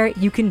go there,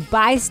 you can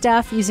buy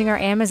stuff using our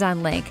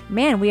Amazon link.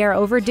 Man, we are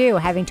overdue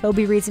having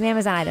Toby read some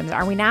Amazon items,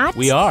 are we not?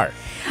 We are.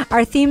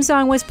 Our theme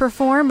song was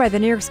performed by the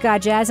New York Ska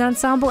Jazz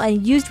Ensemble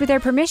and used with their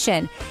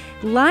permission.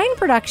 Line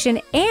production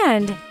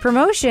and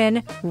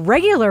promotion,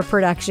 regular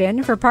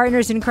production for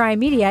Partners in Crime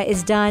Media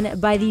is done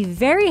by the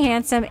very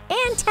handsome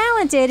and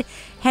talented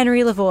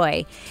Henry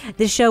Lavoie.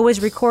 The show was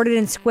recorded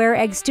in Square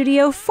Egg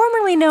Studio,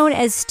 formerly known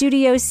as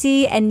Studio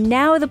C, and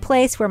now the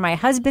place where my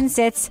husband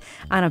sits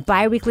on a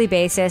bi-weekly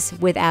basis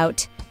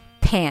without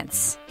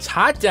pants. It's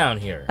hot down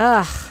here.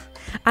 Ugh.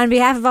 On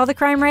behalf of all the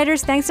crime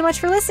writers, thanks so much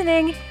for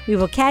listening. We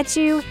will catch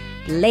you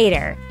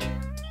later.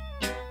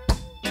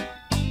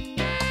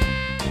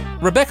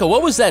 Rebecca,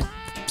 what was that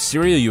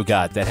cereal you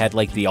got that had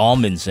like the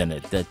almonds in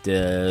it? That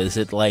is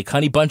it like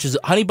honey bunches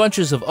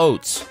of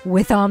oats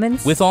with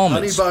almonds? With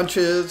almonds. Honey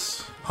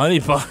bunches. Honey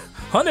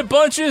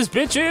bunches,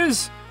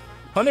 bitches.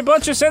 Honey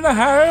bunches in the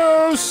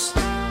house.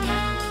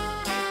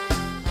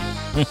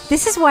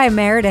 This is why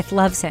Meredith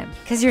loves him,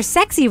 because you're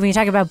sexy when you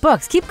talk about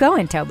books. Keep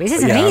going, Toby.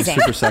 This is amazing.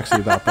 I'm super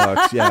sexy about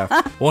books.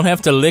 Yeah. Won't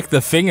have to lick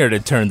the finger to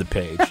turn the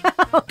page.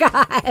 Oh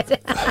God.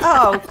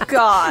 Oh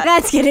God.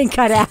 That's getting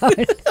cut out.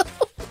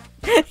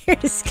 You're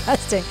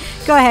disgusting.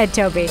 Go ahead,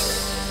 Toby.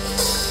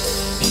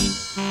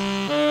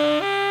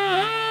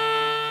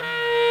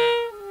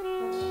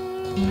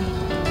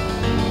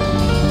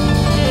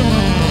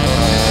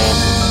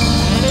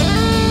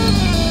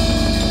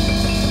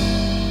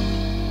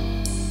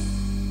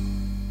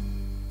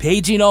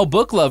 Paging all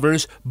book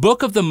lovers,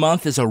 Book of the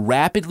Month is a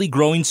rapidly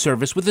growing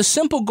service with a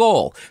simple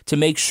goal to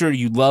make sure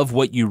you love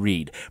what you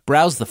read.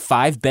 Browse the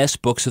 5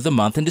 best books of the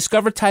month and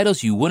discover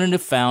titles you wouldn't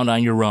have found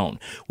on your own.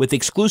 With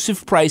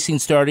exclusive pricing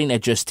starting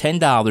at just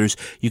 $10,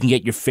 you can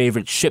get your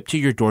favorite shipped to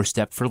your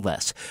doorstep for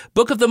less.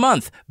 Book of the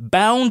Month,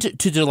 bound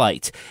to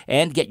delight.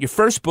 And get your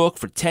first book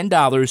for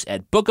 $10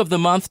 at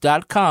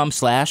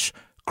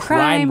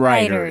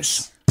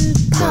bookofthemonth.com/crimewriters.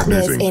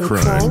 Partners in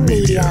Crime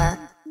Media.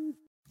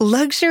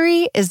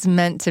 Luxury is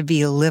meant to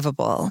be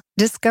livable.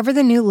 Discover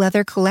the new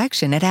leather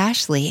collection at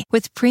Ashley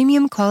with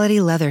premium quality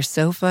leather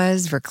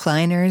sofas,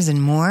 recliners, and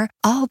more,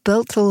 all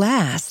built to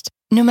last.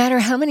 No matter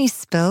how many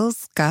spills,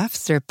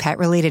 scuffs, or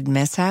pet-related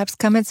mishaps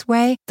come its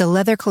way, the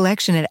leather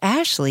collection at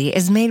Ashley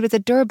is made with the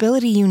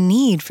durability you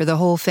need for the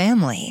whole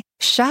family.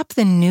 Shop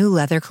the new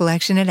leather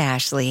collection at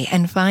Ashley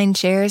and find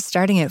chairs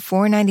starting at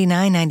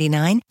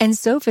 $499.99 and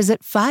sofas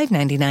at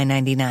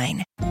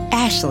 $599.99.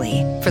 Ashley,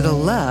 for the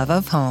love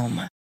of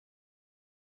home.